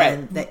 Right.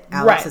 Than that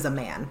Alex is a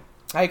man.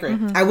 I agree.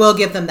 I will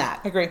give them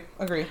that. Agree.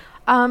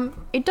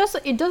 It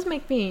does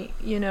make me,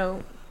 you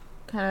know,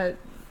 kind of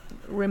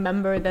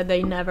remember that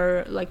they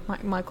never, like,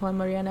 Michael and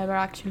Maria never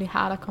actually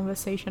had a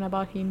conversation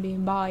about him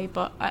being bi,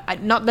 but I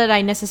not that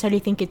I necessarily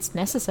think it's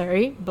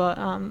necessary, but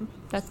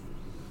that's,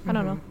 I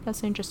don't know,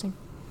 that's interesting.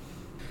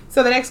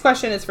 So the next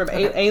question is from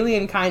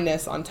Alien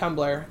Kindness on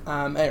Tumblr,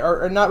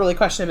 or not really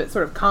question, but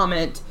sort of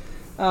comment.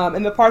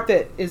 And the part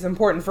that is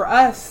important for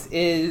us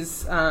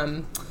is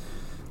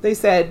they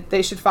said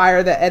they should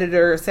fire the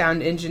editor,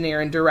 sound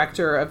engineer, and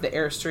director of the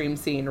Airstream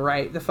scene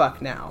right the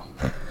fuck now.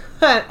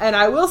 And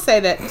I will say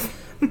that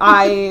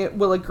I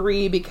will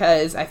agree,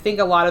 because I think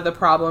a lot of the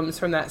problems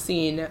from that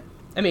scene,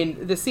 I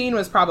mean, the scene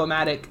was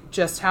problematic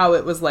just how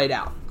it was laid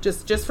out.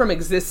 Just from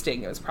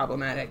existing, it was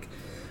problematic.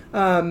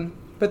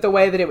 But the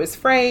way that it was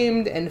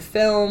framed and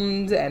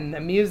filmed, and the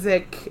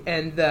music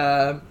and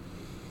the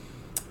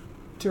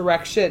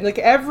direction, like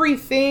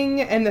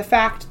everything, and the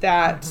fact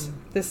that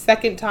the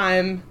second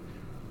time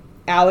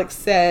Alex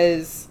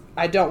says,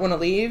 "I don't want to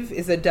leave,"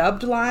 is a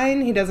dubbed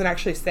line. He doesn't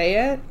actually say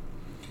it.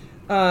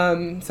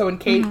 So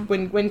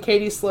when when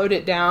Katie slowed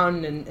it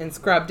down and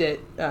scrubbed it,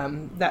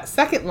 that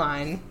second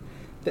line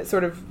that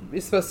sort of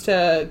is supposed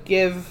to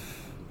give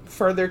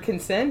further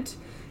consent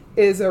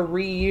is a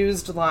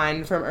reused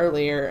line from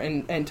earlier,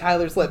 and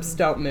Tyler's lips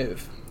don't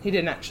move. He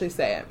didn't actually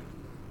say it.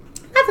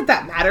 Not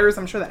that matters.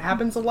 I'm sure that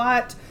happens a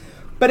lot.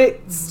 But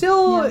it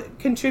still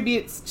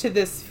contributes to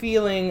this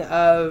feeling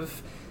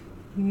of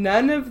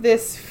none of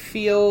this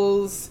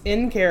feels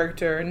in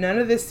character. None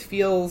of this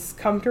feels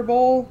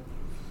comfortable.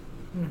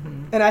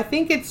 And I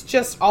think it's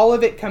just all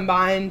of it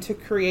combined to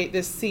create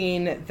this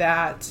scene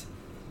that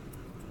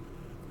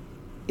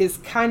is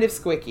kind of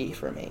squicky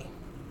for me.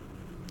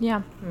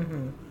 Yeah.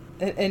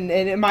 And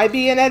it might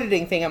be an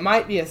editing thing. It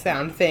might be a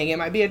sound thing. It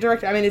might be a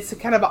director. I mean, it's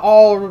kind of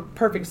all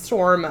perfect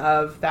storm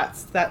of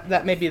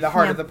that may be the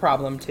heart of the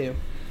problem too.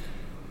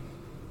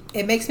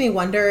 It makes me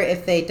wonder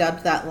if they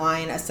dubbed that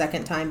line a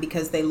second time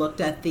because they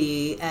looked at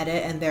the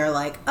edit and they're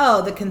like,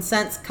 oh, the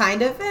consent's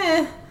kind of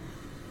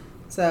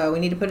so we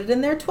need to put it in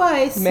there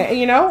twice.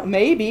 You know,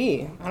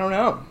 maybe. I don't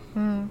know.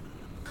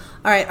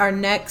 All right, our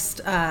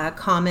next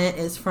comment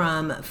is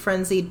from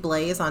Frenzied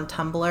Blaze on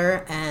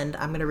Tumblr, and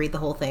I'm going to read the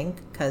whole thing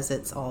because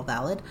it's all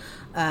valid.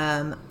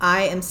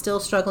 I am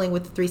still struggling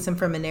with the threesome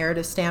from a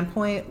narrative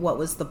standpoint. What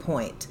was the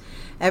point?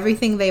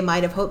 Everything they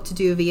might have hoped to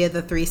do via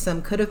the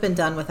threesome could have been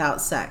done without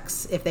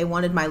sex. If they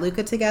wanted My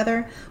Luca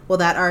together, well,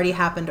 that already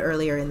happened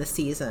earlier in the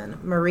season.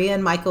 Maria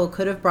and Michael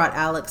could have brought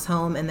Alex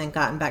home and then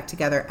gotten back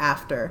together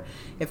after.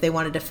 If they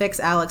wanted to fix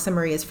Alex and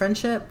Maria's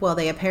friendship, well,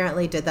 they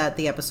apparently did that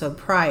the episode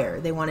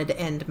prior. They wanted to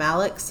end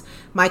Malix.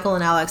 Michael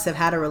and Alex have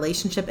had a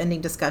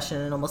relationship-ending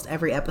discussion in almost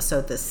every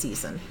episode this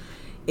season.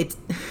 It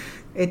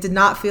did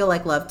not feel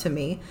like love to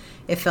me.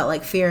 It felt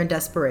like fear and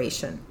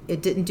desperation.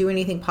 It didn't do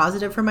anything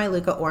positive for My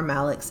Luca or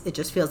Malix. It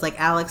just feels like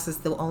Alex is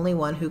the only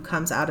one who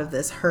comes out of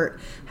this hurt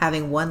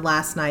having one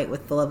last night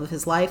with the love of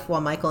his life,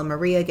 while Michael and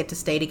Maria get to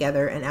stay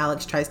together and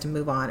Alex tries to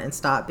move on and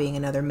stop being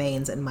another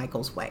Maines in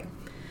Michael's way.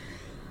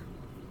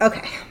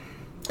 Okay.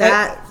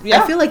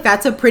 I feel like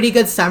that's a pretty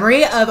good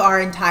summary of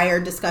our entire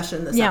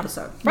discussion this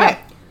episode. Right.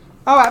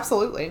 Oh,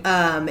 absolutely.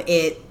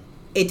 It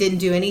didn't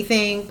do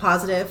anything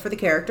positive for the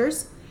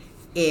characters.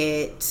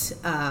 It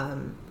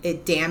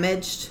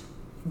damaged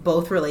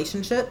both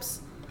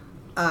relationships.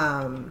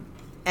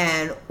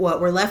 And what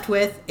we're left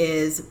with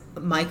is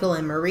Michael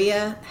and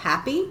Maria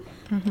happy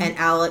and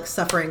Alex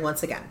suffering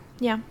once again.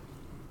 Yeah.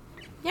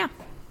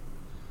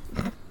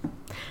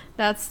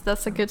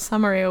 That's a good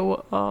summary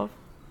of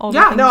all the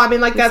things no, I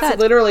mean, like, that's said.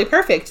 literally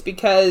perfect,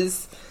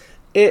 because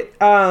it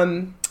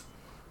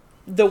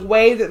the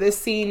way that this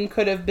scene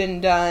could have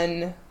been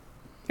done,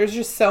 there's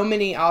just so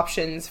many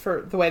options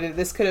for the way that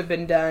this could have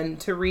been done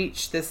to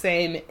reach the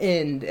same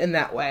end in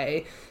that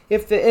way.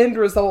 If the end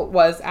result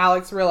was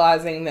Alex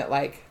realizing that,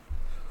 like,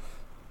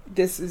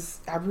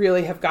 I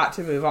really have got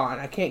to move on.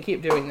 I can't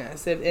keep doing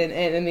this. And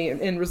the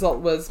end result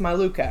was My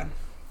Luca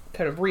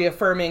kind of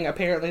reaffirming,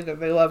 apparently, that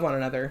they love one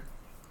another.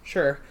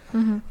 Sure.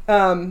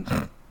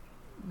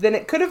 Then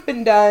it could have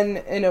been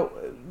done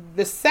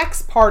the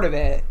sex part of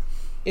it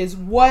is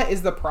what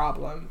is the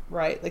problem,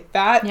 right? Like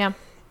that,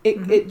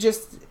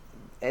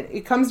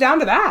 it comes down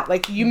to that.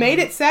 Like, you made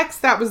it sex,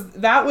 that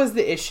was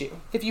the issue.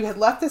 If you had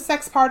left the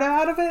sex part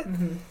out of it,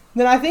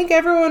 then I think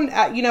everyone,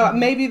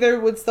 maybe there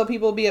would still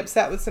people be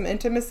upset with some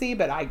intimacy,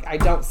 but I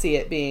don't see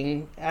it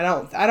being, I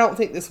don't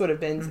think this would have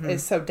been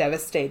is so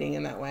devastating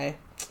in that way.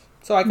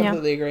 So I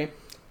completely agree.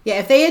 Yeah,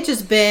 if they had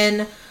just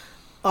been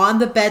on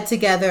the bed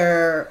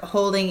together,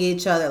 holding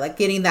each other, like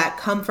getting that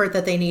comfort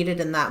that they needed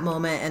in that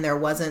moment, and there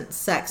wasn't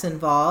sex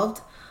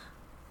involved,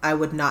 I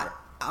would not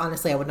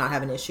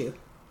have an issue.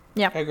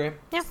 Yeah. I agree.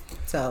 Yeah.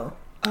 So,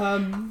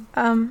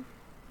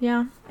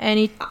 yeah. And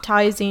it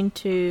ties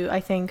into, I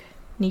think,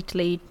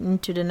 neatly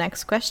into the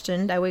next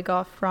question that we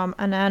got from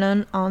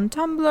Ananon on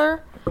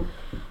Tumblr,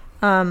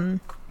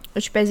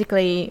 which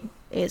basically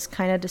is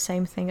kind of the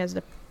same thing as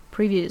the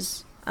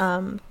previous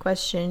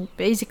question.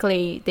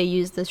 Basically, they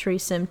use the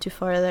threesome to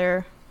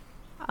further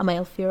a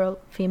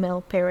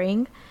male-female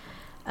pairing.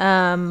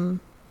 And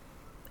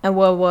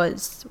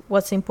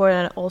what's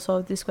important also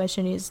of this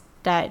question is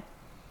that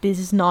this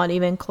is not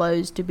even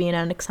close to being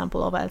an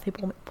example of healthy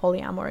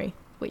polyamory,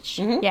 which,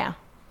 yeah.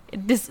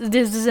 This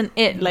isn't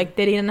it. Like,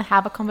 they didn't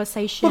have a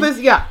conversation. Well,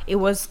 it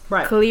was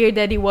clear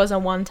that it was a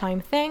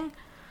one-time thing.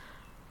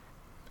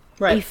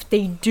 Right. If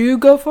they do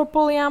go for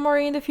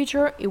polyamory in the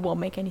future, it won't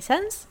make any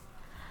sense.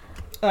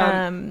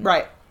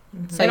 Right.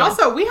 So, and yeah.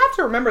 also, we have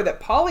to remember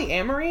that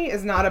polyamory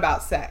is not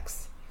about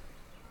sex.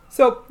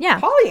 So, Yeah.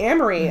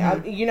 polyamory,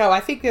 I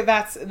think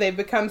they've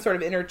become sort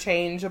of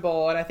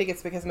interchangeable, and I think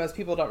it's because most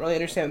people don't really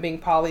understand what being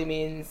poly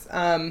means.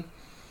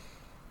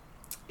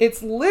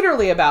 It's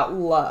literally about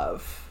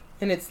love.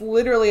 And it's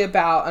literally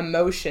about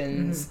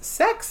emotions.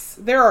 Sex,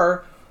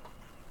 there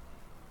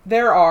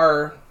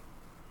are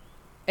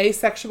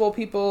asexual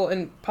people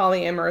in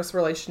polyamorous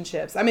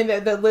relationships. I mean,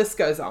 the list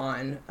goes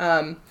on.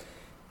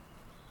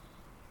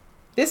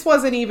 This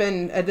wasn't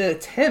even an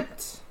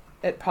attempt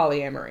at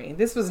polyamory.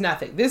 This was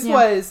nothing. This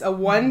was a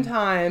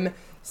one-time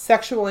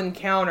sexual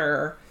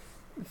encounter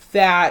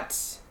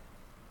that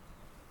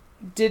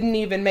didn't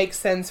even make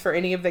sense for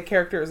any of the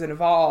characters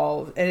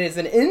involved, and is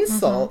an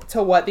insult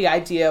to what the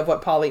idea of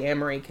what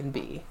polyamory can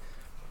be.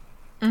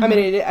 I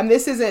mean,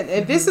 this isn't.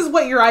 If this is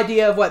what your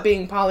idea of what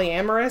being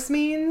polyamorous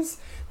means,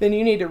 then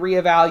you need to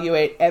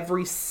reevaluate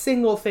every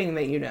single thing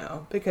that you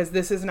know, because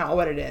this is not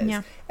what it is.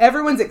 Yeah.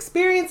 Everyone's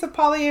experience of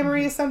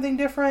polyamory is something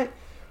different,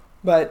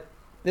 but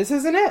this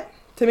isn't it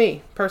to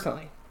me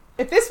personally.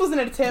 If this was an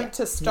attempt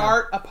to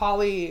start a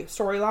poly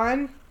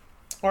storyline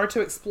or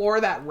to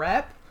explore that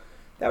rep,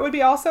 that would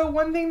be also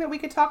one thing that we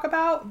could talk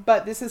about.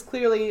 But this is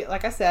clearly,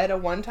 like I said, a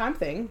one-time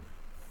thing.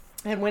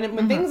 And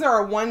when things are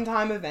a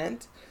one-time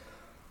event,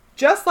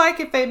 just like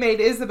if they made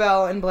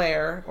Isabel and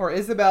Blair or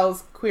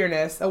Isabel's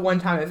queerness a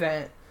one-time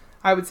event,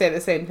 I would say the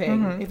same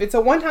thing. If it's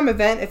a one-time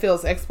event, it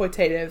feels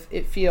exploitative.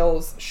 It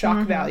feels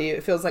shock value.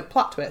 It feels like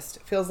plot twist.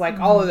 It feels like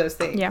all of those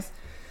things. Yeah.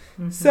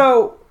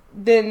 So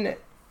then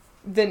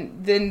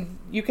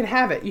you can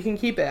have it. You can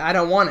keep it. I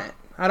don't want it.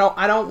 I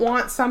don't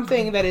want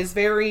something that is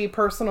very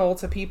personal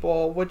to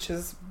people, which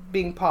is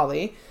being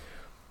poly,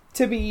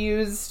 to be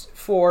used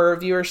for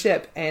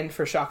viewership and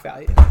for shock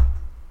value.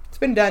 It's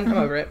been done. I'm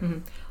over it.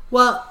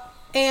 well,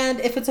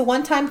 and if it's a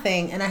one-time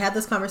thing, and I had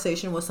this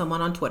conversation with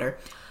someone on Twitter,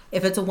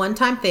 if it's a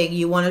one-time thing,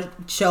 you want to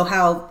show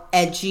how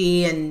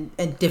edgy and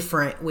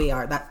different we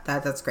are.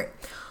 That's great.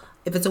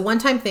 If it's a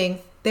one-time thing,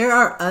 there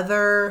are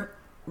other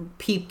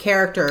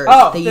characters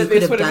that you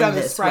could have done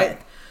this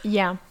with.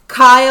 Yeah.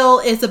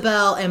 Kyle,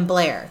 Isabel, and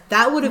Blair.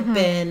 That would have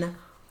been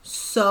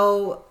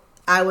so...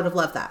 I would have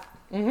loved that.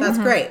 That's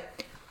great.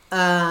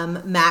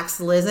 Max,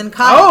 Liz, and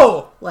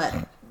Kyle.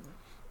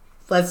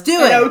 Let's do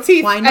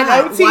it. Why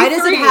not? Why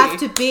does it have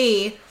to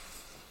be...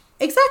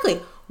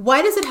 Exactly.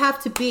 Why does it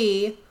have to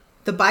be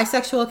the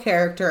bisexual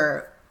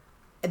character,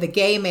 the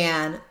gay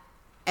man,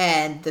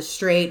 and the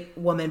straight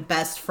woman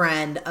best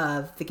friend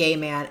of the gay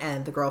man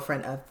and the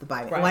girlfriend of the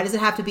bi man? Why does it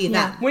have to be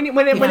that? When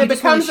it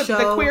becomes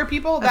the queer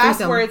people, that's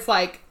where it's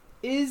like,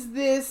 is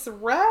this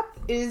rep?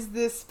 Is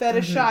this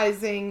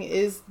fetishizing?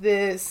 Is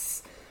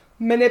this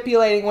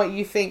manipulating what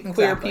you think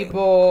queer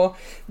people?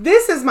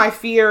 This is my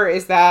fear,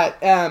 is that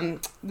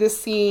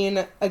this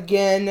scene,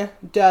 again,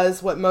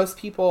 does what most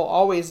people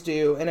always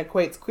do and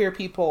equates queer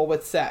people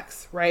with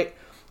sex, right?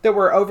 That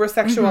we're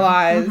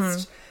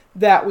over-sexualized,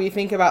 that we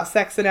think about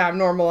sex in an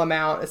abnormal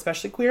amount,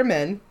 especially queer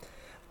men.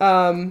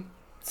 So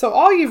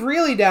all you've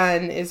really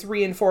done is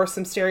reinforce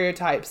some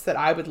stereotypes that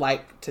I would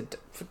like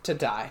to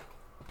die.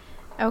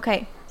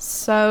 Okay,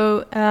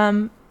 so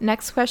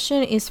next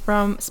question is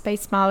from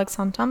Space Malix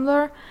on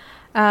Tumblr.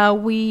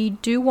 We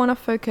do want to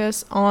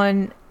focus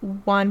on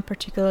one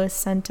particular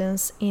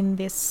sentence in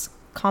this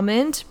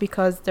comment,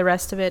 because the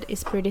rest of it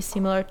is pretty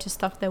similar to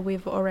stuff that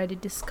we've already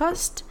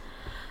discussed.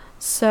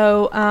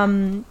 So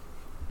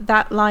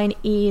that line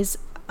is,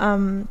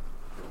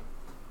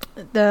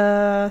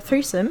 the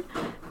threesome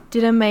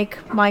didn't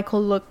make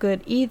Michael look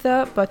good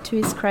either, but to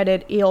his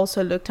credit, he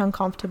also looked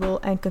uncomfortable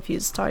and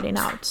confused starting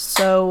out.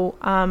 So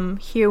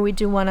here we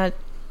do want to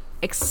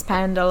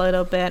expand a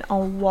little bit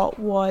on what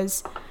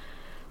was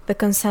the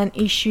consent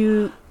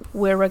issue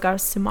with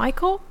regards to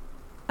Michael.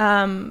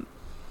 From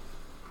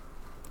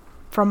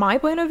my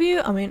point of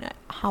view, I mean,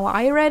 how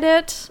I read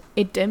it,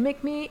 it did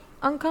make me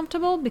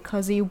uncomfortable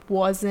because he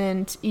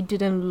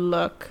didn't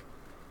look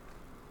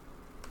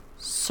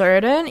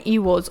certain, he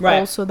was Right.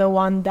 also the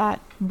one that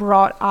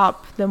brought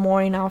up the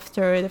morning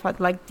after the fact,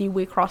 like, did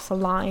we cross a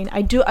line?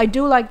 I do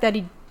like that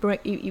he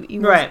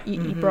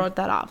Right. brought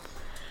that up.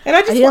 And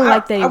I just didn't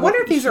like that. I wonder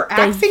if these are that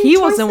acting he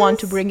choices. was the one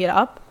to bring it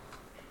up.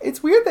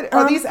 It's weird that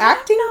are these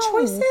acting no.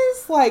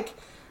 choices like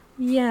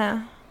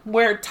Yeah.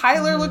 where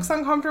Tyler looks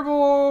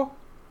uncomfortable,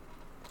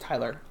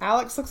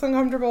 Alex looks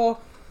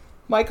uncomfortable,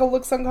 Michael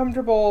looks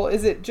uncomfortable.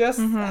 Is it just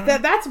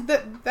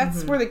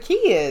that's where the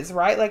key is,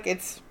 right? Like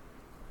it's,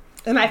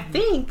 and I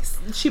think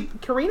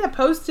Karina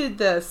posted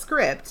the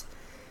script,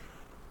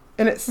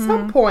 and at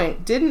some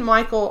point didn't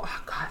Michael?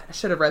 Oh God, I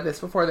should have read this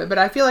before that, but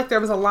I feel like there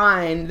was a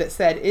line that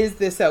said, "Is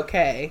this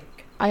okay?"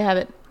 I have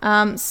it.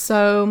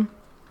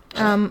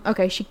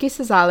 Okay, she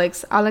kisses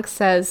Alex. Alex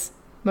says,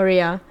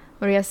 Maria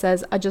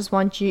says, I just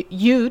want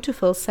you to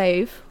feel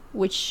safe,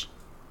 which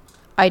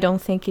I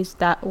don't think is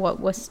that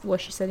what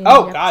she said in the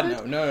Oh God,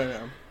 episode. no.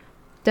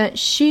 Then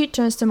she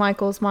turns to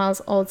Michael,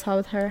 smiles, holds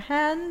out her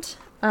hand.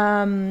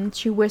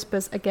 She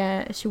whispers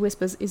again. She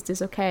whispers, "Is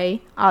this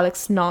okay?"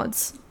 Alex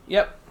nods.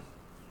 Yep,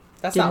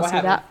 that's Didn't not what see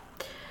happened.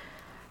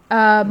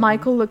 that.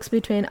 Michael looks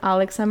between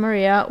Alex and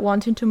Maria,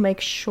 wanting to make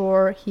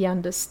sure he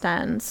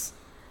understands.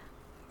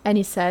 And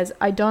he says,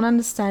 I don't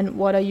understand.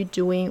 What are you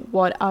doing?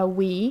 What are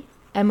we?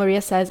 And Maria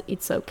says,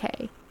 it's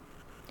okay.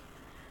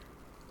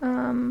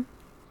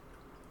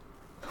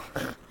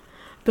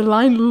 The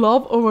line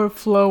love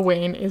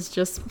overflowing is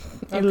just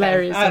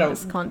hilarious in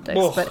this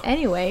context. Ugh. But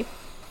anyway,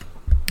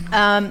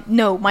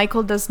 no,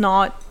 Michael does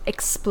not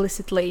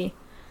explicitly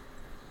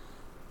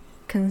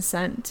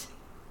consent.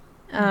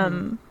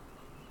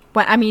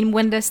 But I mean,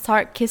 when they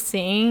start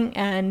kissing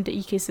and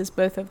he kisses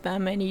both of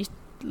them and he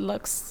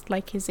looks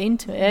like he's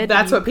into it,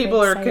 That's you what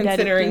people could are say that it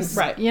considering, is,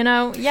 right? You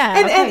know, yeah,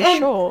 And- okay, and-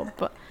 sure,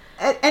 but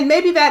And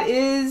maybe that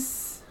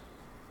is,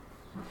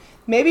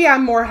 maybe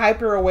I'm more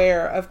hyper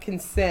aware of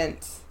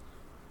consent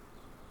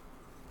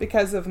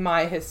because of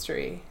my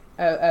history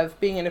of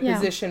being in a Yeah.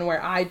 position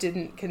where I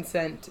didn't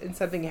consent and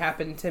something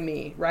happened to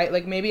me, right?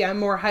 Like maybe I'm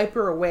more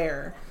hyper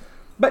aware,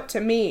 but to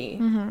me,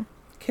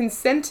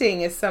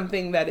 consenting is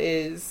something that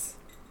is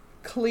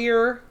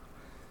clear.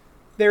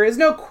 There is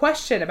no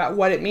question about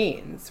what it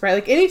means, right?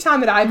 Like anytime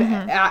that I've,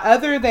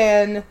 other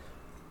than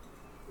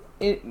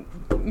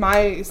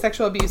my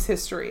sexual abuse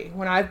history,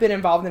 when I've been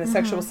involved in a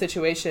sexual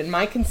situation,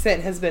 my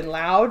consent has been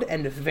loud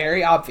and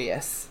very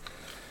obvious,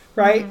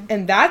 right?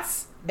 And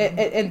that's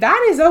and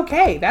that is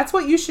okay. That's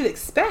what you should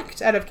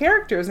expect out of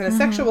characters in a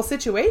sexual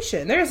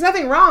situation. There's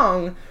nothing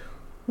wrong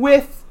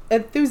with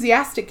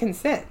enthusiastic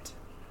consent.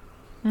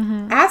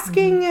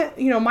 Asking,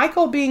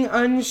 Michael being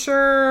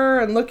unsure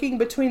and looking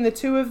between the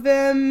two of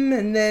them,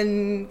 and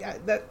then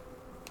that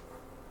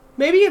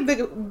maybe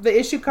the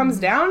issue comes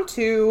down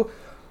to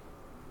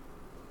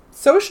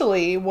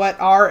socially what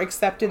our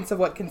acceptance of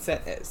what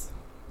consent is.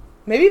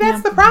 Maybe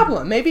that's the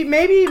problem. Maybe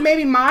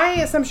my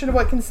assumption of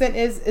what consent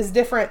is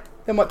different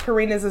than what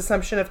Karina's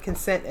assumption of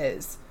consent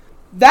is.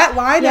 That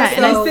line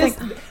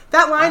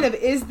of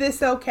is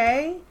this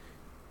okay?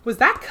 Was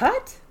that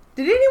cut?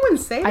 Did anyone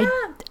say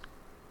that?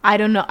 I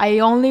don't know. I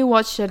only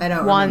watched it I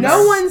don't once. remember.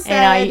 No one said-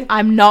 and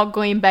I'm not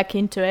going back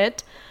into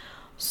it,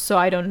 so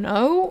I don't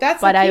know.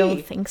 That's but the I key.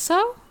 don't think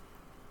so.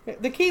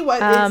 The key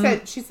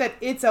was she said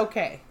it's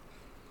okay.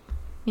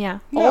 Yeah.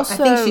 No, I also,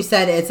 I think she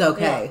said it's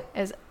okay.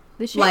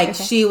 did she? Like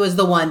Okay. she was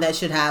the one that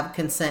should have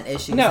consent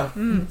issues. No.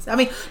 I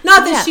mean,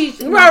 not that Yeah. she,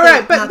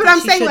 Right, but that I'm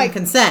she saying shouldn't like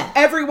consent.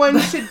 Everyone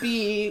should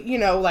be,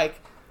 like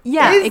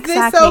Yeah, is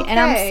exactly. this And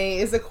I'm okay?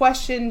 Is a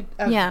question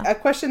a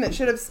question that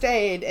should have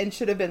stayed and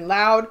should have been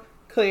loud,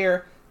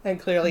 clear, and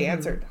clearly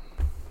answered.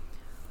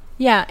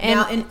 Yeah, and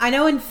Now, and I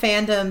know in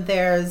fandom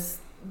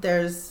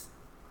there's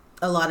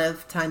a lot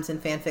of times in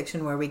fan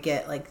fiction where we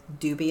get like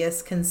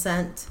dubious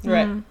consent.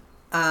 Right.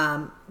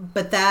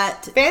 But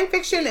that Fan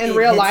fiction in it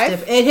real hits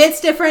life. it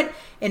hits different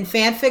in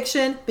fan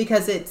fiction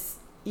because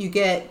you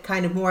get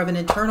kind of more of an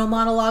internal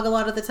monologue a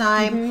lot of the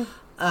time.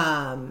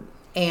 And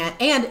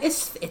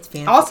it's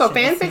fan Also,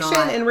 fiction. fan It's fiction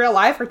not- and real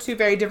life are two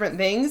very different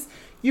things.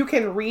 You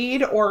can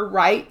read or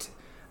write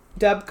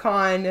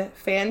Dubcon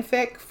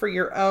fanfic for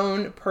your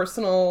own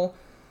personal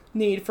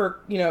need for,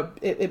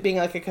 it being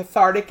like a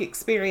cathartic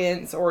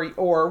experience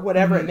or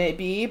whatever it may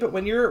be. But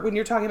when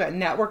you're talking about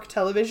network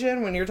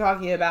television, when you're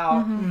talking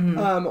about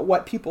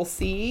what people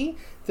see,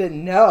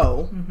 then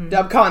no,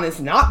 Dubcon is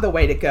not the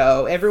way to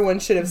go. Everyone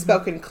should have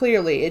spoken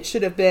clearly. It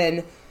should have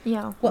been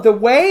the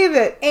way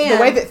that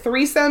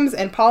threesomes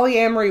and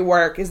polyamory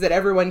work is that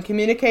everyone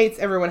communicates,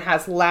 everyone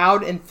has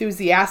loud,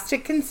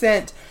 enthusiastic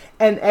consent,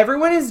 and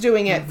everyone is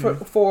doing it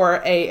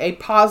for a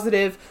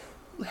positive,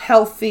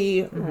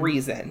 healthy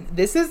reason.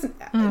 This is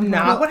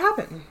not what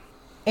happened.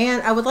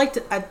 And I'd like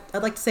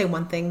to say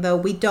one thing though.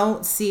 We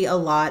don't see a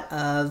lot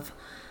of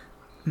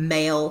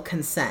male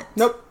consent.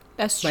 Nope.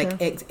 that's true.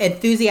 Like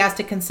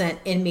enthusiastic consent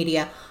in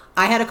media.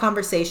 I had a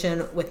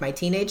conversation with my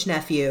teenage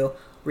nephew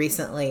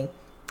recently,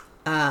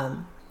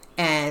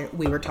 and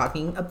we were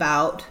talking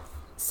about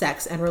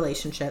sex and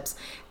relationships,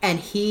 and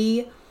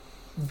he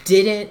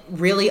didn't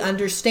really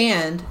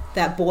understand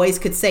that boys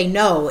could say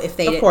no if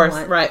they didn't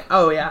want right.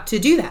 Oh, yeah. to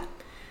do that.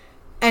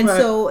 And Right.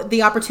 so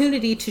the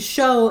opportunity to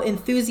show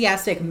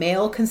enthusiastic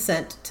male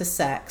consent to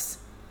sex,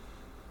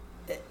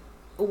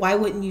 why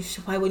wouldn't you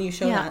show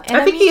Yeah, that? and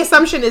I think the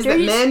assumption is that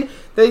there's-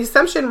 the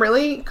assumption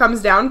really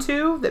comes down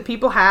to that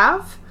people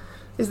have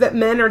is that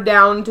men are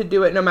down to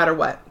do it no matter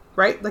what,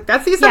 right? Like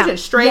that's the assumption.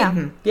 Straight,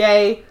 yeah.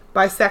 gay,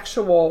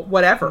 bisexual,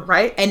 whatever,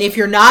 right? And if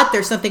you're not,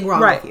 there's something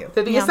wrong Right. with you.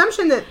 So the Yeah.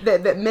 assumption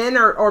that men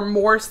are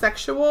more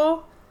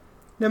sexual,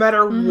 no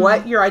matter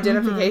what your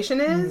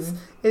identification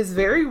is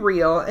very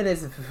real and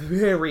is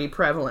very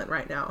prevalent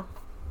right now.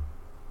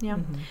 Yeah.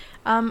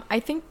 I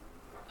think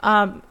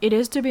it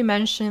is to be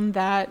mentioned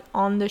that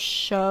on the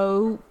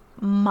show,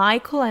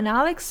 Michael and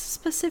Alex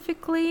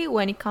specifically,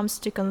 when it comes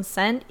to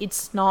consent,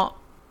 it's not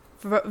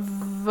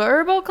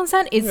verbal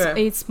consent.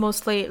 It's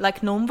mostly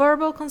like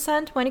non-verbal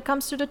consent when it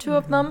comes to the two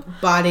of them.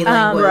 Body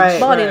language. Right.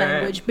 Body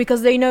language,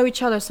 because they know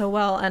each other so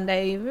well and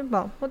they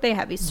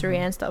have history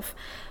and stuff.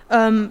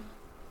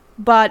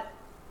 But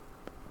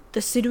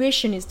the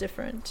situation is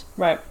different.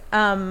 Right.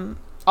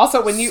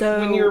 Also, when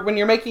So-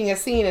 you're making a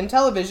scene in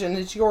television,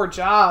 it's your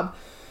job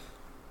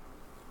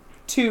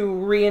to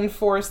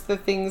reinforce the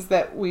things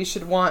that we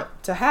should want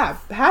to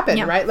happen,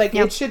 Yeah. right? Like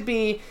Yeah. it should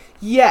be,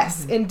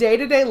 yes, in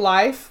day-to-day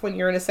life, when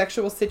you're in a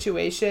sexual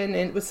situation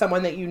and with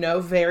someone that you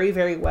know very,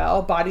 very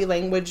well, body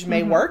language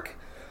may work.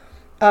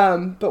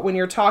 But when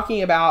you're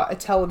talking about a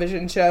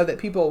television show that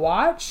people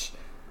watch,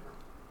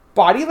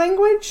 body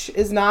language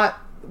is not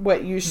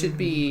what you should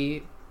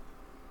be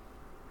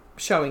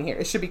showing here.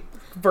 It should be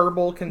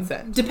verbal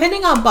consent.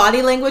 Depending on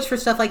body language for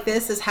stuff like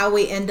this is how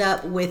we end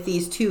up with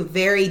these two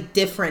very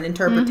different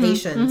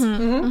interpretations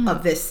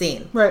of this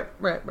scene. Right.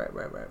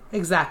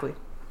 Exactly.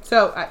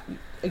 So,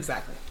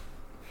 exactly.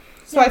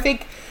 So I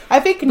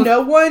think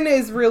no one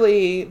is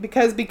really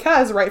because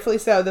rightfully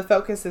so, the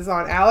focus is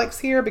on Alex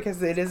here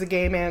because it is a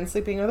gay man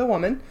sleeping with a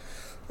woman,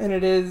 and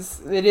it is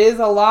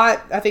a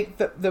lot. I think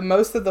the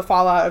most of the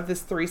fallout of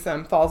this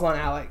threesome falls on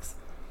Alex,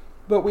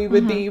 but we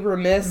would be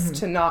remiss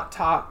to not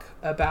talk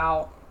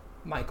about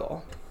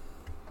Michael.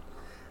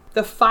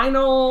 The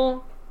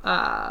final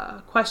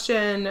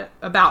question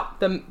about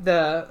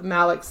the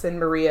Malix and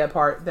Maria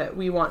part that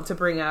we want to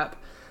bring up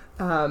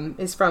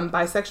is from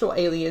Bisexual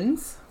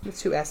Aliens with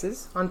 2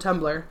 S's on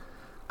Tumblr.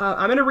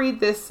 I'm going to read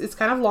this. It's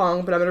kind of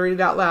long, but I'm going to read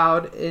it out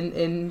loud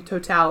in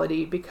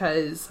totality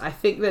because I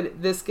think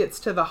that this gets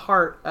to the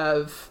heart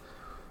of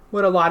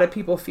what a lot of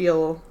people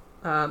feel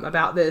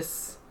about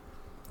this,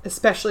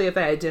 especially if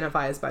they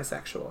identify as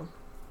bisexual.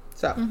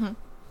 So,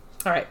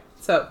 all right.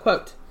 So,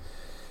 quote,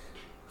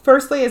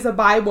 "Firstly, as a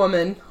bi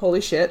woman,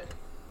 holy shit,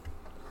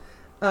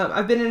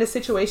 I've been in a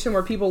situation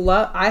where people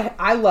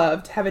I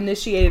loved have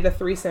initiated a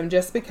threesome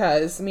just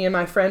because me and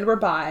my friend were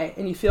bi,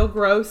 and you feel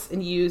gross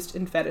and used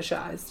and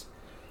fetishized.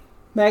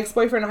 My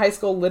ex-boyfriend in high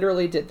school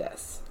literally did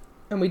this,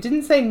 and we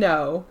didn't say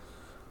no,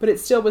 but it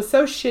still was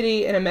so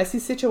shitty and a messy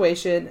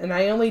situation, and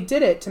I only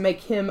did it to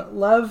make him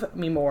love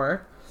me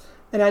more,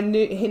 and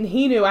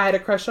he knew I had a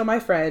crush on my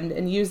friend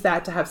and used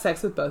that to have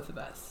sex with both of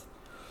us.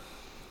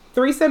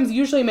 Threesomes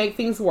usually make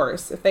things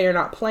worse if they are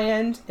not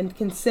planned and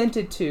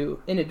consented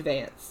to in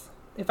advance.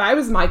 If I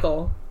was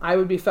Michael, I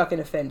would be fucking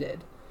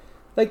offended.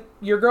 Like,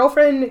 your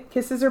girlfriend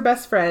kisses her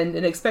best friend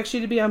and expects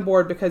you to be on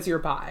board because you're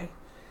bi.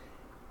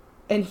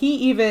 And he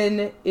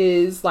even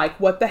is like,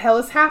 what the hell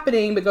is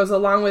happening, but goes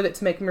along with it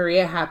to make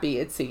Maria happy,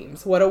 it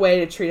seems. What a way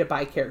to treat a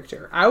bi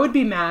character. I would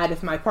be mad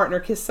if my partner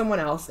kissed someone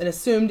else and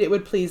assumed it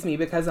would please me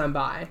because I'm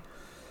bi.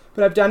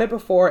 But I've done it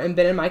before and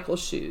been in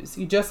Michael's shoes.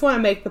 You just want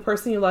to make the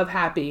person you love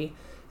happy,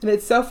 and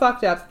it's so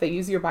fucked up that they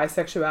use your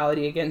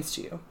bisexuality against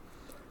you.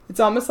 It's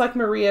almost like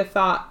Maria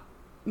thought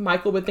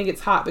Michael would think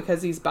it's hot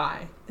because he's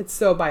bi. It's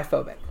so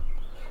biphobic.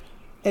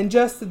 And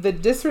just the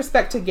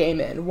disrespect to gay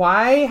men.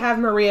 Why have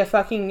Maria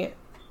fucking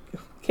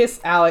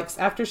kiss Alex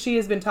after she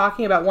has been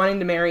talking about wanting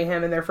to marry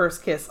him in their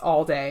first kiss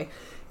all day?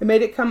 It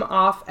made it come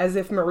off as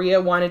if Maria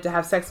wanted to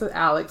have sex with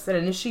Alex, and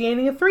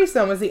initiating a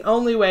threesome was the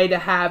only way to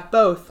have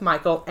both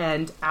Michael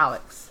and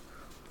Alex.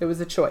 It was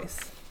a choice.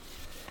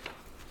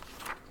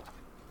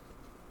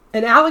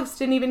 And Alex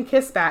didn't even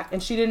kiss back,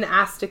 and she didn't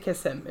ask to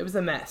kiss him. It was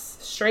a mess.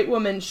 Straight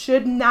women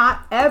should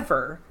not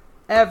ever,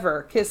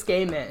 ever kiss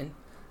gay men,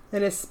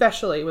 and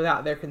especially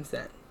without their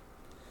consent.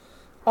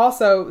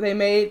 Also, they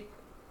made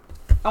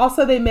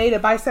a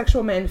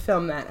bisexual man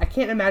film that. I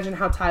can't imagine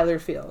how Tyler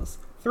feels.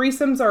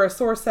 Threesomes are a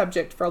sore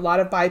subject for a lot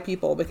of bi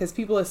people because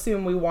people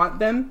assume we want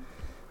them,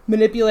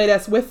 manipulate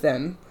us with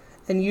them,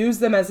 and use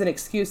them as an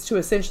excuse to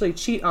essentially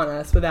cheat on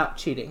us without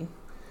cheating.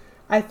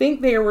 I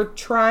think they were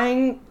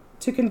trying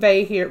to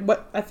convey here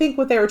what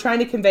they were trying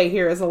to convey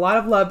here is a lot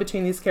of love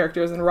between these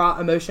characters and raw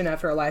emotion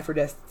after a life or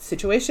death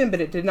situation, but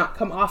it did not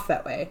come off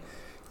that way.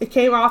 It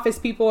came off as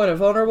people in a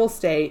vulnerable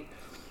state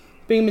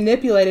being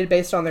manipulated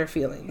based on their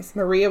feelings.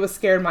 Maria was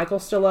scared Michael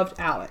still loved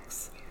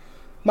Alex.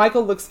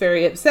 Michael looks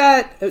very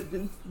upset.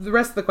 The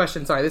rest of the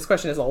question, this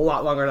question is a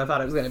lot longer than I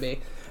thought it was going to be.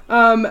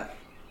 And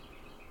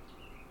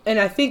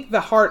I think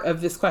the heart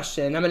of this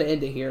question, I'm going to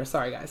end it here.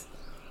 Sorry, guys.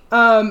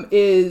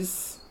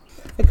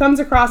 it comes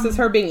across as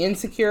her being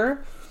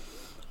insecure.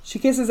 She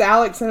kisses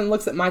Alex and then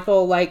looks at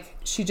Michael like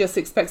she just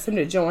expects him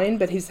to join,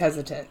 but he's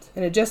hesitant.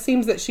 And it just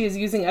seems that she is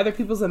using other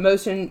people's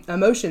emotions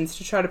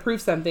to try to prove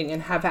something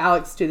and have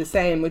Alex do the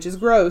same, which is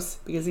gross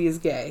because he is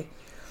gay.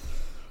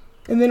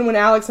 And then when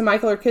Alex and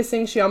Michael are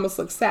kissing, she almost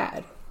looks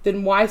sad.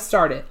 Then why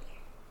start it?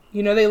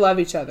 You know they love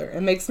each other.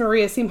 It makes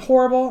Maria seem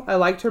horrible. I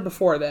liked her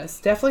before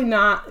this. Definitely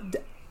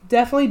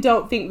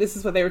don't think this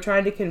is what they were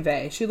trying to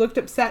convey. She looked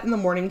upset in the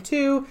morning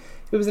too.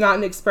 It was not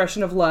an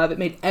expression of love. It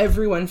made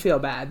everyone feel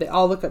bad. They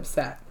all look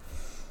upset.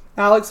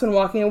 Alex when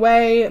walking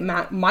away,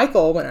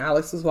 Michael when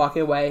Alex was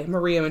walking away,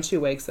 Maria when she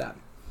wakes up.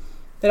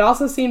 It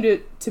also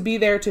seemed to be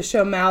there to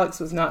show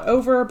Alex was not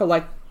over,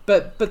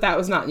 but that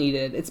was not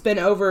needed. It's been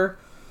over,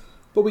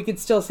 but we could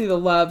still see the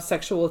love,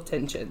 sexual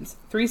tensions.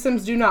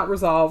 Threesomes do not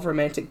resolve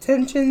romantic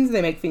tensions.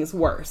 They make things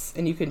worse,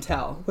 and you can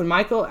tell. When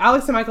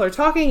Alex and Michael are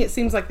talking, it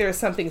seems like there's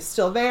something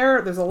still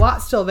there. There's a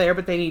lot still there,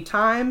 but they need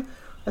time.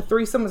 A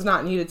threesome was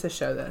not needed to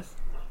show this.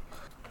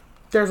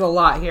 There's a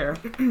lot here.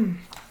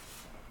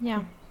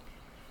 Yeah.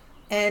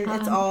 And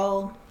it's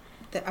all,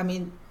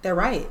 they're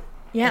right.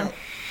 Yeah.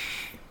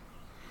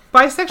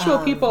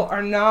 Bisexual people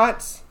are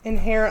not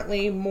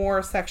inherently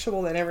more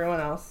sexual than everyone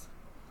else.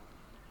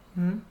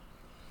 Hmm?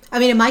 I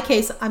mean, in my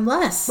case, I'm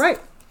less. Right.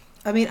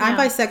 I mean, I'm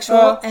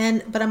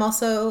bisexual, but I'm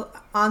also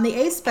on the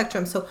A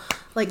spectrum. So,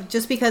 like,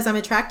 just because I'm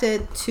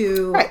attracted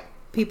to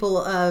people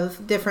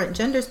of different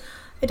genders,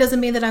 it doesn't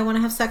mean that I want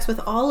to have sex with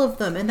all of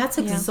them. And that's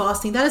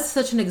exhausting. That is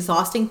such an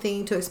exhausting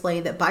thing to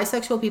explain that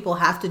bisexual people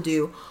have to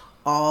do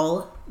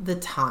all the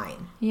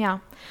time. Yeah.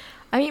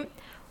 I mean,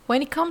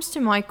 when it comes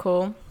to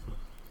Michael,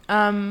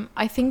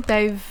 I think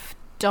they've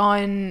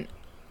done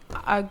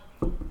a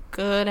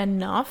good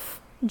enough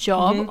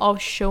job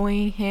of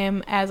showing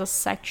him as a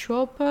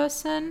sexual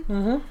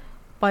person,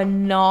 but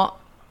not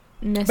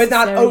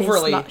necessarily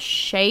overly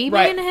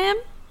shaming him.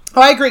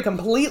 Oh, I agree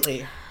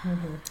completely.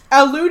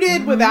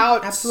 Alluded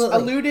without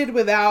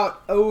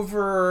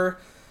over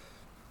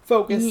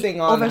focusing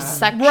on over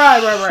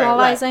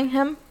sexualizing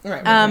him.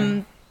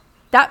 Right.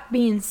 That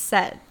being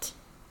said,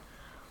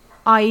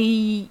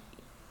 I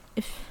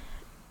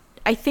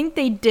think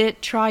they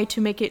did try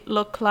to make it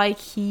look like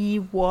he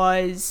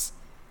was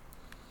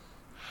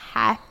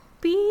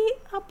happy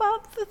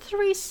about the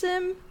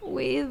threesome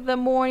with the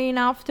morning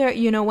after.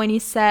 You know, when he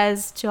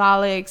says to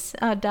Alex,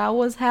 that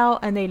was hell,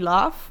 and they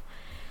laugh.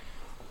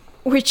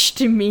 Which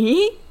to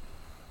me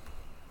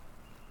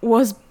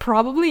was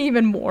probably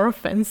even more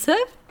offensive.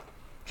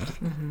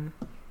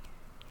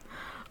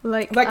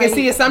 Like it's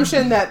the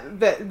assumption that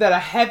a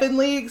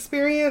heavenly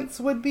experience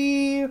would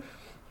be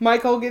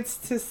Michael gets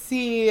to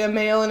see a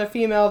male and a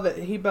female that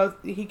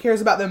he cares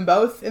about them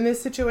both in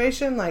this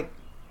situation. Like,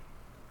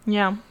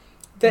 yeah,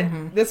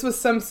 that this was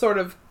some sort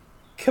of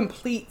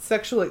complete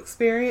sexual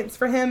experience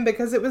for him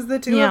because it was the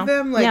two of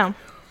them. Like,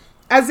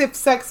 as if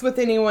sex with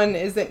anyone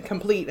isn't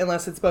complete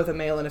unless it's both a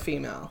male and a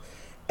female.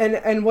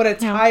 And what a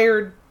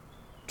tired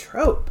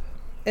trope.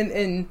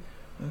 And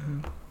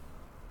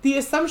the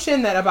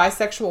assumption that a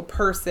bisexual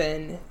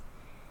person,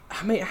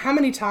 I mean, how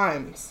many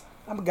times,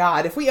 oh my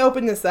God, if we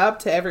open this up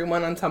to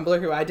everyone on Tumblr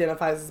who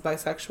identifies as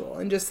bisexual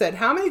and just said,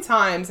 how many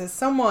times has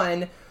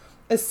someone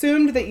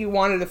assumed that you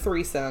wanted a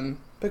threesome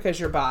because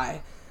you're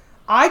bi?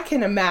 I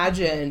can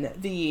imagine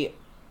the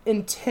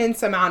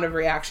intense amount of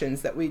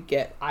reactions that we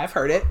get. I've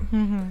heard it.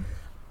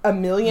 A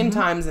million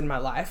times in my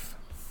life.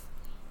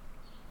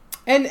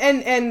 And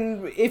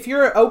if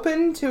you're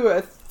open to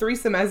a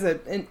threesome as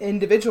an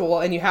individual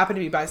and you happen to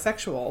be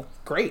bisexual,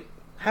 great.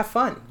 Have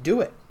fun.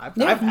 Do it. I've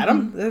had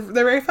them. They're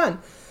very fun.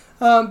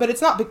 But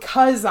it's not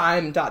because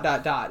I'm ...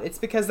 It's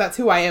because that's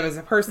who I am as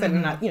a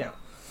person.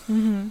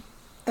 And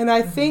and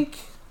I think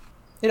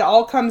it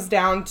all comes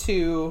down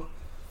to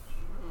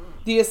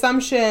the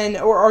assumption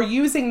or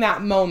using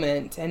that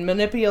moment and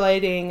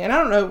manipulating, and I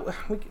don't know,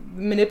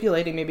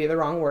 manipulating may be the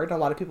wrong word. A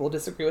lot of people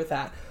disagree with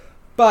that.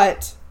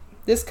 But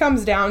this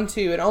comes down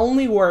to it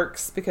only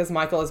works because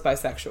Michael is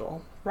bisexual,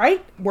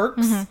 right?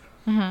 Works.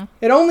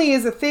 It only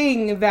is a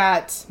thing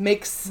that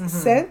makes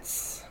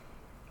sense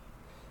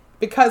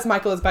because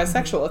Michael is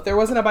bisexual. If there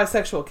wasn't a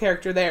bisexual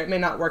character there, it may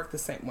not work the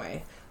same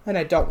way. And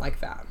I don't like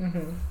that.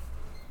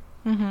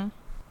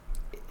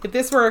 If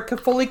this were a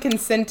fully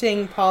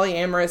consenting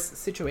polyamorous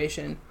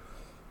situation,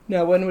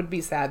 no one would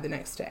be sad the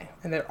next day.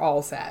 And they're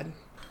all sad.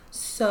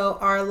 So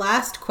our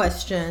last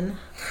question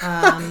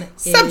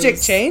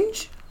subject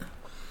change.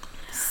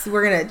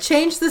 We're going to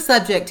change the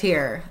subject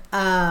here.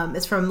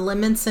 It's from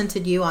Lemon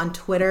Scented You on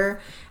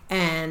Twitter.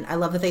 And I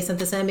love that they sent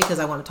this in because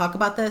I want to talk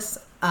about this.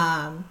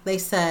 They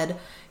said,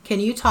 can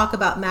you talk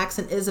about Max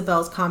and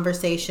Isabel's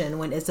conversation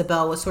when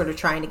Isabel was sort of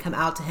trying to come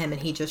out to him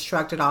and he just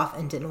shrugged it off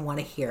and didn't want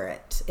to hear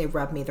it? It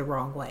rubbed me the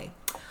wrong way.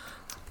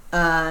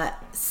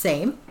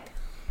 Same.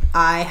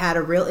 I had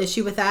a real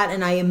issue with that.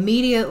 And I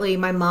immediately,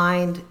 my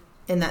mind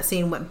in that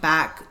scene went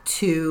back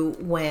to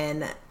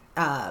when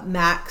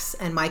Max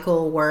and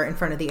Michael were in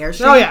front of the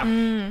airstream. Oh yeah.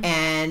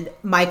 And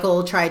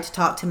Michael tried to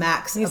talk to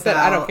Max about said,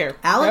 "I don't care."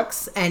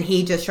 Alex, and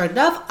he just shrugged it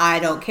off. I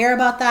don't care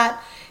about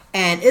that.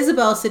 And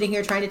Isabel's sitting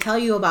here trying to tell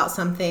you about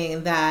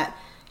something that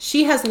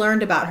she has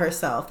learned about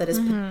herself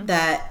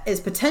that is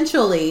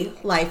potentially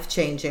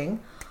life-changing.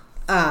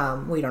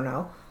 We don't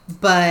know.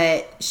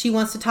 But she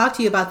wants to talk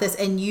to you about this,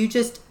 and you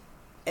just...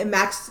 And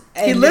Max...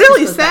 He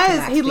literally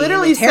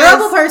says...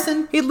 terrible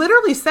person. He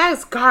literally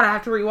says, God, I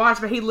have to rewatch,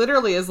 but he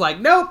literally is like,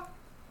 nope.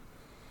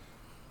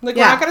 Like,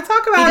 we're not going to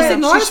talk about just it.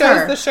 ignores She shows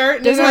her. the shirt,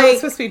 and Just it's like-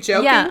 supposed to be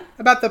joking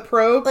about the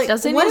probe. Like,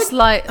 Doesn't what he if-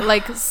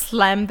 like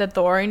slam the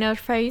door in her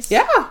face?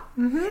 yeah.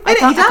 I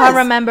can't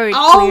remember it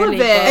All clearly.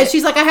 of it. And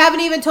she's like, I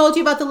haven't even told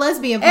you about the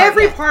lesbian part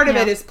Every yet. part of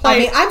it is I played.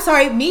 mean, I'm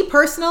sorry, me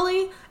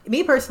personally,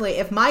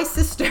 if my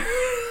sister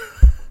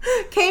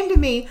came to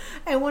me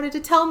and wanted to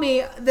tell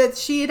me that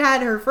she had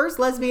had her first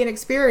lesbian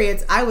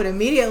experience, I would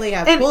immediately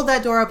have pulled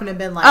that door open and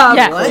been like,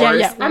 Yeah, what?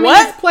 yeah. I mean,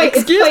 What?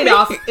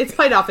 it's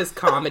played off as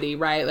comedy,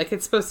 right? Like,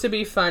 it's supposed to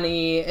be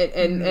funny,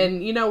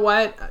 and you know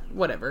what?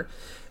 Whatever.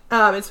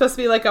 It's supposed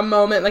to be like a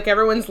moment, like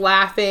everyone's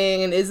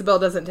laughing, and Isabel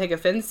doesn't take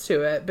offense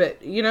to it.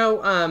 But you know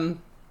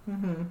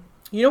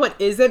what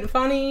isn't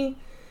funny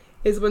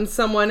is when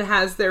someone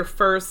has their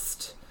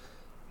first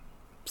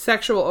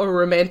sexual or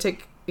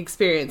romantic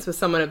experience with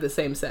someone of the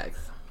same sex.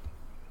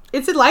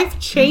 It's life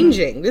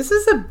changing. This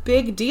is a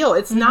big deal.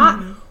 It's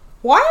not.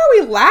 Why are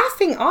we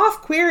laughing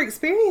off queer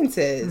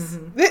experiences?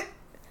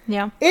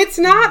 Yeah. It's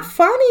not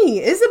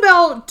funny.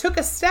 Isabel took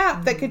a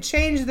step that could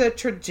change the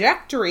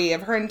trajectory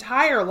of her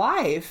entire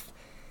life.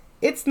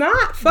 It's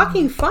not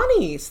fucking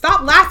funny.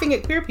 Stop laughing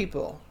at queer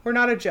people. We're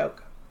not a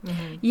joke.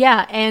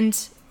 Yeah, and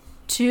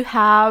to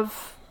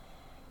have...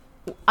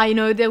 I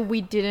know that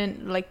we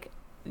didn't, like...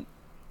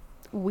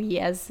 We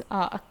as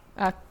a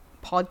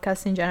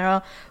podcast in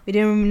general, we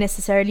didn't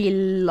necessarily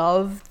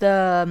love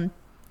the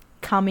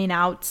coming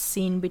out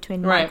scene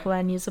between Michael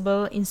and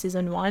Isabel in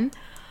season 1.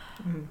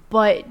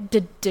 But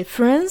the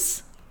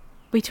difference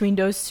between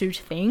those two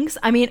things,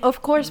 I mean,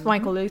 of course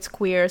Michael is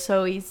queer,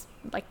 so he's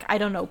like, I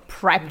don't know,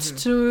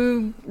 prepped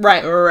to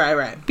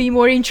right be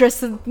more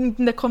interested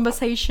in the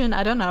conversation.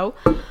 I don't know.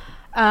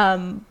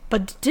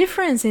 But the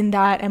difference in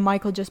that and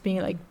Michael just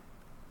being like,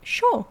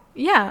 sure,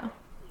 yeah,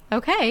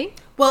 okay.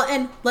 Well,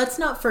 and let's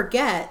not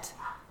forget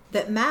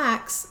that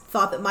Max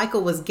thought that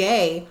Michael was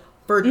gay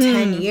for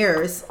 10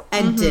 years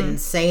and didn't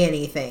say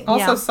anything.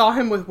 Also saw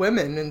him with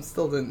women and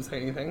still didn't say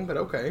anything, but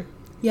okay.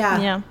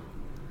 Yeah.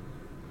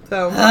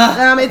 So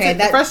Okay,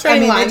 it's a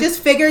frustrating line. It just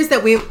figures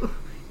that we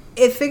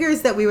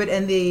would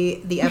end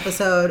the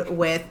episode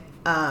with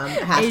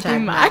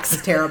hashtag Max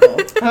is terrible.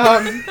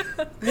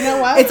 You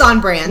know what? It's on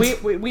brand.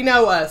 We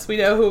know us. We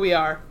know who we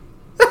are.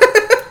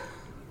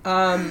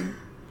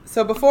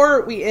 So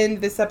before we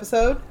end this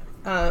episode,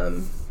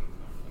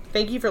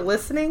 thank you for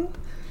listening.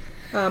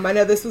 I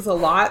know this was a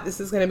lot. This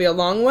is going to be a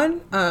long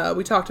one.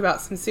 We talked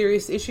about some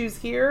serious issues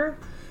here.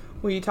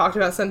 We talked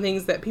about some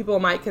things that people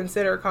might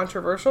consider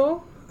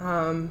controversial.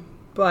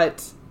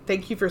 But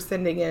thank you for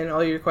sending in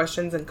all your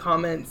questions and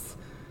comments.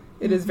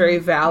 It is very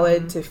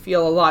valid to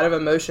feel a lot of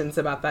emotions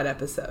about that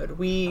episode.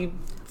 We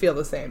feel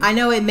the same. I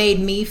know it made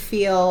me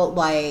feel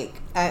like,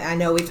 I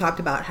know we talked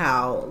about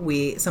how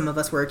some of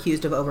us were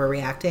accused of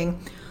overreacting.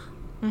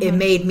 It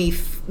made me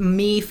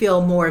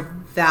feel more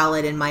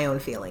valid in my own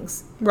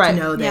feelings. Right. To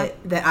know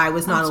that I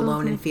was not Absolutely.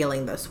 alone in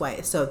feeling this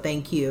way. So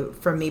thank you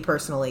from me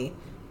personally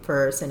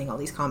for sending all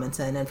these comments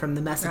in and from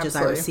the messages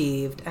Absolutely. I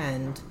received,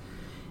 and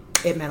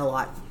it meant a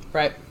lot.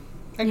 Right.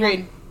 Agreed.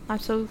 Yeah,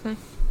 absolutely.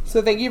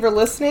 So thank you for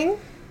listening.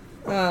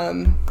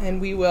 And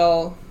we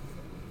will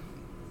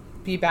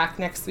be back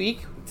next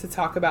week to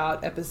talk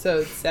about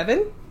episode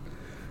 7.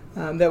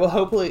 That will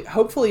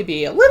hopefully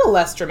be a little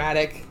less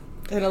dramatic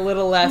and a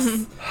little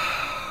less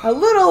a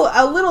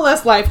little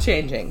less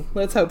life-changing.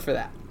 Let's hope for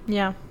that.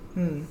 Yeah.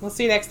 We'll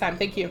see you next time.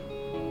 Thank you.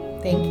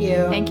 Thank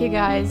you. Thank you,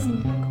 guys.